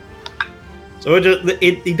either. So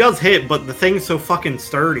it does hit, but the thing's so fucking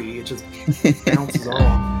sturdy, it just bounces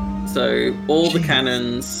off. So all the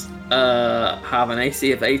cannons have an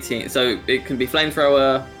AC of 18. So it can be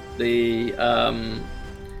flamethrower, the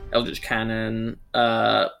Eldritch Cannon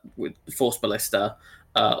with Force Ballista,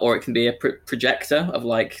 or it can be a projector of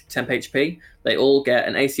like temp HP. They all get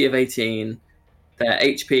an AC of 18. Their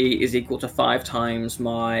HP is equal to 5 times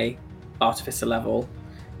my Artificer level.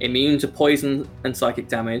 Immune to poison and psychic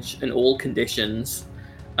damage in all conditions.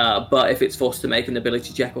 But if it's forced to make an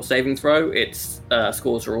ability check or saving throw, its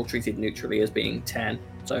scores are all treated neutrally as being 10.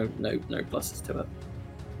 So no pluses to it.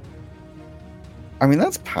 I mean,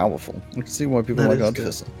 that's powerful. I can see why people That like is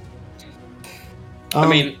Artificer. I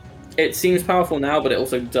mean, it seems powerful now, but it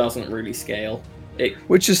also doesn't really scale. It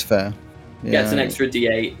Which is fair. gets an extra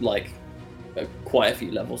D8, like quite a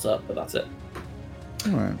few levels up, but that's it.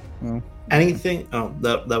 Alright, well. Anything? Oh,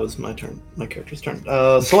 that was my turn. My character's turn.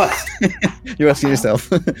 Celeste. You're asking yourself.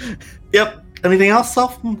 Yep. Anything else,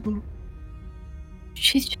 Self?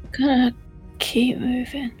 She's just gonna keep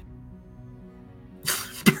moving.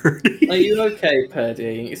 Are you okay,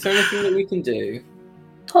 Purdy? Is there anything that we can do?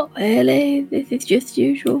 Not really. This is just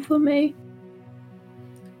usual for me.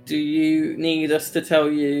 Do you need us to tell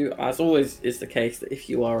you, as always is the case, that if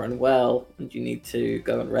you are unwell and you need to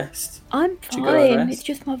go and rest? I'm Should you go and fine. rest? It's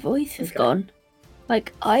just my voice is Okay. gone.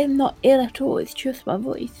 Like, I am not ill at all. It's just my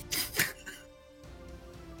voice.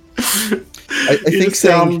 I You think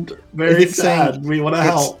sound very think saying sad. We want to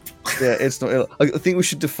it's- help. Yeah, it's not ill. I think we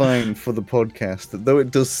should define for the podcast that though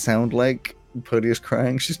it does sound like Purdy is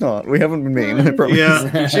crying, she's not. We haven't been mean, I promise.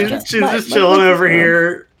 Yeah, she's My- just my chilling voice is over gone.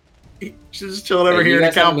 here. She's just chilling over You here in a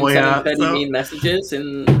guys haven't been cowboy sending hat. Purdy So. mean messages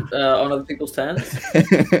in on other people's turns?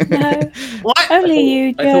 No, What? only you,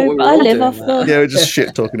 I thought Joe. we But were I all live doing off that. the. Yeah, we're just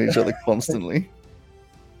shit talking to each other constantly.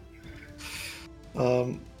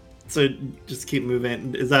 So just keep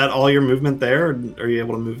moving. Is that all your movement there, or are you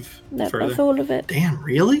able to move No, further? that's all of it. Damn,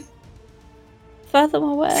 really? As far as I'm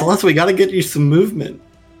aware. Celeste, we got to get you some movement.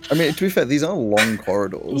 I mean, to be fair, these are long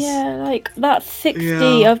corridors. Yeah, like that's 60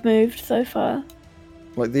 Yeah. I've moved so far.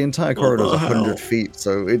 Like the entire What corridor is the 100 hell? feet,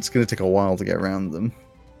 so it's going to take a while to get around them.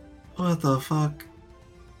 What the fuck?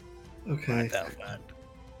 Okay.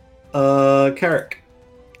 Carrick.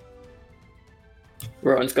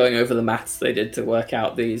 Rowan's going over the maths they did to work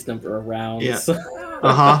out these number of rounds. Yeah.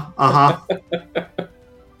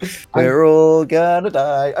 We're all gonna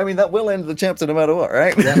die. I mean, that will end the chapter no matter what,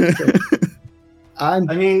 right? Yeah, sure. I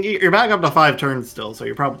mean, you're back up to 5 turns still, so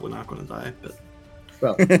you're probably not going to die. But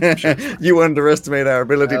Well, You underestimate our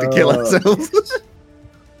ability to kill Oh. ourselves.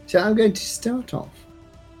 so I'm going to start off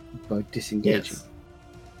by disengaging. yes.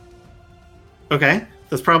 Okay,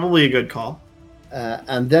 that's probably a good call.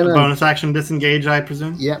 And then I'm, Bonus action disengage, I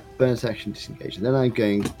presume. yep, bonus action disengage. And then I'm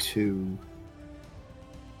going to.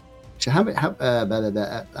 So how about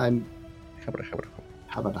I'm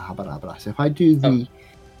so if I do the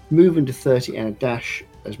move into 30 and a dash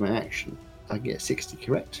as my action, I get 60,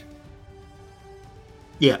 correct?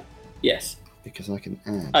 Yeah. Yes. Because I can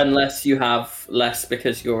add. Unless you have less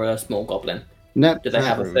because you're a small goblin. No, Do they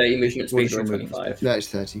have a 30 movement What is speed or a your movement 25? No, it's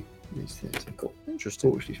 30. It's 30. Cool.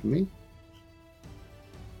 Interesting. Fortunately for me.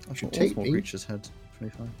 I Should thought all take small me. creatures had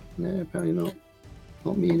 25. No, apparently not.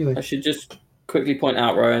 Not me anyway. I should just quickly point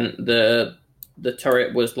out, Rowan, the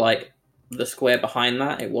turret was like the square behind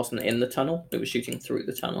that. It wasn't in the tunnel. It was shooting through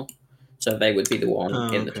the tunnel. So they would be the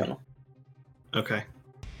one in the okay. tunnel. Okay.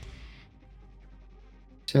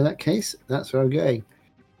 So in that case, that's where I'm going.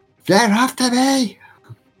 They're after me!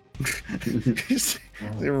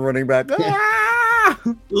 They're running back.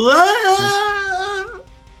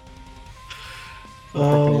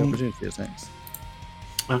 Opportunity attacks.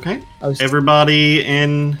 Okay. I was Everybody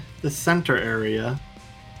in the center area.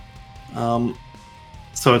 So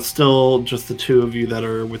it's still just the two of you that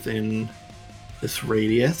are within this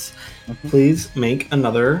radius. Mhm. Please make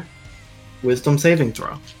another wisdom saving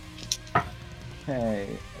throw. Okay,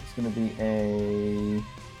 it's going to be a...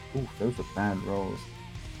 Ooh, those are bad rolls.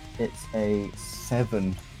 It's a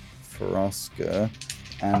 7 for Oscar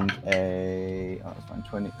and a... Oh, that's fine.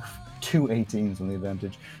 20... 2 18s on the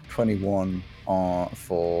advantage. 21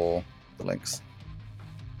 for the Lynx.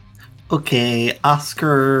 Okay,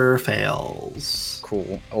 Oscar fails.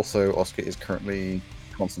 Cool. Also, Oscar is currently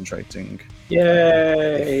concentrating.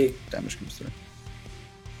 Yay! If damage comes through.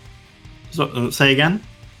 So, say again?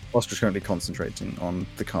 Oscar's currently concentrating on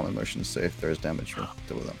the calm emotions, so if there is damage, we'll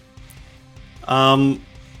deal with that.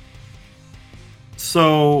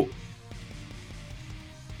 So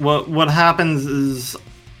what happens is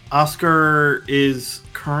Oscar is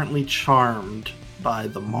currently charmed by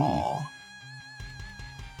the maw.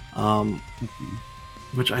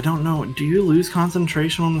 Which I don't know. Do you lose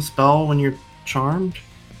concentration on the spell when you're charmed?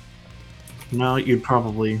 No, you'd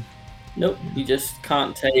probably. Nope, you just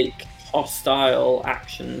can't take hostile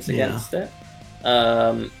actions against it.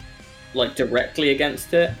 Like directly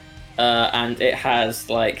against it. And it has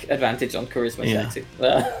like advantage on charisma checks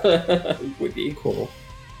with you. Cool.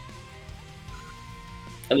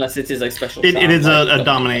 Unless it is a special. It charm, is like a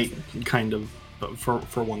dominate kind of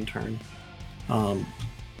for one turn.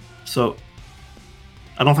 So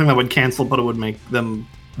I don't think that would cancel, but it would make them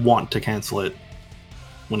want to cancel it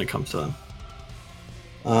when it comes to them.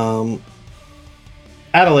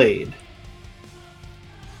 Adelaide.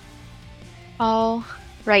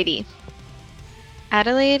 Alrighty.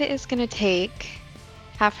 Adelaide is going to take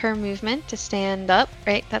half her movement to stand up,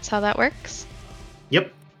 right? That's how that works.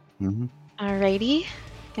 Yep. Mm-hmm. Alrighty.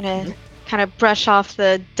 Gonna kind of brush off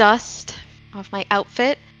the dust off my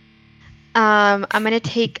outfit. I'm gonna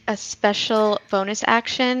take a special bonus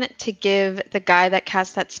action to give the guy that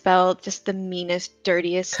cast that spell just the meanest,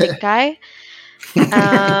 dirtiest stink eye.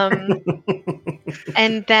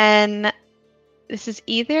 And then this is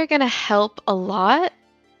either gonna help a lot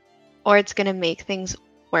or it's gonna make things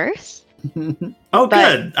worse. Oh,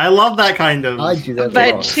 good. I love that kind of. I do that.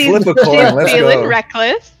 But she's Flip a coin, let's feeling go.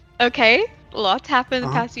 reckless. Okay, lots happened the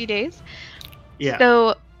past few days. Yeah.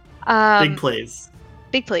 So, Big plays.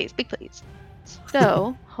 Big plays.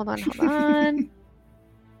 So, hold on. Level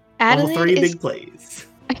Adelaide 3 is big plays.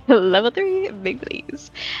 level 3 big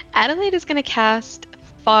plays. Adelaide is gonna cast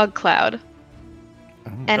Fog Cloud,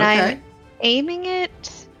 and Okay. I'm aiming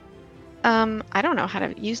it. I don't know how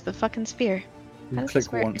to use the fucking spear. How does this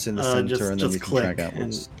Click work? once in the center, Just and then you can click drag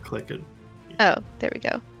outwards. and click it, Oh, there we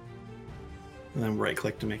go. and then right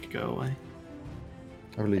click to make it go away.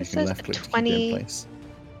 I believe you It can says left click to keep it 20 in place.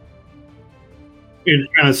 You're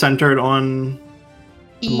just kind of centered on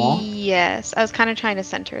the maw? Yes, I was kind of trying to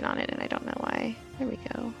center it on it, and I don't know why. There we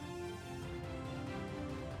go.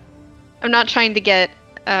 I'm not trying to get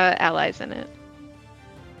allies in it.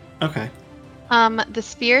 Okay. The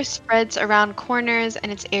spear spreads around corners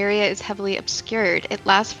and its area is heavily obscured. It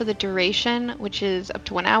lasts for the duration, which is up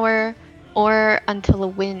to 1 hour, or until a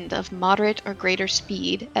wind of moderate or greater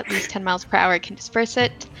speed, at least 10 miles per hour, can disperse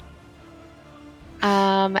it.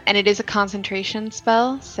 And it is a concentration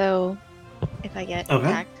spell, so if I get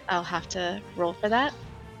attacked, I'll have to roll for that.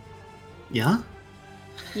 Yeah.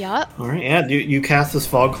 Yup. All right. Yeah. You cast this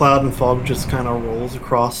fog cloud, and fog just kind of rolls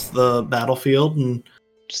across the battlefield, and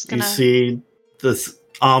Just you gonna. see this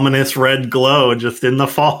ominous red glow just in the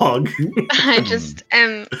fog. I just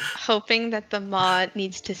am hoping that the mod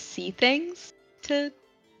needs to see things to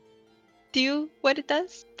do what it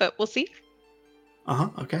does, but we'll see.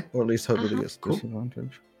 Okay. Or at least hope that it gets Cool.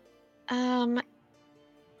 disadvantage. Good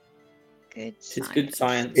It's good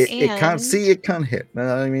science. It can't And- see, it can't hit.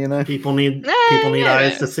 I mean, People need yeah.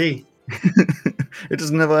 eyes to see. it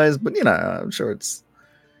doesn't have eyes, but I'm sure it's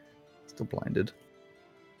still blinded.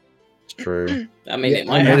 It's true. I mean, Yeah, it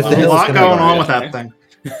might I mean, have if the There's a hill's lot gonna going have on with eyes, that thing.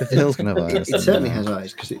 The hills can have eyes. It certainly has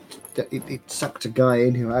eyes because it sucked a guy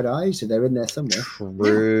in who had eyes, so they're in there somewhere.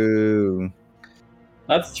 True.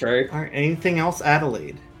 That's true. All right. Anything else,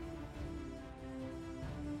 Adelaide?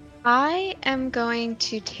 I am going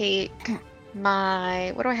to take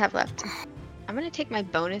my... What do I have left? I'm going to take my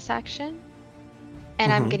bonus action.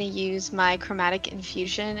 And I'm Mhm. going to use my chromatic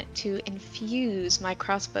infusion to infuse my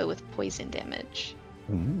crossbow with poison damage.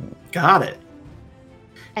 Ooh. Got it.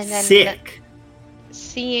 And then Sick.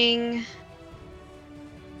 seeing...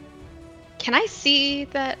 Can I see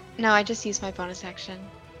that? No, I just used my bonus action.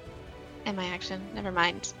 And my action. Never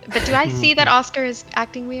mind. But do I see that Oscar is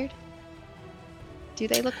acting weird? Do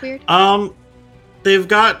they look weird? They've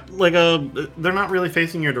got like they're not really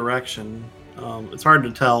facing your direction. It's hard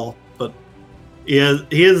to tell, but he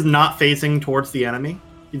is not facing towards the enemy.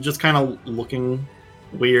 He's just kind of looking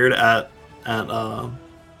weird at the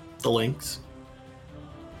lynx.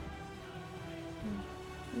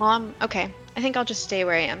 Mom, okay. I think I'll just stay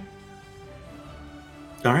where I am.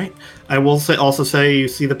 All right. I will also say you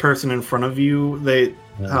see the person in front of you. They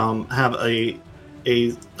have a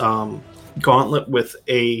gauntlet with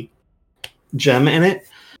a gem in it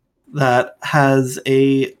that has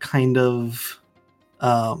a kind of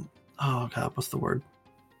oh god, what's the word?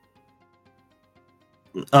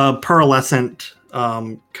 Pearlescent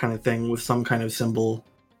kind of thing with some kind of symbol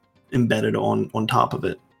embedded on top of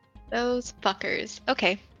it. Those fuckers.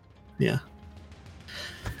 Okay. Yeah.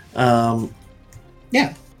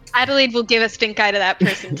 Yeah. Adelaide will give a stink eye to that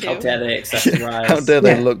person How too. dare they accessorize? How dare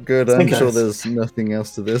they Yeah. look good? I'm Think sure us. there's nothing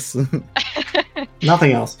else to this.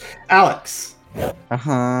 Nothing else. Alex.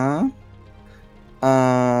 Uh-huh.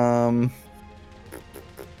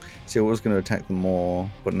 See, I was going to attack them more,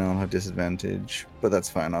 but now I'll have disadvantage. But that's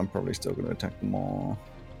fine. I'm probably still going to attack them more.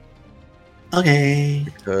 Okay.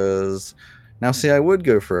 Because now, see, I would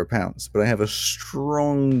go for a pounce, but I have a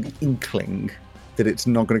strong inkling that it's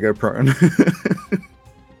not going to go prone.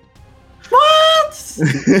 What?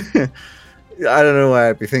 I don't know why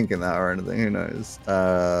I'd be thinking that or anything. Who knows?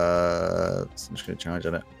 So I'm just going to charge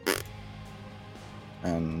at it.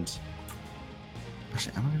 And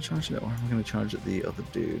actually, am I going to charge at it, or am I going to charge at the other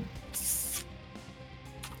dude?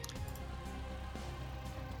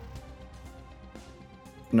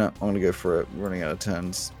 No, I'm going to go for it, running out of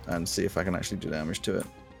turns, and see if I can actually do damage to it.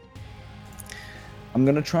 I'm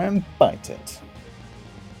going to try and bite it,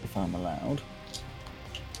 if I'm allowed.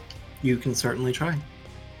 You can certainly try.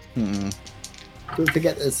 Don't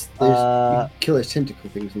forget there's you kill those tentacle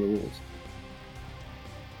things on the walls.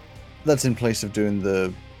 That's in place of doing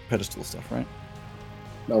the pedestal stuff, right?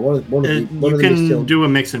 No, one of You them can is still... do a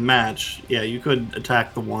mix and match. Yeah, you could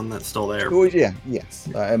attack the one that's still there. Oh, yeah, yes.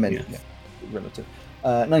 I meant Yeah. yeah, relative.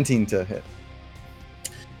 19 to hit.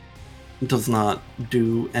 It does not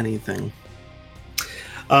do anything.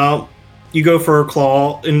 You go for a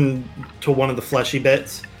claw into one of the fleshy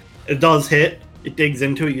bits. It does hit. It digs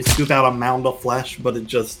into it. You scoop out a mound of flesh, but it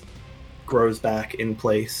just grows back in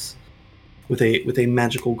place with a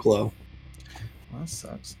magical glow. Well, that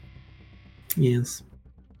sucks. Yes,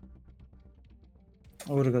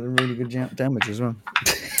 I would have got a really good damage as well.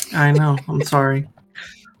 I know. I'm sorry.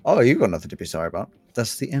 Oh, you've got nothing to be sorry about.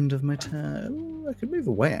 That's the end of my turn. Ooh, I could move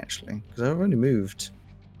away, actually, because I've only moved...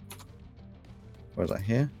 Where was I?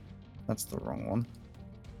 Here? That's the wrong one.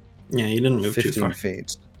 Yeah, you didn't move too 15 far.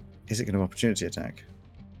 feet. Is it going to opportunity attack?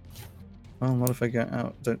 Well, what if I go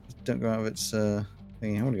out? Don't go out of its thingy.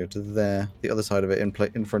 I want to go to there, the other side of it,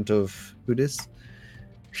 in front of who this?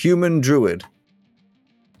 Human Druid.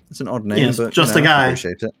 It's an odd name, Yes, but just you know, a I guy.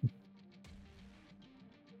 appreciate it.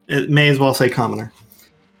 It may as well say commoner.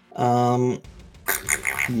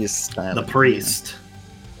 He is styling. The priest.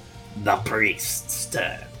 The priest.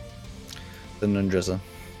 The Nundreza.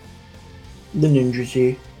 The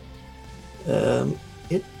ninja.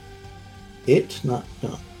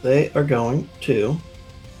 They are going to.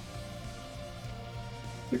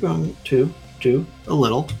 They're going to do a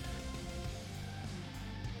little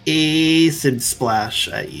acid splash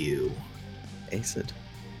at you. Acid.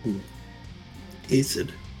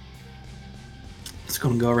 Acid. It's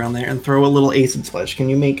going to go around there and throw a little acid splash. Can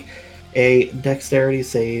you make a dexterity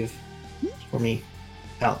save for me,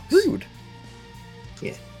 Alex? Rude.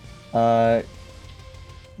 Yeah.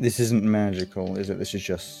 This isn't magical, is it? This is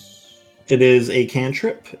just... It is a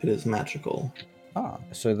cantrip. It is magical. Ah,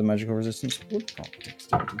 so the magical resistance would pop.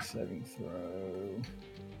 Dexterity saving throw.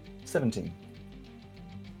 17.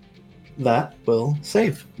 That will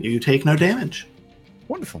save. You take no damage.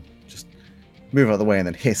 Wonderful. Just move out of the way and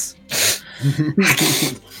then hiss.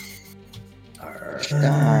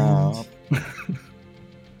 Stop.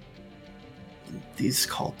 These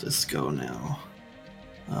cultists go now.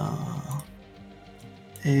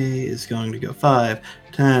 A is going to go 5,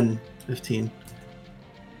 10, 15.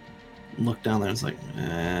 Look down there. It's like,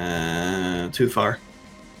 too far.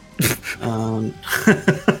 20,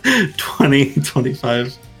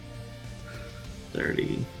 25,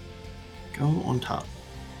 30. Go on top.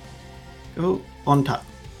 Go on top.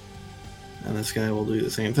 And this guy will do the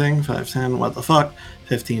same thing. 5, 10, what the fuck?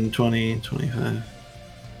 15, 20, 25.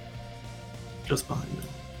 Just behind him.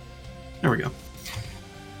 There we go.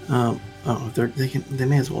 They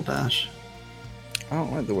may as well dash. I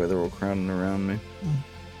don't like the way they're all crowding around me.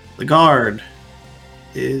 The guard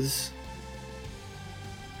is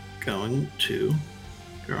going to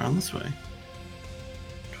go around this way.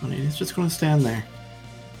 20. He's just going to stand there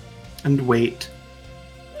and wait.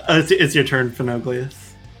 It's your turn,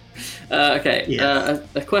 Phenoglius. Okay. Yes.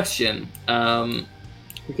 A question,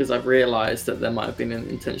 because I've realised that there might have been an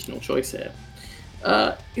intentional choice here.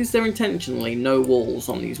 Is there intentionally no walls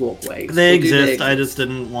on these walkways? They exist. I just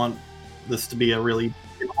didn't want this to be a really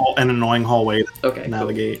an annoying hallway to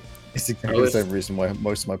navigate. Cool. It's exactly the same reason why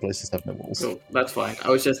most of my places have no walls. Cool. That's fine. I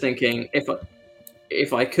was just thinking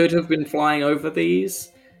if I could have been flying over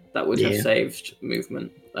these, that would have saved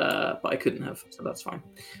movement, but I couldn't have, so that's fine.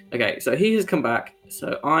 Okay, so he has come back.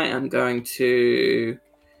 So I am going to.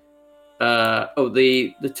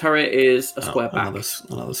 The turret is a square back.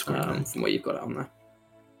 Another square back. From where you've got it on there.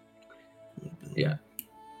 Yeah.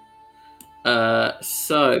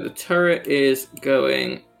 So the turret is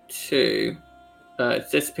going to.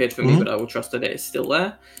 It's disappeared from me, but I will trust that it is still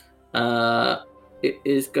there. It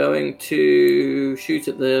is going to shoot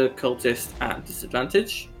at the cultist at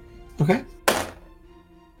disadvantage. Okay.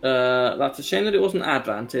 That's a shame that it wasn't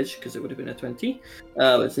advantage, because it would have been a 20.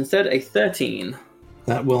 But it's instead a 13.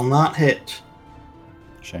 That will not hit.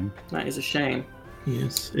 Shame. That is a shame.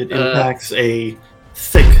 Yes, it impacts a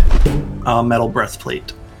thick metal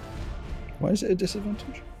breastplate. Why is it a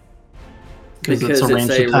disadvantage? Because it's a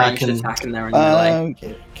ranged attack and they're in melee.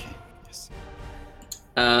 Okay. Yes.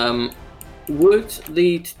 Would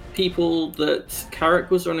the people that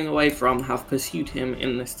Carrick was running away from have pursued him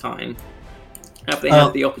in this time? Have they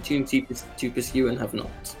had the opportunity to pursue and have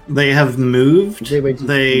not? They have moved. They went to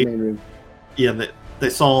the main room. Yeah, they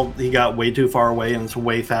saw he got way too far away and it's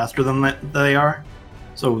way faster than they are.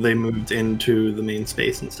 So they moved into the main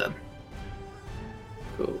space instead.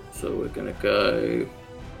 Cool. So we're going to go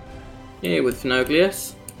here with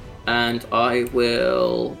Phenoglius. And I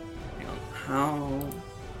will... Hang on. How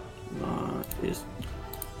large is...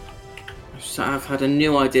 So I've had a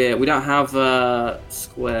new idea. We don't have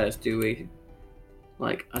squares, do we?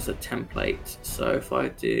 Like, as a template. So if I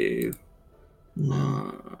do... hang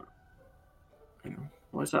on.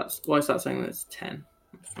 Why is that saying that it's 10?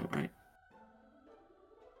 That's not right.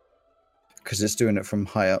 Because it's doing it from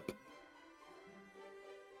high up.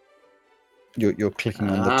 You're clicking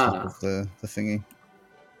on the top of the thingy.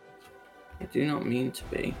 I do not mean to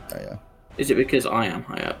be. Oh, yeah. Is it because I am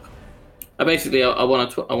high up? I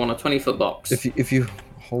want a 20-foot box. If you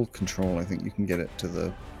hold control, I think you can get it to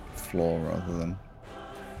the floor rather than...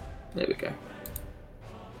 There we go.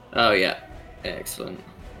 Oh yeah, excellent.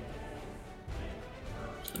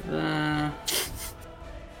 So there.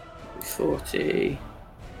 40.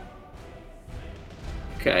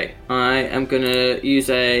 Okay, I am gonna use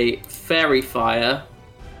a fairy fire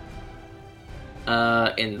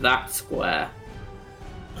in that square.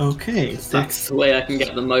 Okay, That's the way I can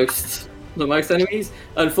get the most enemies.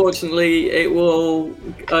 Unfortunately, it will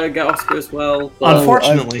get Oscar as well.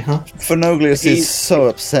 Unfortunately, huh? Phenoglius is so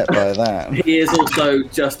upset by that. He is also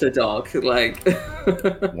just a dog. Like,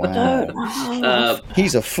 wow.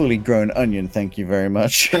 He's a fully grown onion. Thank you very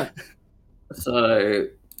much. So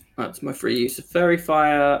that's my free use of fairy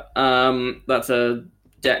fire. That's a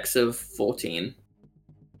dex of 14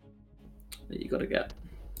 that you got to get.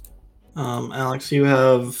 Alex, you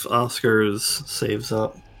have Oscar's saves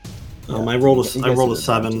up. I rolled a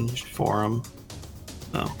 7 for him.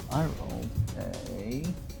 Oh. I rolled a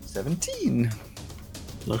 17.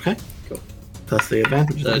 Okay. Cool. That's the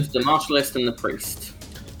advantage. So it's the martialist and the priest.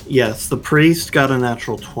 Yes, the priest got a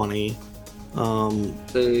natural 20.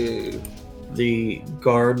 The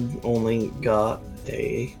guard only rolled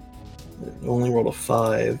a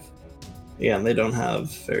 5. Yeah, and they don't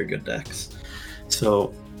have very good decks.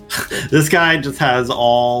 So this guy just has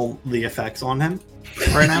all the effects on him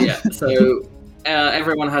right now. Yeah, so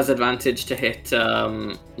everyone has advantage to hit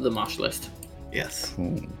the martialist. Yes.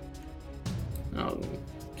 Cool. I'll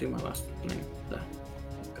do my last thing there.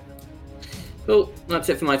 Okay. Cool, that's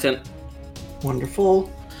it for my turn.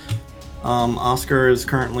 Wonderful. Oscar is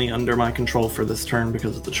currently under my control for this turn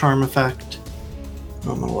because of the charm effect. It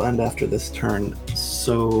will end after this turn,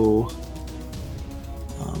 so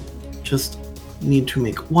just need to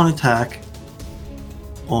make one attack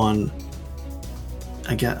on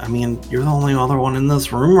I mean, you're the only other one in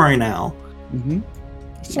this room right now. Mm-hmm.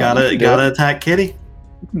 Gotta attack Kitty.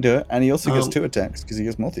 You can do it, and he also gets 2 Um, attacks because he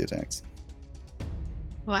gets multi-attacks.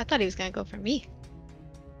 Well, I thought he was gonna go for me.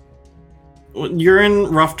 You're in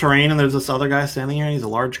rough terrain, and there's this other guy standing here, and he's a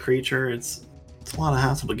large creature. It's a lot of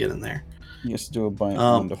hassle to get in there. He has to do a bite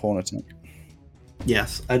and a horn attack.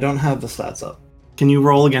 Yes, I don't have the stats up. Can you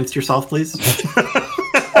roll against yourself, please?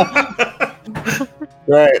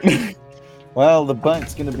 Right. Well, the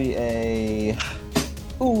bite's going to be a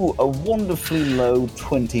wonderfully low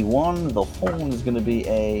 21. The horn is going to be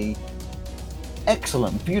a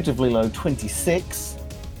excellent, beautifully low 26.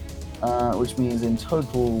 Which means in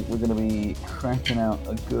total we're going to be cracking out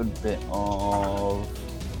a good bit of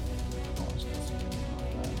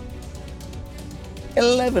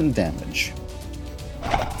 11 damage.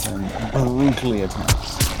 And brutally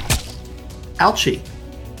attacks. Ouchie.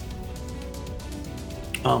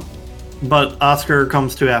 But Oscar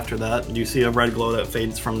comes to after that. You see a red glow that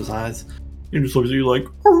fades from his eyes. He just looks at you like...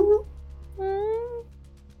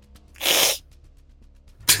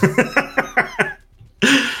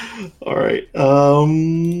 Alright.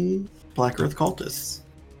 Black Earth Cultist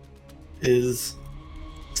is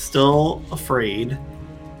still afraid,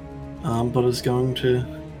 but is going to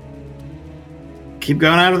keep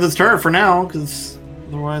going out of this turret for now, because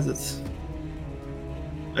otherwise it's...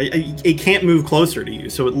 It can't move closer to you,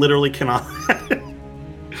 so it literally cannot.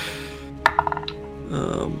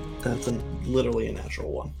 That's literally a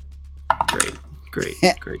natural one. Great.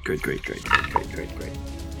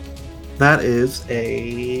 That is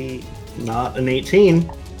not an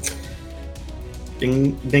 18.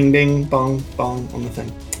 Ding, ding, ding, bong, bong on the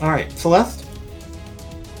thing. All right, Celeste.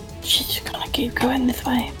 She's just gonna keep going this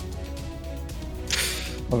way.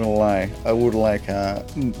 I'm not gonna lie, I would like a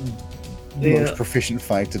most proficient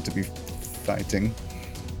fighter to be fighting.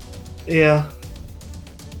 Yeah.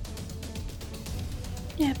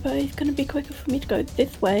 Yeah, but it's gonna be quicker for me to go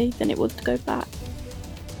this way than it was to go back.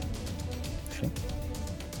 Sure.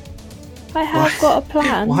 I have got a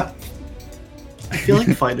plan. What? I feel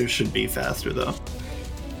like fighters should be faster, though.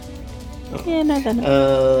 Yeah, no, they're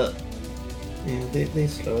not. Yeah, they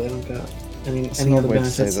slow. They don't got any Another other way to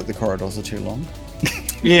benefits. say that the corridors are too long.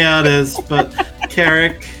 Yeah, it is. But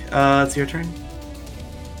Carrick, it's your turn.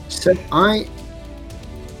 So I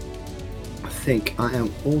think I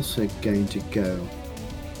am also going to go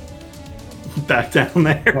Back down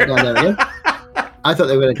there. right down there again. I thought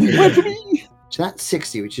they were going to. So that's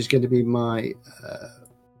 60, which is going to be my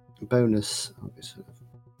bonus.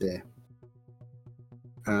 There.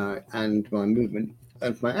 And my movement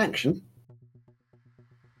and my action.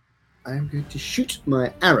 I'm going to shoot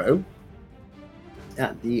my arrow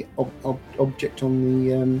at the object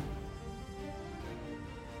on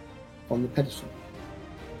the pedestal.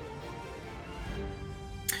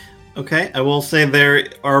 Okay, I will say there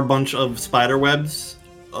are a bunch of spider webs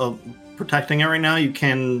protecting it right now. You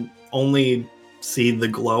can only see the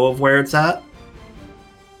glow of where it's at.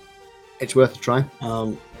 It's worth a try.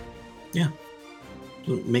 Yeah.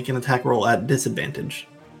 Make an attack roll at disadvantage,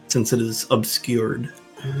 since it is obscured.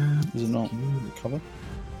 Is it not cover?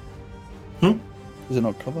 Hmm? Is it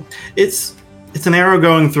not cover? It's an arrow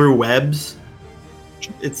going through webs.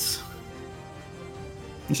 It's...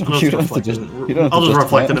 I'll just reflect it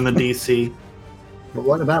in the DC. But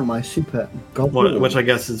what about my super goggles? Which I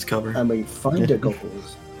guess is cover. I mean, finder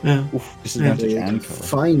goggles. Yeah. Oof, disadvantage and cover.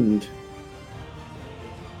 Find.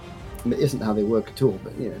 I mean, it isn't how they work at all,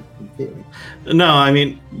 but in theory. No, I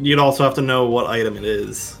mean, you'd also have to know what item it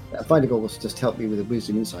is. Finder goggles just help me with a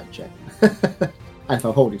wisdom insight check. And if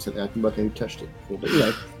I'm holding something, I can work out who touched it before.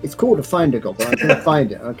 But it's called a finder goggle. I'm going to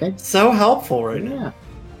find it, okay? So helpful right now.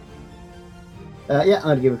 Yeah, I'm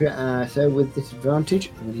going to give a crit. So with disadvantage,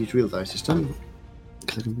 I'm going to use real dice this time.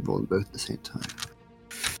 Because I can roll them both at the same time.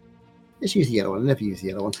 Let's use the yellow one. I never use the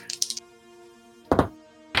yellow one.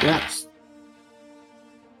 That's...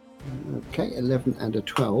 Okay, 11 and a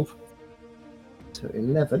 12. So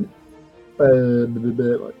 11.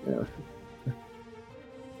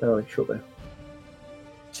 Short bow.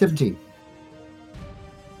 17.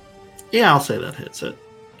 Yeah, I'll say that hits it.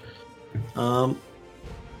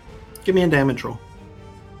 Give me a damage roll.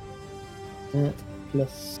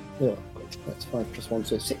 Plus... Oh, that's 5 plus 1,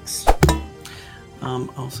 so 6.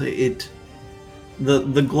 I'll say it...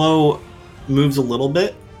 The glow moves a little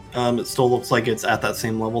bit. It still looks like it's at that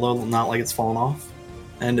same level, though, not like it's fallen off.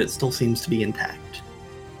 And it still seems to be intact.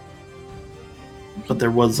 But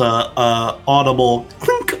there was a audible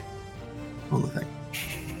clink on the thing.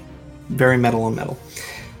 Very metal on metal.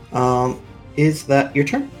 Is that your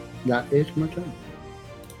turn? That is my turn.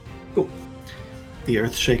 Cool. The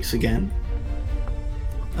earth shakes again.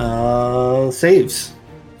 Saves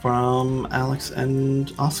from Alex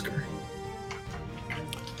and Oscar.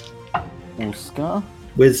 Oscar?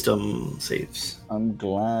 Wisdom saves. I'm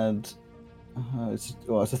glad. It's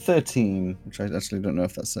a 13, which I actually don't know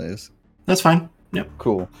if that says. That's fine. Yep.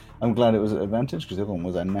 Cool. I'm glad it was at advantage because the other one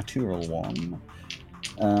was a natural one.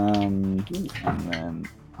 And then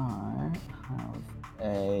I have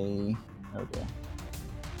a. Oh dear.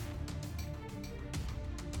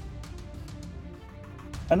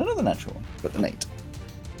 And another natural one, but an 8.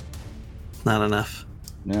 Not enough.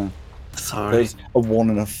 Yeah. Sorry. There's a 1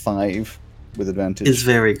 and a 5 with advantage. Is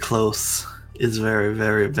very close. Is very,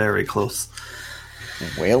 very, very close.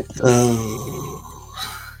 Well.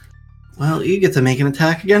 Well, you get to make an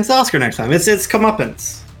attack against Oscar next time. It's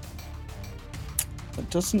comeuppance. It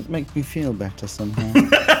doesn't make me feel better somehow.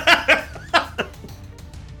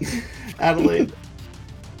 Adelaide.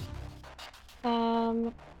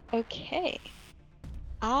 Okay.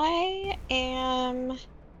 I am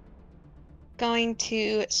going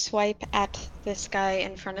to swipe at this guy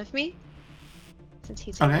in front of me, since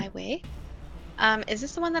he's in my way. Is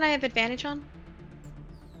this the one that I have advantage on?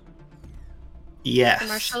 Yes. The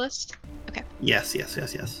martialist? Okay. Yes. Are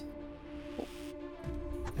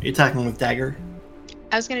you attacking with dagger?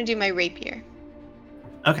 I was going to do my rapier.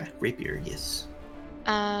 Okay, rapier, yes.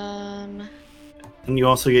 Um. And you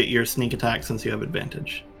also get your sneak attack since you have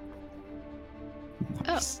advantage.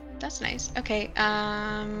 Oh, that's nice. Okay.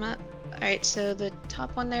 Alright, so the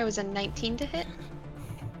top one there was a 19 to hit.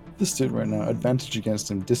 This dude right now, advantage against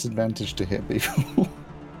him, disadvantage to hit people.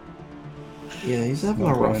 Yeah, he's having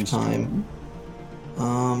a rough time.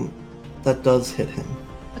 That does hit him.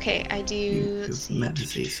 Okay, I do. You've met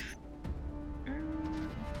his AC.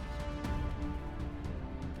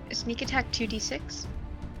 Sneak attack 2d6.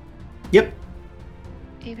 Yep.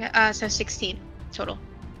 Okay, so 16 total.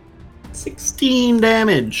 16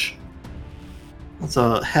 damage. That's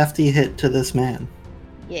a hefty hit to this man.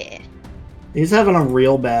 Yeah. He's having a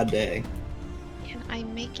real bad day. Can I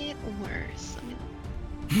make it worse?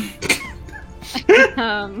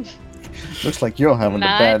 Looks like you're having a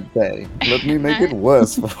bad day. Let me make it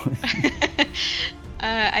worse for you.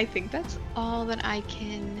 I think that's all that I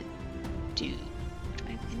can do.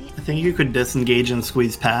 I think you could disengage and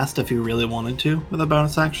squeeze past if you really wanted to with a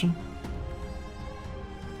bonus action.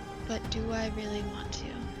 But do I really want to?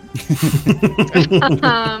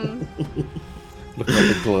 Look at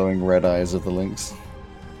the glowing red eyes of the lynx.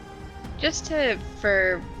 Just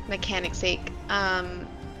for mechanic's sake,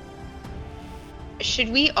 should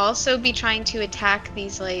we also be trying to attack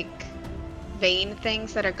these, like, vein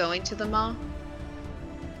things that are going to the maw?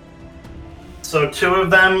 So 2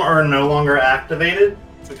 of them are no longer activated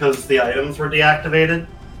because the items were deactivated.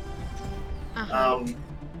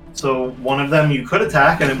 So one of them you could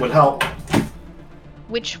attack and it would help.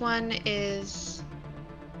 Which one is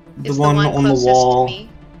the one on the wall? To me?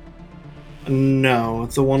 No,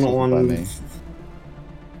 it's the one on me.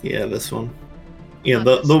 Yeah, this one. Yeah,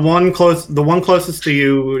 the one closest to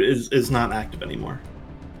you is not active anymore.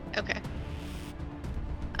 Okay.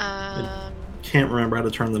 Can't remember how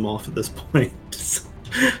to turn them off at this point.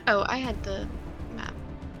 Oh, I had the map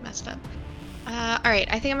messed up. Alright,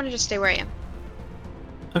 I think I'm gonna just stay where I am.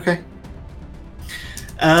 Okay.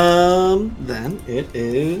 Then it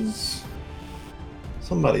is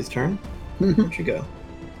somebody's turn. Where'd you go?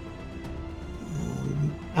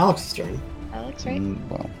 Alex's turn. Alex, right?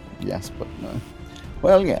 Well, yes, but no.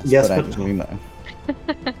 Well, yes, but actually no.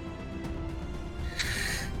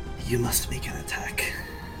 You must make an attack.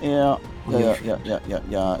 Yeah.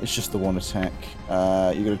 It's just the one attack.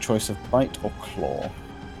 You get a choice of bite or claw.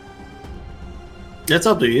 It's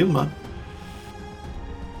up to you, man.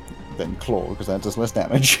 Then claw, because that does less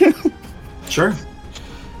damage. Sure.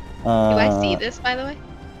 Do I see this, by the way?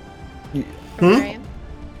 From where I am?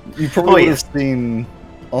 You probably would have seen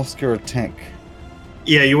Oscar attack.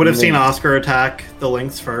 Yeah, you would have seen Oscar attack the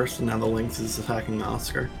lynx first, and now the lynx is attacking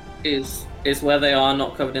Oscar. Is where they are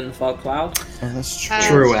not covered in the fog cloud? Oh, that's true.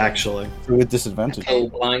 True, actually. So with disadvantage. All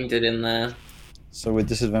blinded in there. So with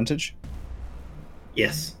disadvantage?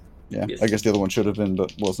 Yes. Yeah, Yes. I guess the other one should have been,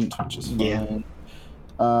 but wasn't, which is fine.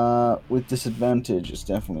 With disadvantage, it's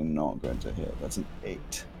definitely not going to hit. That's an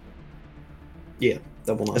 8. Yeah,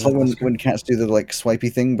 double nine. It's like when cats do the like swipey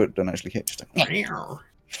thing, but don't actually hit. Just like,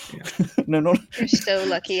 no, not. You're so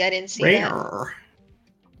lucky I didn't see that.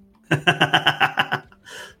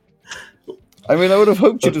 I mean, I would have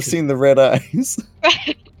hoped you'd have seen the red eyes.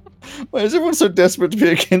 Why is everyone so desperate to be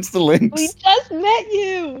against the lynx? We just met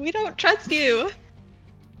you! We don't trust you!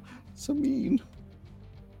 So mean.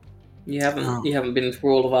 You haven't been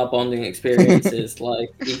through all of our bonding experiences, like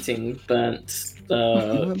eating burnt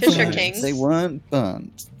Fisher burnt. Kings. They weren't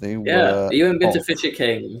burnt. They Yeah, were. you ain't been to off. Fisher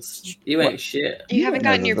Kings. You ain't shit. You haven't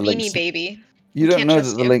don't know gotten your that the beanie Lynx- baby. You I don't can't know that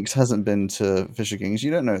trust the you. Lynx hasn't been to Fisher Kings.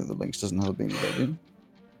 You don't know that the Lynx doesn't have a beanie baby.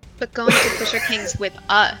 But going to Fisher Kings with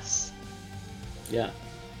us, Yeah.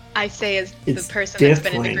 I say as It's the person that's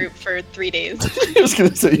been in the different. group for 3 days. I was going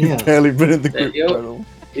to say, you've Yeah. barely been in the group You're- at all.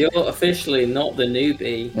 You're officially not the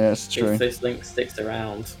newbie Yeah, it's true. if this link sticks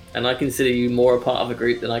around. And I consider you more a part of a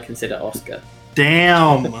group than I consider Oscar.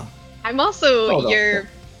 Damn. I'm also Hold on. your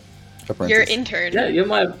Apprentice. intern. Yeah, you're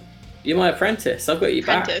my apprentice. I've got you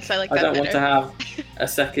Apprentice, back. I like I that don't want to better. have a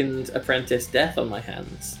second apprentice death on my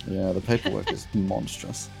hands. Yeah, the paperwork is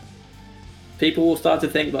monstrous. People will start to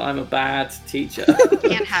think that I'm a bad teacher.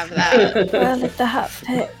 Can't have that. Well, if the hat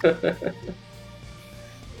fit.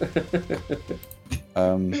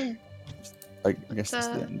 I guess that's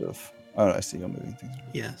the end of. Oh, I see you're moving things.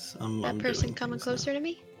 Yes, That I'm person doing coming things now. closer to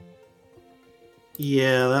me?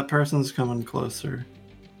 Yeah, that person's coming closer.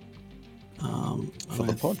 For the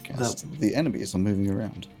with podcast, that- the enemies are moving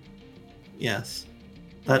around. yes.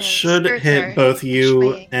 That The should skirts hit are both you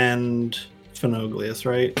swaying. and Phenoglius,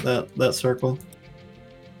 right? That circle?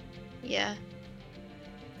 Yeah.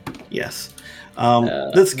 Yes.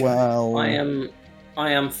 Uh, This Well, I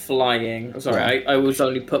am flying. Sorry, I was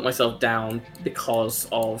only put myself down because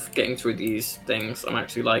of getting through these things. I'm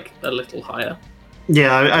actually like a little higher.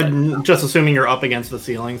 Yeah, I'm just assuming you're up against the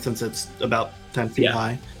ceiling since it's about 10 feet Yeah.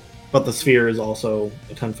 high. But the sphere is also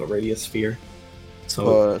a 10-foot radius sphere. So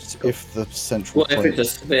but if the central Well, if plate, it's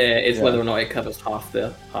a sphere, it's Yeah. whether or not it covers half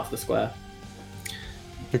the square.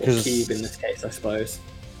 because Or cube in this case, I suppose.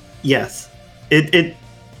 yes. It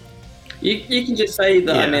You can just say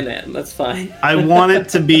that I'm Yeah. in it. That's fine. I want it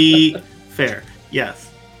to be fair. Yes.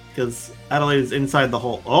 Because Adelaide is inside the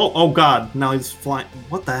hole. Oh god, now he's flying.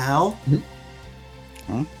 What the hell?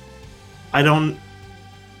 Huh? I don't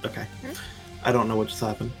Okay. I don't know what just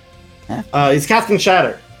happened. Huh? He's casting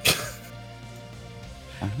Shatter.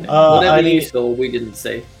 Whatever I you need- saw, we didn't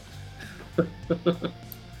see.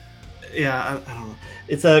 Yeah, I don't know.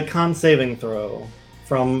 It's a con saving throw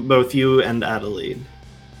from both you and Adelaide.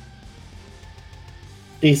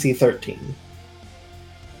 DC 13.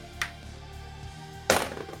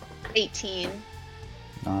 18.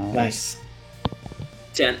 nice.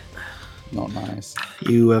 10. Not nice.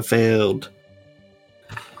 You have failed.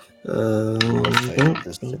 Failed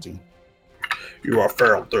this city. You have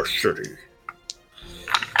failed this city.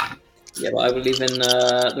 Yeah, but I believe in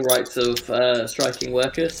the rights of striking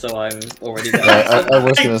workers, so I'm already there. I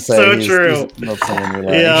was going to say So he's true. not someone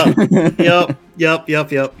we like. Yep.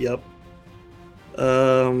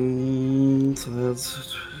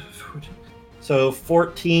 So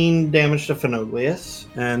 14 damage to Phenoglius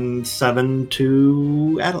and 7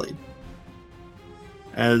 to Adelaide.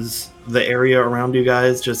 As the area around you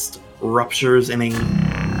guys just ruptures in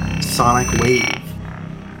a sonic wave.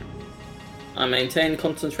 I maintain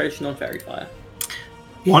concentration on fairy fire.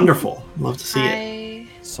 Wonderful. Love to see it.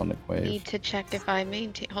 I Sonic wave. need to check if I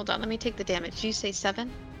maintain. Hold on, let me take the damage. Did you say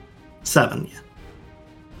 7? 7, yeah.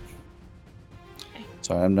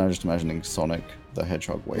 Sorry, I'm now just imagining Sonic the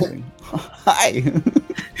Hedgehog waving. Hi.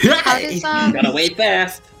 How does Gotta wait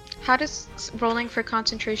fast. how does rolling for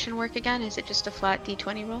concentration work again? Is it just a flat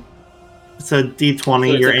D20 roll? It's a D20, So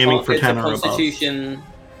it's you're a aiming con- for it's 10 a or above. constitution.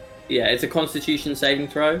 Yeah, it's a constitution saving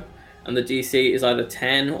throw, and the DC is either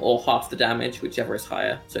 10 or half the damage, whichever is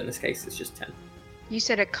higher. So in this case, it's just 10. You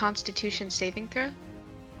said a Constitution saving throw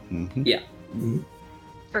Mhm. Yeah. Mhm.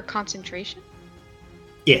 for concentration.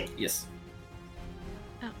 Yeah. Yes.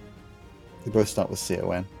 They both start with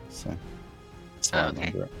CON, so that's how I Oh,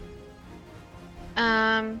 okay. remember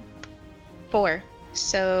it. 4.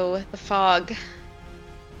 So the fog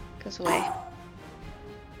goes away.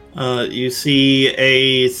 You see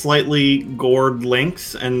a slightly gored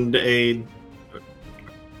Lynx and a.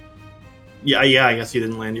 Yeah, I guess you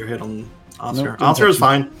didn't land your hit on Oscar. Nope, didn't Oscar is touch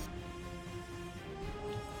fine.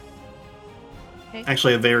 Okay.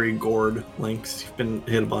 Actually, a very gored Lynx. You've been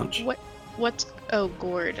hit a bunch. What's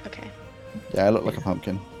gourd? Okay. Yeah, I look like a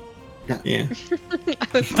pumpkin. Yeah. I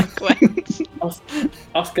was like, what?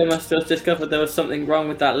 Oscar must have discovered there was something wrong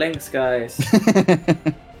with that lynx, guys.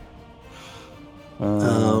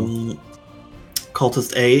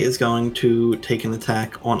 Cultist A is going to take an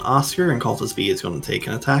attack on Oscar, and Cultist B is going to take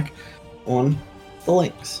an attack on the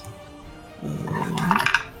Lynx.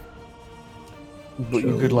 But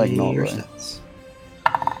you could like not, your right? stats.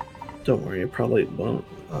 Don't worry, it probably won't.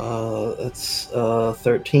 That's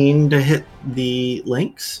 13 to hit the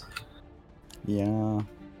Lynx. Yeah.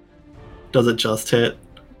 Does it just hit?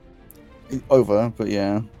 Over, but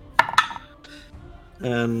yeah.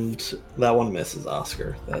 And that one misses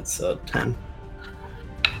Oscar. That's 10.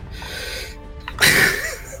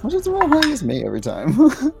 Why does it roll high as me every time?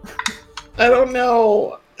 I don't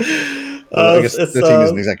know. I guess 13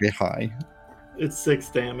 isn't exactly high. It's 6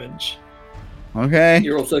 damage. Okay.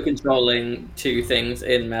 You're also controlling 2 things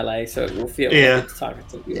in melee, so it will feel Yeah. like it's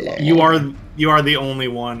targeting you a lot. You are the only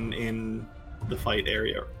one in the fight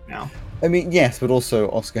area now. I mean, yes, but also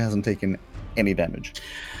Oscar hasn't taken any damage.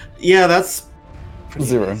 Yeah, that's pretty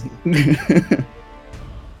 0. amazing.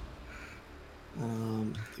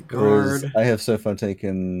 The Whereas guard. I have so far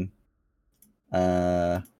taken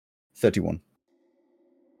 31.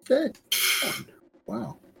 31.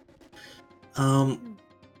 Wow.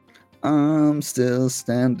 I'm still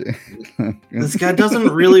standing. This guy doesn't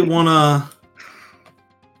really want to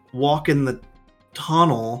walk in the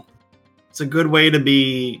tunnel. It's a good way to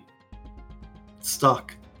be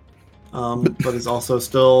stuck, but is also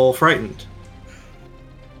still frightened.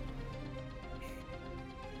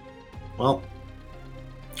 Well,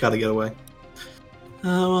 gotta get away.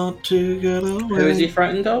 I want to get away. Who is he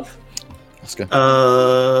frightened of? Oscar.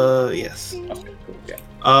 Yes. Okay, cool, yeah.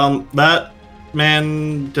 That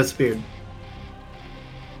man disappeared.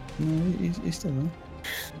 No, he's still there.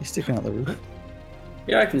 He's sticking out the roof.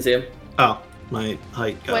 Yeah, I can see him. Oh, my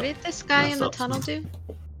height got What did this guy in messed the up tunnel some.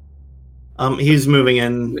 do? He's moving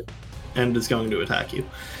in and is going to attack you.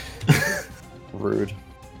 Rude.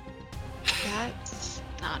 That's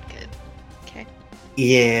not good. Okay.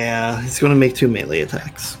 Yeah, he's going to make 2 melee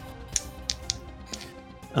attacks.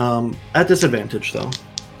 At disadvantage, though,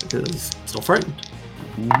 because he's still frightened.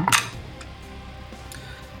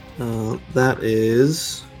 That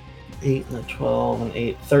is 8 and a 12 and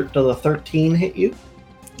 8. Does a 13 hit you?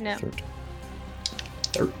 No.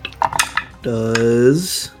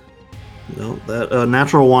 Does... No, that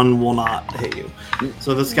natural 1 will not hit you.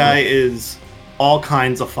 So this guy is all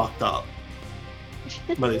kinds of fucked up.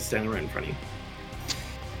 But he's standing right in front of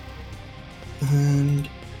you. And...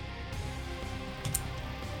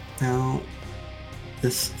 now,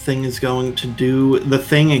 this thing is going to do the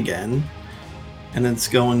thing again. And it's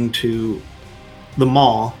going to... the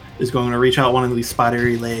maw is going to reach out one of these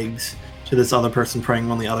spidery legs to this other person praying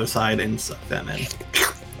on the other side and suck them in.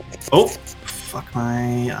 Oh! Fuck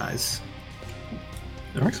my eyes.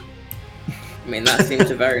 There we go. I mean, that seems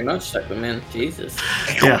to very much suck them in. Jesus.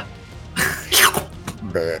 Yeah.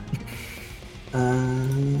 Bleh.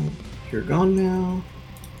 You're gone now.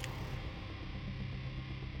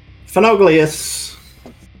 Phenoglius.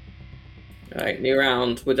 Alright, new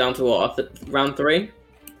round. We're down to what? Round 3?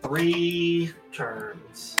 3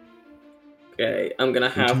 turns. Okay, I'm gonna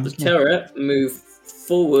have the turns left. turret move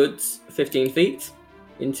forwards 15 feet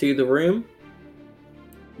into the room.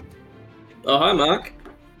 Oh, hi, Mark.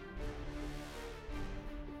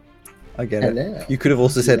 I get Hello. it. You could have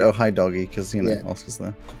also said, "Oh, hi, doggy," because you know Yeah. Oscar's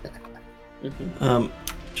there.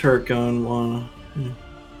 Turret going 1,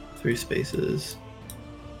 3 spaces.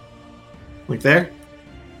 Like there?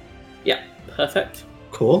 Yeah, perfect.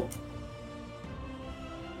 Cool.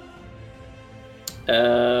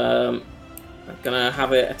 I'm gonna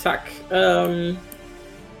have it attack. Can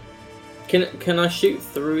I shoot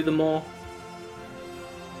through the maw?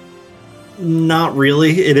 Not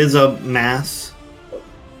really. It is a mass.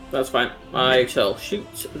 That's fine. I shall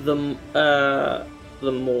shoot the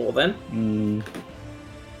maw then,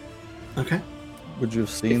 Okay. Would you have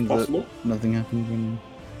if seen that possible. nothing happened when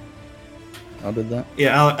I did that?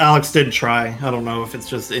 Yeah, Alex did try. I don't know if it's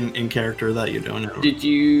just in character that you're doing it. Did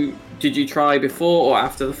you try before or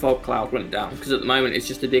after the fog cloud went down? Because at the moment it's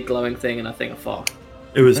just a big glowing thing and a thing of fog.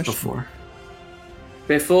 It was Question. before.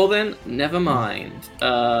 Before then, never mind.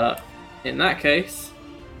 In that case,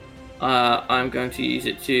 I'm going to use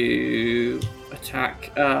it to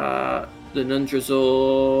attack the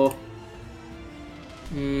Nundrazor.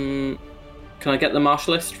 Can I get the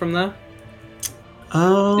Martialist from there?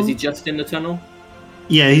 Is he just in the tunnel?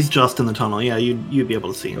 Yeah, he's just in the tunnel. Yeah, you'd be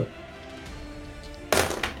able to see him.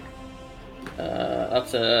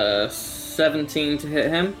 That's a 17 to hit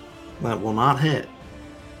him. That will not hit.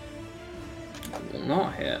 Will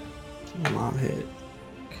not hit. Will not hit.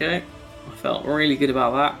 Okay. I felt really good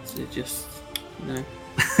about that. It just, you know.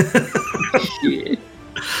 Shit.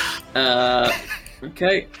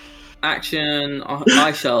 Okay. Action.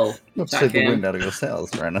 I shall Not to attack take the wind him out of your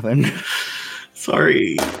sails or anything.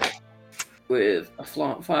 Sorry. with a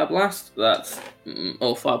fire blast. That's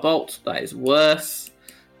or fire bolt. That is worse.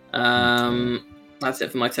 That's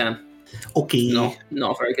it for my turn. Okay.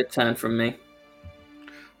 Not a very good turn from me.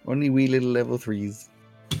 Only wee little level 3s.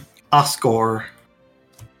 Oscar.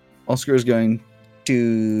 Oscar is going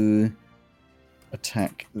to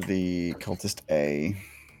attack the cultist A.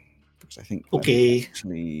 Because I think Okay.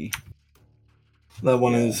 actually That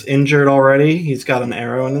one is injured already. He's got an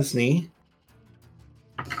arrow in his knee.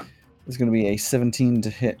 there's going to be a 17 to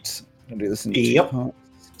hit. I'm going to do this in two Yep. parts.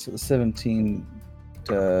 So the 17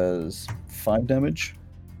 does 5 damage.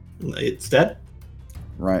 It's dead.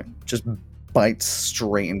 Right, just bites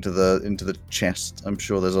straight into the chest. I'm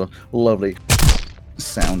sure there's a lovely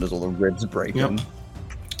sound as all the ribs break Yep. in.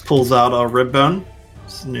 Pulls out a rib bone.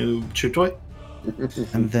 It's a new chew toy.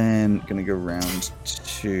 And then gonna go round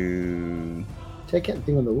to Take out the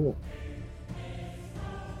thing on the wall.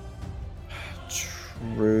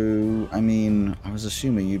 True. I mean, I was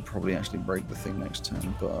assuming you'd probably actually break the thing next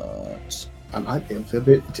turn, but I might be able to,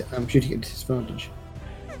 but I'm shooting at disadvantage.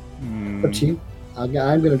 Up to you. I'm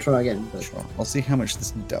going to try again. But... Sure. I'll see how much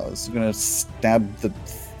this does. I'm gonna stab the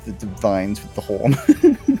vines with the horn.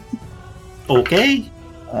 Okay.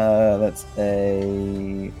 That's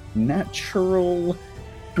a natural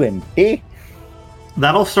 20.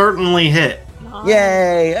 That'll certainly hit.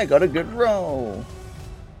 Yay! I got a good roll.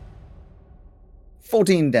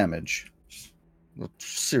 14 damage. A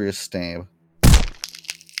serious stab.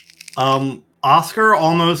 Oscar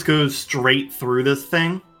almost goes straight through this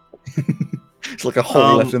thing. It's like a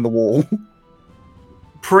hole left in the wall.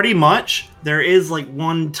 Pretty much. There is like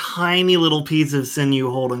one tiny little piece of sinew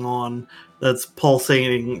holding on that's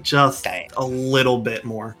pulsating just a little bit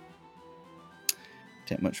more.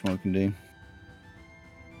 Not much more we can do.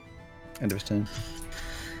 End of his turn.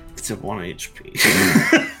 It's at 1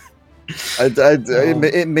 HP.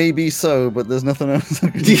 It may be so, but there's nothing else I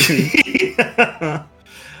can do. Yeah.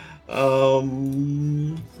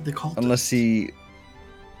 They call Unless he...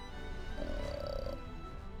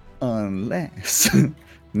 unless...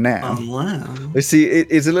 now. I see,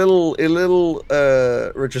 it's a little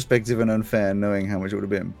retrospective and unfair knowing how much it would have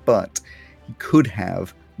been, but he could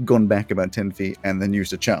have gone back about 10 feet and then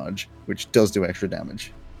used a charge, which does do extra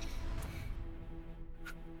damage.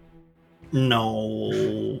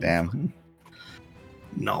 No. Damn.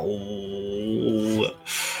 No.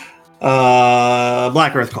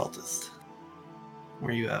 Black Earth Cultist.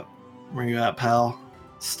 Where you at? Where you at, pal?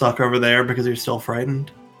 Stuck over there because you're still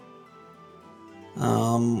frightened?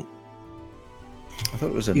 I thought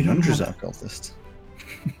it was a You don't Nundrazar cultist.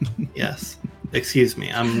 Yes. Excuse me,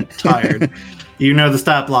 I'm tired. You know the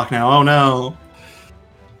stat block now. Oh no.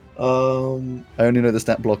 I only know the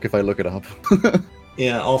stat block if I look it up.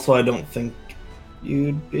 Yeah, also I don't think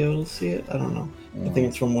you'd be able to see it. I don't know. I think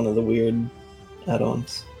it's from one of the weird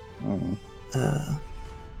add-ons.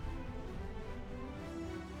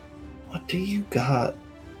 What do you got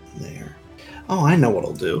there? Oh, I know what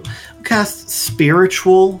I'll do. I'll cast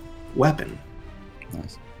Spiritual Weapon.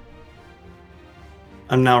 Nice.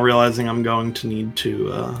 I'm now realizing I'm going to need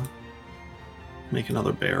to make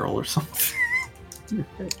another barrel or something.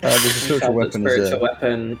 The spiritual weapon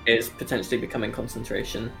weapon is potentially becoming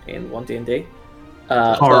concentration in 1D&D.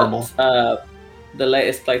 Horrible. But, the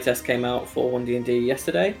latest playtest came out for 1D&D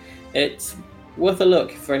yesterday. It's worth a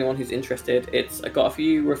look for anyone who's interested. It's got a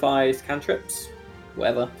few revised cantrips,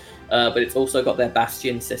 whatever, but it's also got their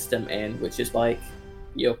Bastion system in, which is like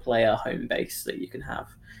your player home base that you can have.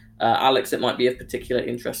 Alex, it might be of particular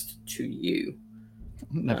interest to you.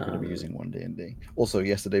 I'm never going to be using 1D&D. Also,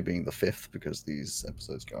 yesterday being the 5th, because these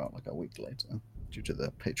episodes go out like a week later due to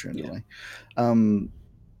the Patreon delay.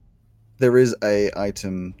 There is a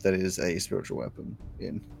item that is a spiritual weapon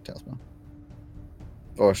in Talisman.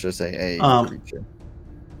 Or should I say a creature.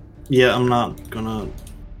 Yeah, I'm not gonna...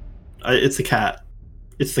 it's a cat.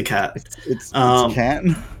 It's the cat. It's a cat?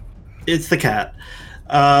 It's the cat.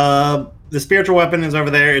 The spiritual weapon is over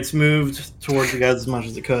there. It's moved towards you guys as much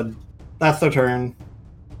as it could. That's their turn.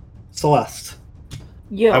 Celeste.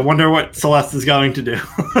 Yeah. I wonder what Celeste is going to do.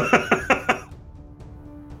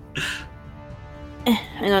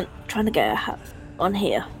 Hang on, trying to get a hat on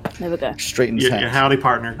here. There we go. Straighten your howdy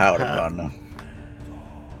partner. Howdy partner.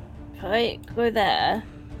 If I go there,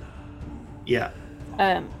 Yeah.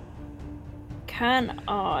 can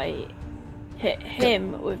I hit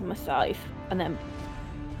him with my scythe and then...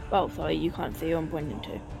 Well, sorry, you can't see who I'm pointing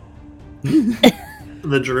to.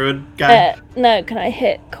 The druid guy? No, can I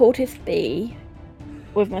hit Cultist B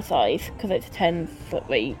with my scythe? Because it's 10-foot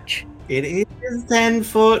reach. It is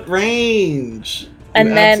 10-foot range. And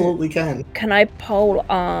you then absolutely can I pole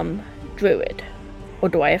arm Druid? Or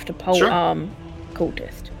do I have to pole Sure. arm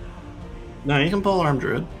Cultist? No, you can pull arm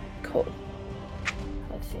druid. Cool.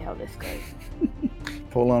 Let's see how this goes.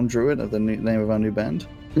 Paul Arm Druid, the name of our new band.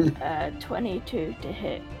 22 to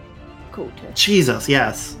hit Cultist. Jesus,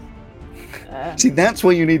 yes. See, that's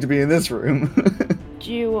why you need to be in this room.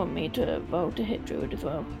 Do you want me to roll to hit Druid as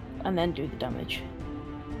well? And then do the damage?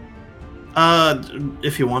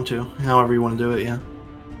 If you want to. However you want to do it, yeah.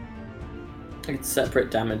 It's separate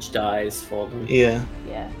damage dies for them. Yeah,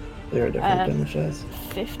 Yeah. there are different damage dice.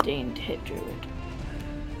 15 to hit Druid.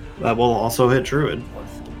 That will also hit Druid.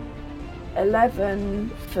 Awesome. 11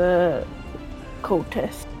 for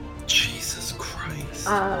Cultist. Jesus Christ.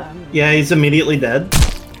 Yeah, he's immediately dead.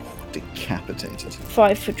 Decapitated.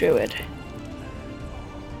 5 for Druid.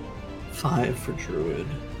 5 for Druid.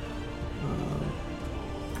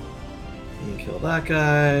 You kill that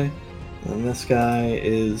guy. And this guy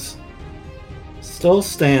is still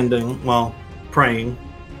standing. Well, praying.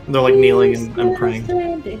 They're like kneeling and praying.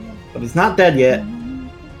 But he's not dead yet.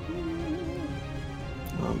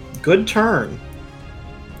 Good turn.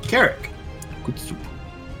 Carrick. Good soup.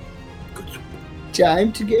 Good soup.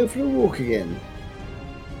 Time to go for a walk again.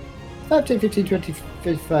 5, 10, 15, 20,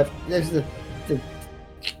 55. There's the...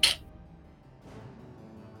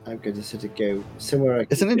 I'm going to sort of go somewhere.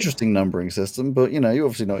 It's an interesting numbering system, but you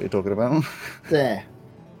obviously know what you're talking about.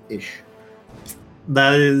 There-ish.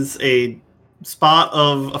 That is a spot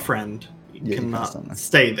of a friend. You Yeah, you can't stand cannot there.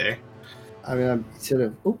 stay there. I mean, I'm sort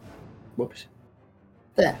of... Oh, whoops.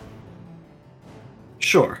 There.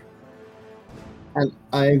 Sure. And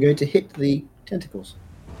I am going to hit the tentacles.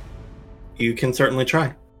 You can certainly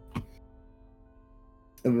try.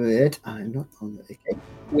 But I'm not on the... Okay.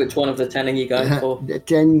 Which one of the 10 are you going for? The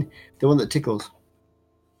 10, the one that tickles.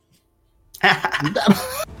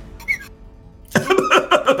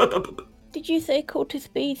 Did you say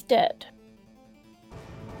Cultist B's dead?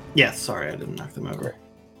 Yes, sorry, I didn't knock them over.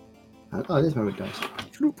 Oh, there's my red dice.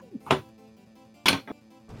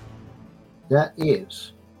 That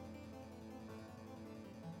is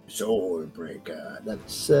Swordbreaker.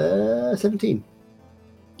 That's 17.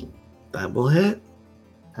 That will hit.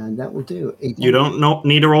 And that will do 8. You don't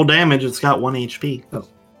need to roll damage. It's got 1 HP.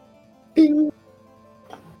 Bing!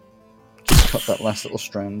 Just cut that last little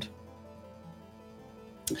strand.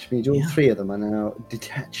 Which means all Yeah. 3 of them are now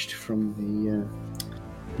detached from the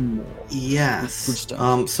maw. Yes. Good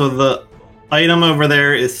stuff. So the item over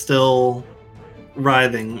there is still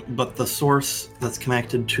writhing, but the source that's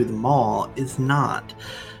connected to the maw is not.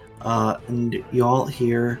 And y'all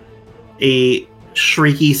hear a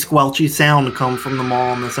shrieky, squelchy sound come from the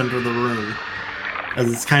maw in the center of the room,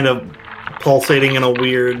 as it's kind of pulsating in a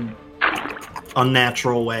weird,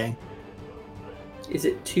 unnatural way. Is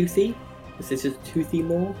it toothy? Is this a toothy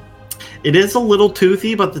maw? It is a little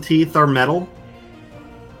toothy, but the teeth are metal.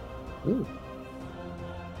 Ooh,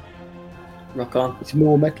 Rock on. it's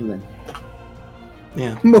more metal then.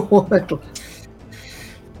 Yeah. More metal.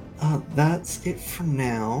 That's it for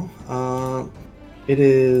now. It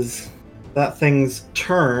is that thing's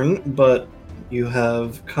turn, but you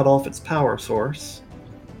have cut off its power source,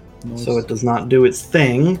 so it does not do its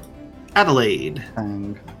thing. Adelaide.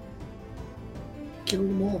 Bang. Kill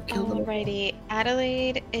them all, kill them all. Alrighty,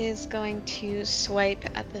 Adelaide is going to swipe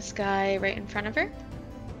at this guy right in front of her.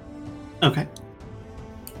 Okay.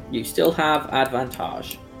 You still have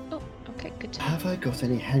advantage. Oh, okay, good to know. Have I got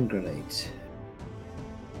any hand grenades?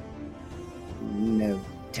 No.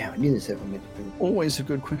 Damn, I knew this over mid. Always a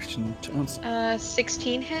good question to answer.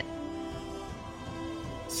 16 hit?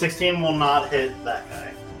 16 will not hit that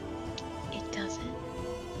guy. It doesn't.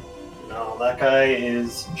 No, that guy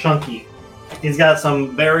is chunky. He's got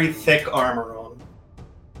some very thick armor on.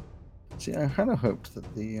 See, I kind of hoped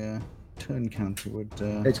that the turn counter would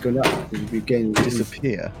It's gone up because we've gained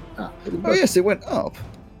disappear. Ah, Oh yes, it went up.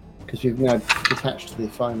 because we've now detached the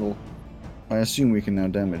final. I assume we can now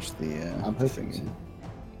damage the. I'm hoping so.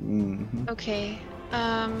 Mm-hmm. Okay.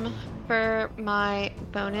 For my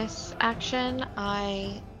bonus action,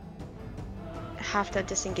 I have to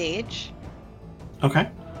disengage, Okay.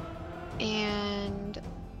 and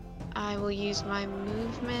I will use my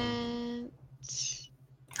movement.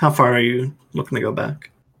 How far are you looking to go back?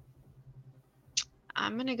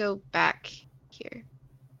 I'm gonna go back here.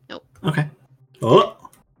 Okay. Oh.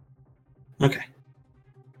 Okay.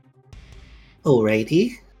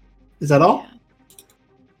 Alrighty. Is that all?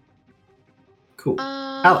 Cool.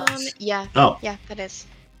 Alex. Yeah. Oh, Yeah, that is.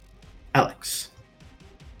 Alex.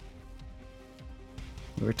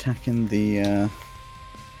 We're attacking the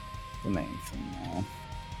main thing now.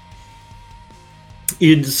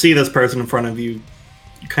 You'd see this person in front of you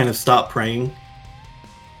kind of stop praying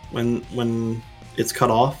when it's cut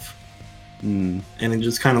off, Hmm. and it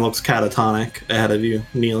just kind of looks catatonic ahead of you,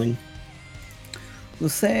 kneeling. We'll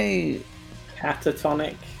say.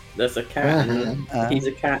 Catatonic. There's a cat. He's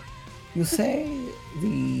a cat. You'll say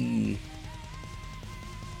the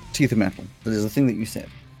teeth of metal. That is the thing that you said.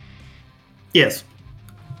 Yes.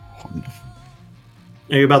 Wonderful.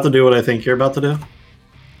 Are you about to do what I think you're about to do?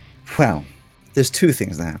 Well, there's two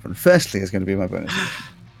things that happen. Firstly, is going to be my bonus action.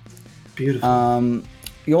 Beautiful.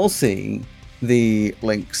 You all see the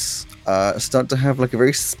links start to have like a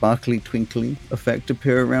very sparkly, twinkly effect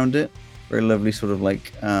appear around it. Very lovely, sort of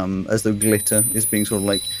like as though glitter is being sort of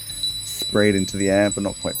like sprayed into the air, but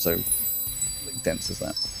not quite so like, dense as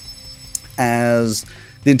that. As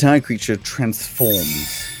the entire creature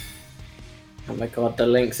transforms. Oh my god, the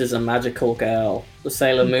Lynx is a magical girl. The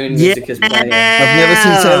Sailor Moon music is playing. I've never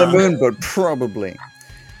seen Sailor Moon, but probably.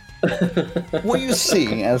 What you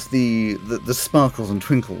see as the sparkles and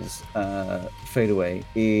twinkles fade away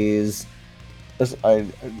is, as I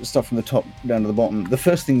start from the top down to the bottom, the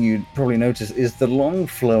first thing you'd probably notice is the long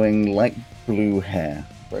flowing light blue hair.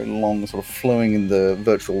 Very long, sort of flowing in the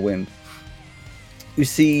virtual wind. You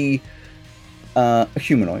see a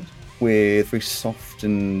humanoid with very soft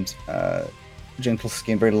and gentle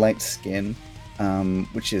skin, very light skin,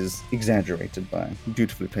 which is exaggerated by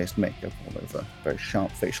beautifully placed makeup all over, very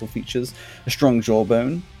sharp facial features, a strong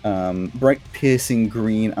jawbone, bright piercing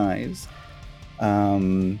green eyes.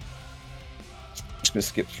 I'm just going to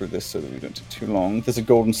skip through this so that we don't take too long. There's a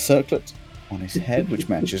golden circlet on his head, which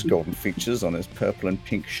matches golden features on his purple and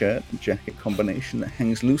pink shirt and jacket combination that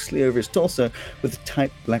hangs loosely over his torso, with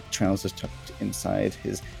tight black trousers tucked inside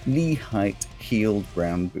his knee-height heeled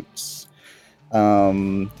brown boots.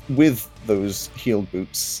 With those heeled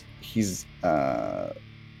boots, he's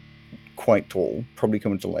quite tall, probably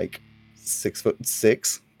coming to like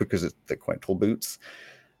 6'6", because they're quite tall boots.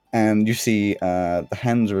 And you see the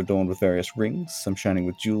hands are adorned with various rings, some shining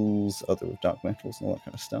with jewels, other with dark metals, and all that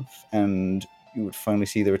kind of stuff. And you would finally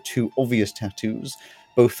see there are two obvious tattoos.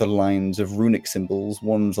 Both are lines of runic symbols.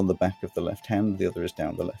 One's on the back of the left hand, the other is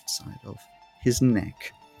down the left side of his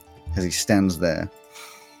neck, as he stands there.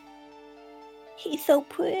 He's so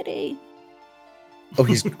pretty. Oh,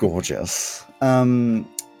 he's gorgeous.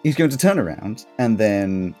 He's going to turn around, and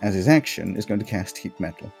then, as his action, is going to cast Heat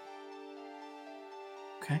Metal.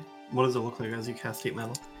 Okay. What does it look like as you cast Heat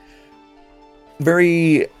Metal?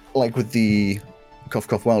 Very, like with the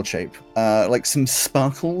cough wild shape, like some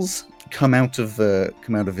sparkles come out of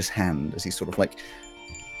his hand as he sort of like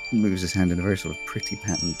moves his hand in a very sort of pretty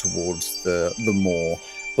pattern towards the maw.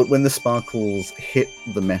 But when the sparkles hit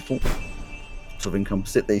the metal, sort of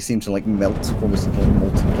encompass it, they seem to like melt almost into like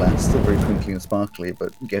molten glass. Still very twinkly and sparkly,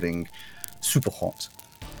 but getting super hot.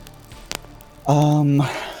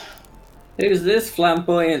 Who's this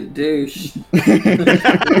flamboyant douche? Oh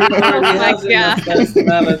my god.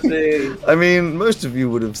 Personality. I mean, most of you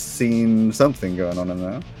would have seen something going on in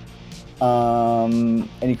there.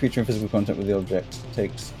 Any creature in physical contact with the object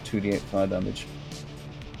takes 2d8 fire damage.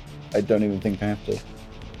 I don't even think I have to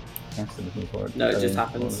cast anything for it. No, it just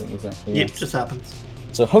happens. Exactly, Yep, just happens.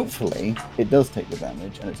 So hopefully it does take the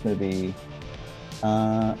damage, and it's going to be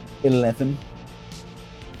 11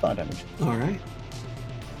 fire damage. All right.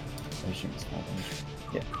 I assume it's fire damage.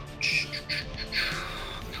 Yeah.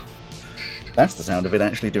 That's the sound of it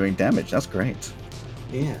actually doing damage. That's great.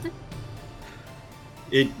 Yeah.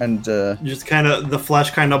 It And just kind of, the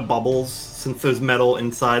flesh kind of bubbles since there's metal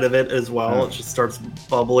inside of it as well. Oh. It just starts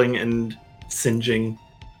bubbling and singeing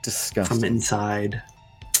disgusting. from inside.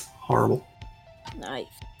 Horrible. Nice.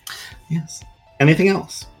 Yes. Anything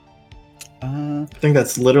else? I think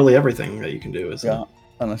that's literally everything that you can do, isn't Yeah. it?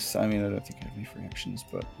 Unless, I mean, I don't think I have any free actions,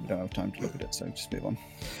 but we don't have time to look at it, so just move on.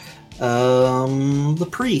 The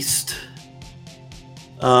priest.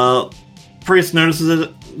 Priest notices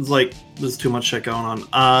it. It's like, there's too much shit going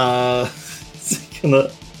on. It's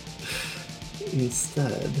gonna...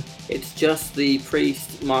 Instead... It's just the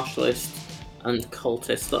priest, martialist, and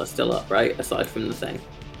cultist that are still up, right? Aside from the thing.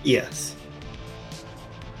 Yes.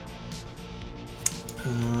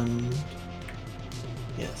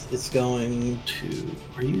 Yes, it's going to...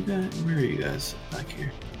 Are you guys... Where are you guys back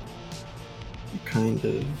here? You're kind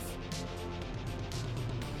of...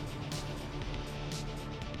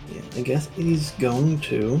 Yeah, I guess he's going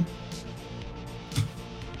to...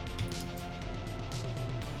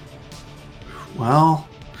 Well...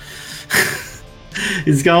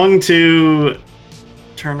 he's going to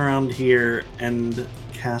turn around here and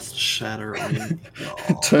cast Shatter on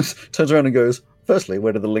y'all. Turns around and goes, firstly,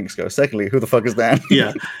 where did the links go? Secondly, who the fuck is that?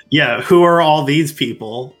 Yeah, who are all these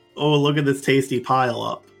people? Oh, look at this tasty pile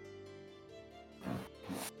up.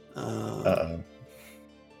 Uh-oh.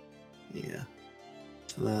 Yeah.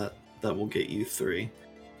 So that will get you 3.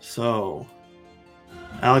 So,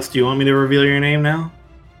 Alex, do you want me to reveal your name now?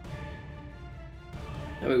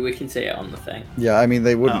 I mean, we can see it on the thing. Yeah, I mean,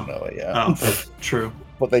 they wouldn't know it yet. Oh, true.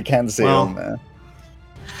 But they can see it on there.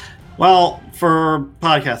 Well, for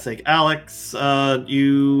podcast sake, Alex,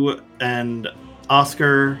 you and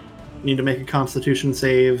Oscar need to make a Constitution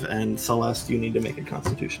save, and Celeste, you need to make a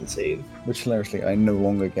Constitution save. Which hilariously, I no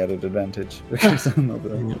longer get an advantage because I'm not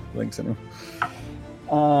the links anymore.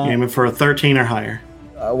 You're aiming for a 13 or higher.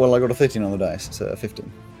 Well, I got a 13 on the dice, so a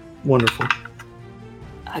 15. Wonderful.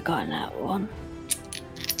 I got that one.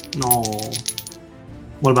 No.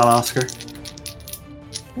 What about Oscar?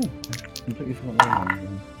 Ooh, I completely forgot the other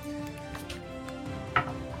one.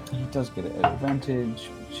 He does get an advantage,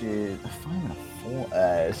 which is a 5 and a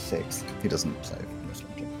 4. 6. He doesn't save.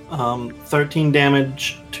 13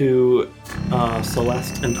 damage to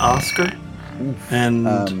Celeste and Oscar. Oof. And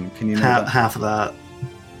can you know that? half of that.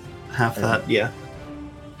 Half that, yeah.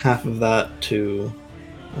 Half of that to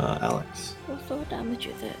Alex. What sort of damage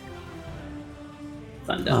is it?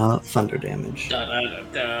 Thunder. Thunder damage. Then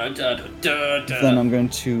I'm going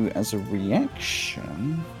to, as a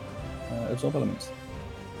reaction, absorb elements.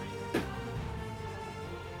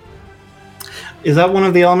 Is that one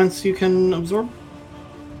of the elements you can absorb?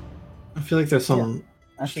 I feel like there's some.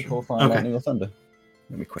 Actually, call fire, Okay. lightning, or thunder.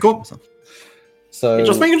 Let me question Cool. myself. So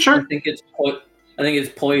Just making I sure. think it's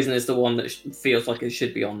poison is the one that feels like it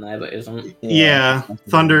should be on there, but isn't. Yeah,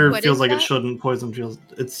 thunder What feels is like it that? shouldn't. Poison feels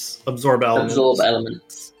it's absorb elements. Absorb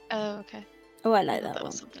elements. Oh, okay. Oh, I like That that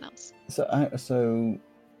was one. something else. So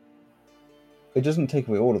it doesn't take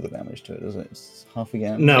away all of the damage to it, does it? It's half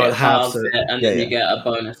again. No, Yeah, it halves halves it. it, and Yeah, then yeah. you get a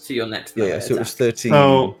bonus to your next. Yeah, melee so it was attack. 13,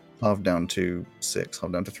 So- half down to 6,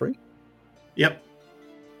 half down to 3. Yep.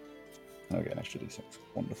 Okay, extra d6.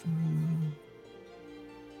 Wonderful.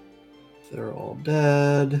 They're all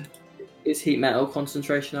dead. Is heat metal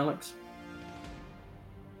concentration, Alex?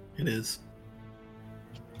 It is.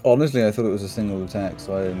 Honestly, I thought it was a single attack,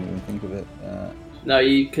 so I didn't even think of it. No,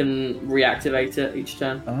 you can reactivate it each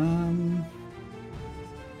turn.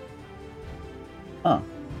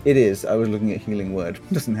 It is. I was looking at healing word.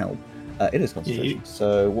 Doesn't help. It is concentration.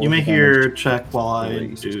 So what You was make the your damage? check while I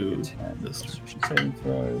 3, so do it's gonna be 10. this. Constitution saving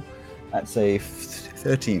throw. That's a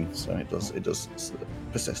 13. So it does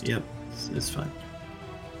persist. Yep, it's fine.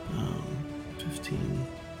 15.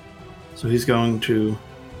 So he's going to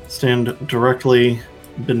stand directly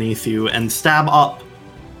beneath you and stab up.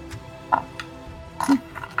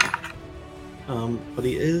 But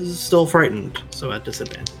he is still frightened, so at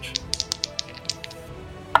disadvantage.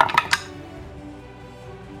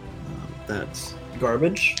 That's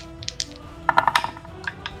garbage.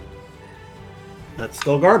 That's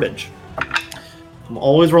still garbage. I'm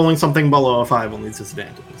always rolling something below a 5 on these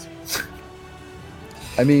disadvantages.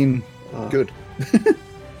 I mean, good.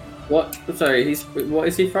 What? Sorry, what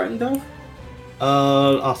is he frightened of?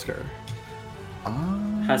 Oscar.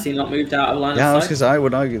 Has he not moved out of line Yeah, of sight? because I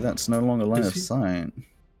would argue that's no longer line Is of he? sight.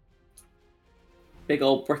 Big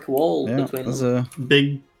old brick wall Yeah, between there's them.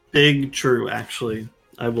 a Big true, actually.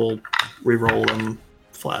 I will re-roll them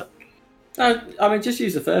flat. I mean, just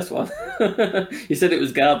use the first one. You said it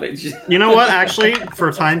was garbage. You know what? Actually,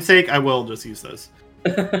 for time's sake, I will just use those.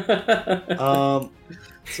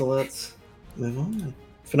 So let's move on.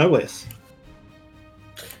 Fenoblius.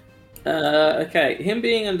 Okay, him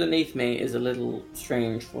being underneath me is a little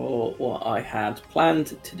strange for what I had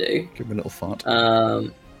planned to do. give me a little fart.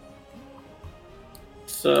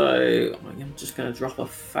 So I'm just going to drop a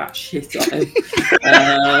fat shit on him.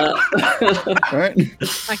 All right.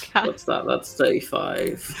 My God. What's that? That's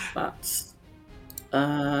 35. That's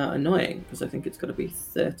annoying because I think it's got to be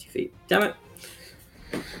 30 feet. Damn it!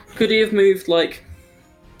 Could he have moved like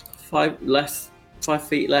 5 feet less?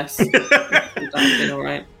 Would that have been all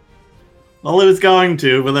right? Well, it was going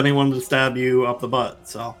to, but then he wanted to stab you up the butt,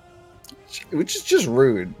 so. Which is just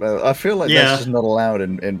rude. But I feel like Yeah. that's just not allowed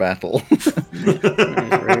in battle.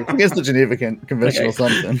 Against the Geneva Convention or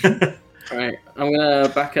something. Right, I'm gonna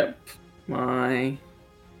back up my.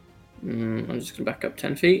 I'm just gonna back up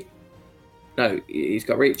 10 feet. No, he's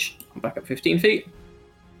got reach. I'll back up 15 feet.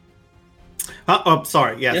 Oh,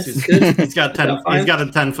 sorry. Yes, Yes, he's, he's got 10. That's fine. He's got a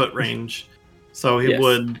 10-foot range, so he Yes.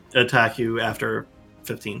 would attack you after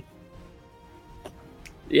 15.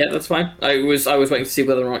 Yeah, that's fine. I was waiting to see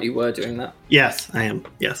whether or not you were doing that. Yes, I am.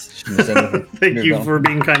 Yes. Shouldn't have said anything. Thank Move you on. for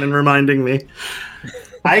being kind and reminding me.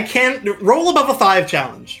 I can't roll above a 5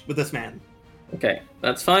 challenge with this man. Okay,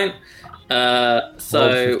 that's fine. Roll So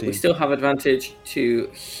 15. we still have advantage to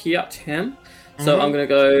hit him. So Mhm. I'm gonna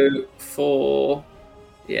go for.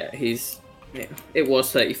 Yeah, it was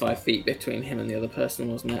 35 feet between him and the other person,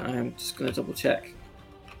 wasn't it? I am just gonna double check.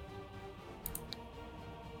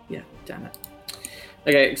 Yeah, damn it.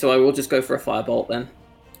 Okay, so I will just go for a firebolt then.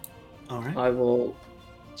 All right. I will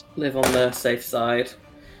live on the safe side.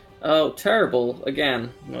 Oh, terrible.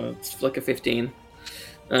 Again. Well, it's like a 15.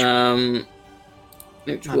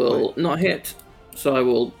 Which will not hit. So I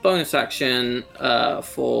will bonus action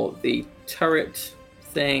for the turret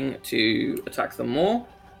thing to attack them more.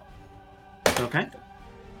 Okay.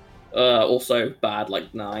 Also bad,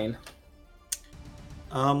 like 9.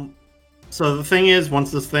 So the thing is,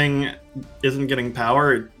 once this thing isn't getting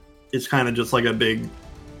power, it's kind of just like a big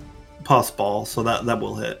pus ball, so that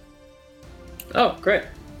will hit. Oh, great.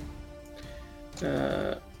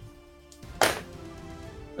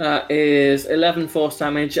 Is 11 force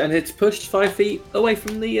damage, and it's pushed 5 feet away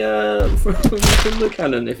from the from the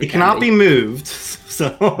cannon. If it cannot be moved,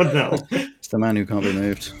 so no. It's the man who can't be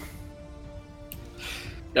moved.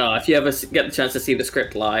 If you ever get the chance to see the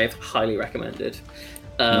script live, highly recommended.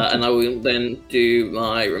 And I will then do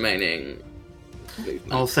my remaining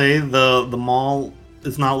movement. I'll say the mall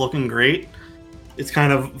is not looking great. It's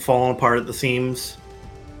kind of falling apart at the seams.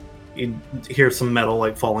 You hear some metal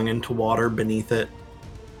like falling into water beneath it.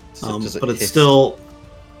 But it's still...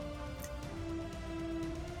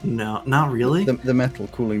 No, not really. The metal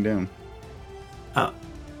cooling down. Oh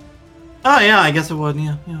yeah, I guess it would,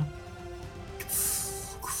 yeah.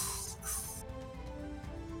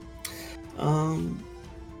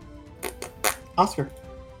 Oscar.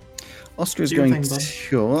 Oscar is Do your going thing,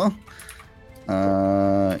 to...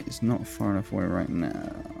 It's not far enough away right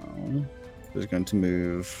now. He's going to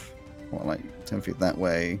move, 10 feet that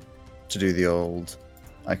way to do the old...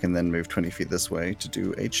 I can then move 20 feet this way to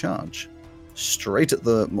do a charge. Straight at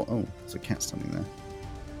the... Oh, there's a cat standing there.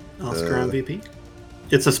 Oscar MVP?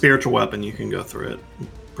 It's a spiritual weapon. You can go through it. I'm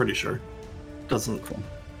pretty sure. Doesn't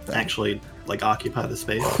actually occupy the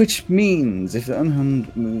space. Which means if the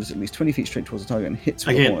unharmed moves at least 20 feet straight towards the target and hits...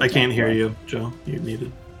 I can't hear you, Joe. You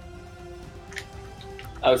muted.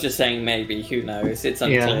 I was just saying maybe, who knows? It's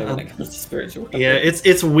unclear when it comes to spiritual weapons. Yeah,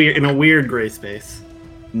 it's weird, in a weird gray space.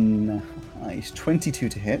 Nice. 22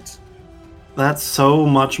 to hit. That's so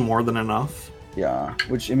much more than enough. Yeah,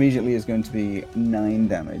 which immediately is going to be 9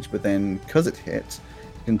 damage, but then because it hit,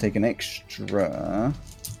 you can take an extra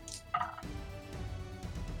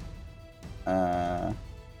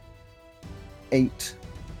 8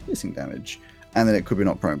 piercing damage. And then it could be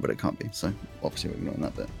not prone, but it can't be, so obviously we're ignoring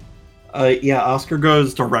that bit. Yeah, Oscar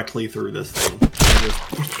goes directly through this thing. And just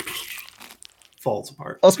falls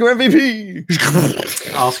apart. Oscar MVP!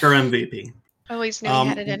 Oscar MVP. Always knew he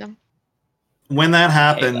had it in him. When that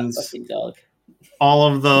happens, Hey, that dog. all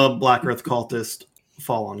of the Black Earth cultists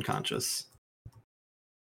fall unconscious.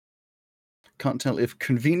 Can't tell if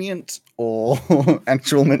convenient or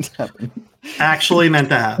actual meant to happen. Actually meant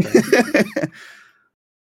to happen.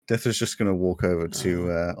 Death is just going to walk over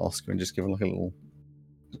to Oscar and just give him like a little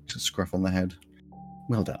scruff on the head.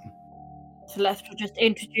 Well done. Celeste will just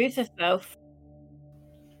introduce herself.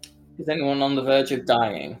 Is anyone on the verge of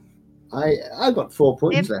dying? I've got 4 We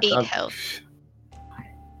points have left. 8 health.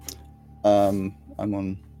 I'm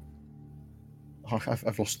on...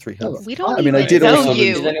 I've lost 3 health. We don't I mean, I even did know also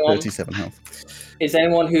you. lose 37 health. Is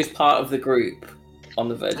anyone who's part of the group on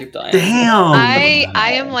the verge of dying? Damn!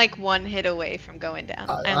 I am like 1 hit away from going down.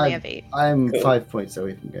 I only have 8. I'm Cool. 5 points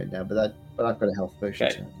away from going down, but I've got a health potion.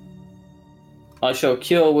 Okay. So. I shall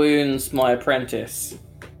cure wounds my apprentice.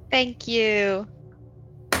 Thank you.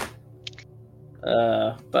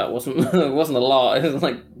 That wasn't it wasn't a lot. It was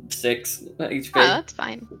like 6 HP. Oh, that's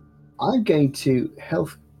fine. I'm going to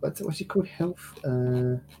health. What's it called? Health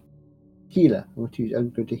healer. I'm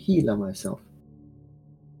going to healer myself.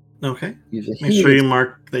 Okay. Use a Make healer. sure you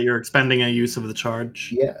mark that you're expending a use of the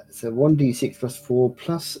charge. Yeah. So 1d6 plus 4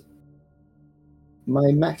 plus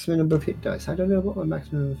my maximum number of hit dice. I don't know what my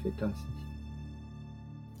maximum number of hit dice is.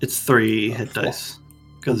 It's 3 hit dice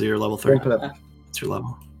because you're level 3. 1 per level. It's your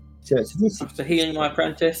level. So it's a d6. After healing my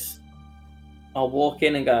apprentice, I'll walk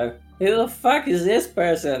in and go, who the fuck is this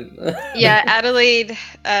person? Yeah, Adelaide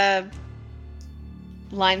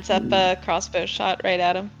lines up a crossbow shot right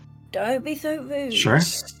at him. Don't be so rude. Sure.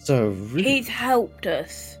 So rude. He's helped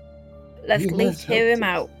us. Let's He at least has hear him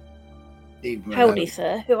helped out. Even Howdy, though-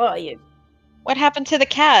 sir. Who are you? What happened to the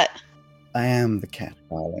cat? I am the cat,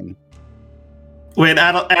 darling. Wait,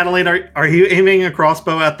 Adelaide, are you aiming a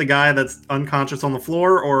crossbow at the guy that's unconscious on the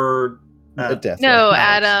floor, or A death. No,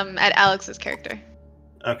 Alex. at Alex's character.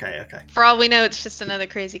 Okay. For all we know, it's just another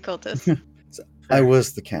crazy cultist. I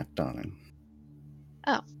was the cat, darling.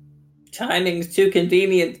 Timing's too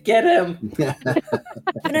convenient. Get him.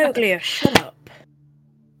 Pinocchio, shut up.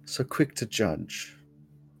 So quick to judge.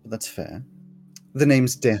 But that's fair. The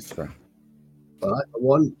name's Deathra.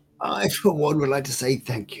 I for one would like to say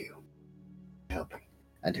thank you for helping.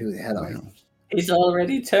 And who the hell are you? Wow. He's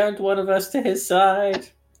already turned one of us to his side.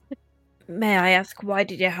 May I ask, why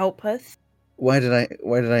did you help us? Why did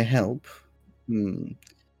I help? Hmm.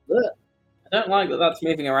 I don't like that that's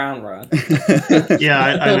moving around, Ryan. Yeah,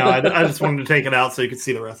 I know. I just wanted to take it out so you could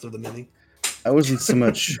see the rest of the mini. I wasn't so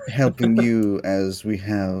much helping you as we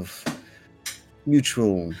have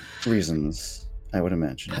mutual reasons, I would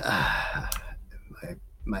imagine.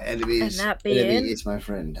 My enemy And that being? is my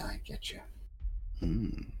friend. I get you.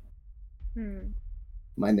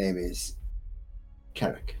 My name is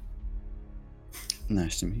Carrick.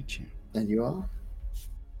 Nice to meet you. And you are?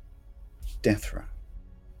 Deathra.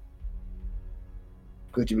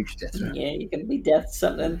 Good to meet you, Deathra. Yeah, you're gonna be death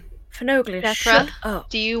something. Finoglia, Deathra? shut up.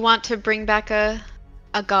 Do you want to bring back a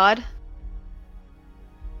god?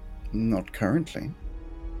 Not currently.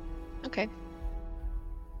 Okay.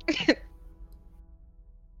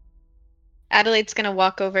 Adelaide's gonna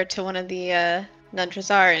walk over to one of the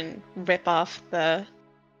Nundrazar and rip off the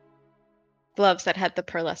gloves that had the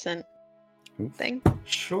pearlescent Oof. thing.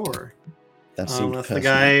 Sure. That seemed That's the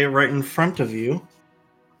personal. guy right in front of you.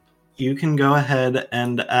 You can go ahead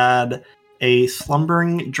and add a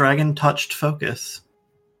slumbering dragon-touched focus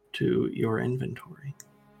to your inventory.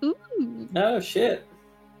 Ooh. Oh shit.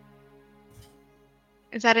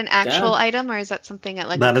 Is that an actual Damn. item, or is that something at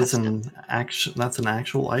like That a is custom? That's an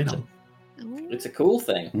actual item. Ooh. It's a cool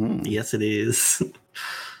thing. Mm. Yes, it is.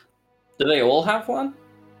 Do they all have one?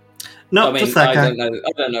 No, I mean, just that I guy.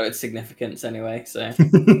 don't know its significance anyway. So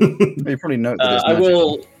You probably note that it's I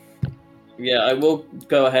magical. will. Yeah, I will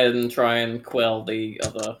go ahead and try and quell the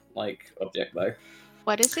other object though.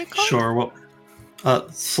 What is it called? Sure. Well,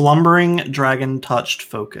 slumbering dragon-touched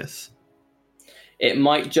focus. It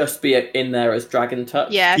might just be in there as Dragon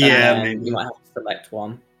Touch. Yeah, and Yeah, then maybe. you might have to select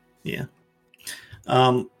one. Yeah,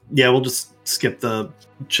 we'll just skip the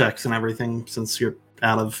checks and everything since you're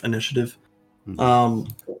out of initiative.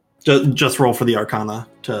 Just roll for the Arcana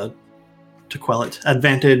to quell it.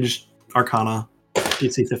 Advantage Arcana,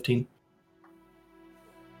 DC 15.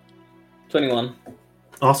 21.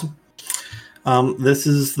 Awesome. This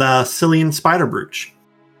is the Cillian Spider Brooch.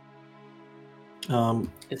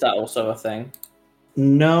 Is that also a thing?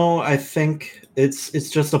 No, I think it's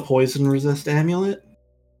just a poison resist amulet.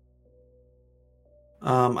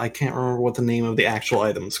 I can't remember what the name of the actual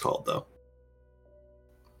item is called though.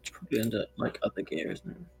 It's probably under other gear, isn't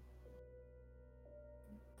it?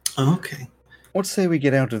 Okay. What say we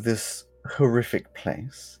get out of this horrific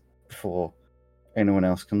place before anyone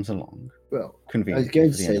else comes along? Well, I was Conveniently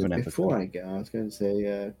going for to the end say of an before episode. I go, I was going to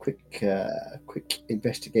say quick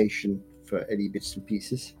investigation for any bits and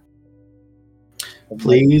pieces.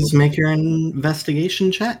 Please make your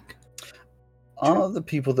investigation check. Are the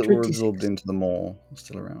people that were 26. absorbed into the mall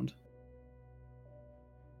still around?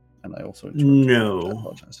 And I also interrupted. No. I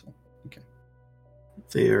apologize for. Okay.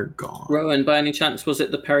 They're gone. Rowan, by any chance, was it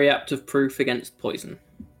the periaptive proof against poison?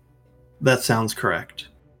 That sounds correct.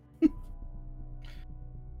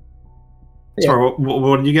 Yeah. Sorry,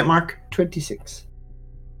 what did you get, Mark? 26.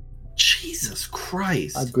 Jesus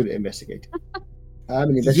Christ. I'm good at investigating. I'm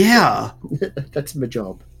an investigator. Yeah. That's my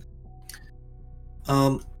job.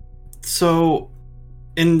 So,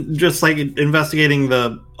 in just investigating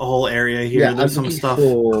the whole area here, Yeah, there's I'm some looking stuff.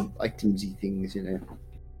 for itemsy things, like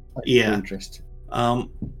Yeah. interest.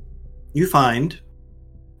 You find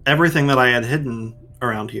everything that I had hidden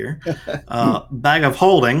around here. Bag of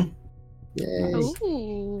holding. Yay.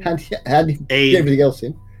 Ooh. Handy to A- put everything else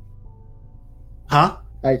in. Huh?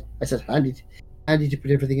 I said handy to put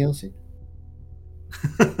everything else in.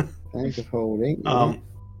 Bag of holding.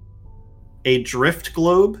 A drift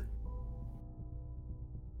globe.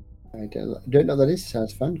 I don't know what that is.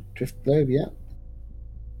 Sounds fun. Drift globe, yeah.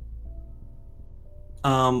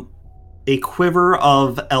 A quiver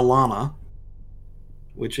of Elana,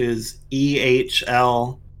 which is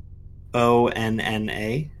EHLONNA.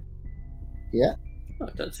 Yeah. I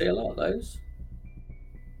don't see a lot of those.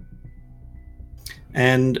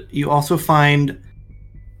 And you also find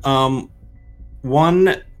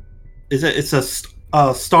one. It's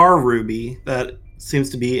a star ruby that seems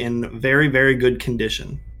to be in very, very good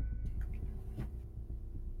condition.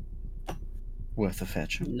 Worth a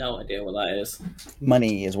fetch. No idea what that is.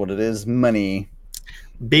 Money is what it is. Money.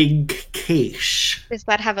 Big cash. Does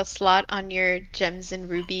that have a slot on your gems and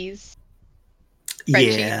rubies?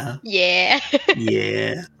 Spreadsheet? Yeah. Yeah.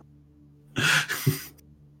 Yeah.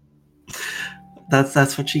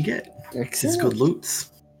 That's what you get. It's good Excellent.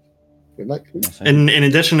 loots. Good luck. Yes, I- In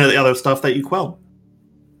addition to the other stuff that you quelled,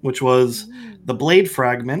 which was the blade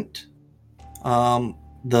fragment, the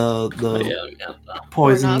Yeah.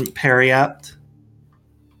 poison Doorknob. periapt,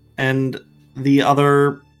 and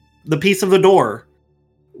the piece of the door,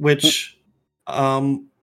 which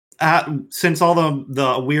since all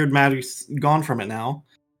the weird magic's gone from it now,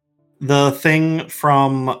 the thing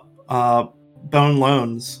from Bone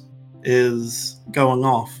Loans is going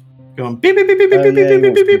off. Going beep, beep, beep, beep, beep, beep, Yeah, he beep,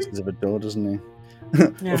 wants beep, beep. pieces of a door, doesn't he?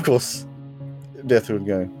 Yeah. Of course, Death would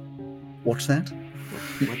go, what's that?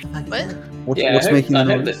 What the fuck is What? that? What's making the I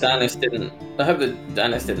hope noise? that Danis didn't. I hope that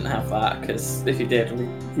Danis didn't have that, because if he did, we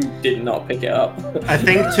did not pick it up. I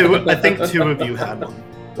think two of you had one.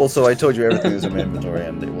 Also, I told you everything was in my inventory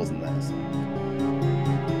and it wasn't there. So.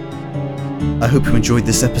 I hope you enjoyed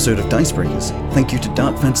this episode of Dicebreakers. Thank you to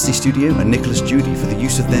Dark Fantasy Studio and Nicholas Judy for the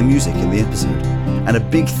use of their music in the episode. And a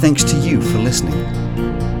big thanks to you for listening.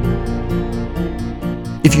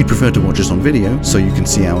 If you'd prefer to watch us on video, so you can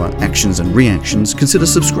see our actions and reactions, consider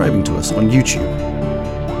subscribing to us on YouTube.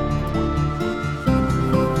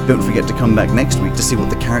 Don't forget to come back next week to see what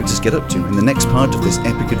the characters get up to in the next part of this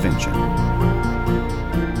epic adventure.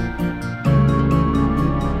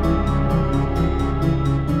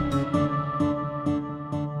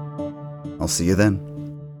 I'll see you then.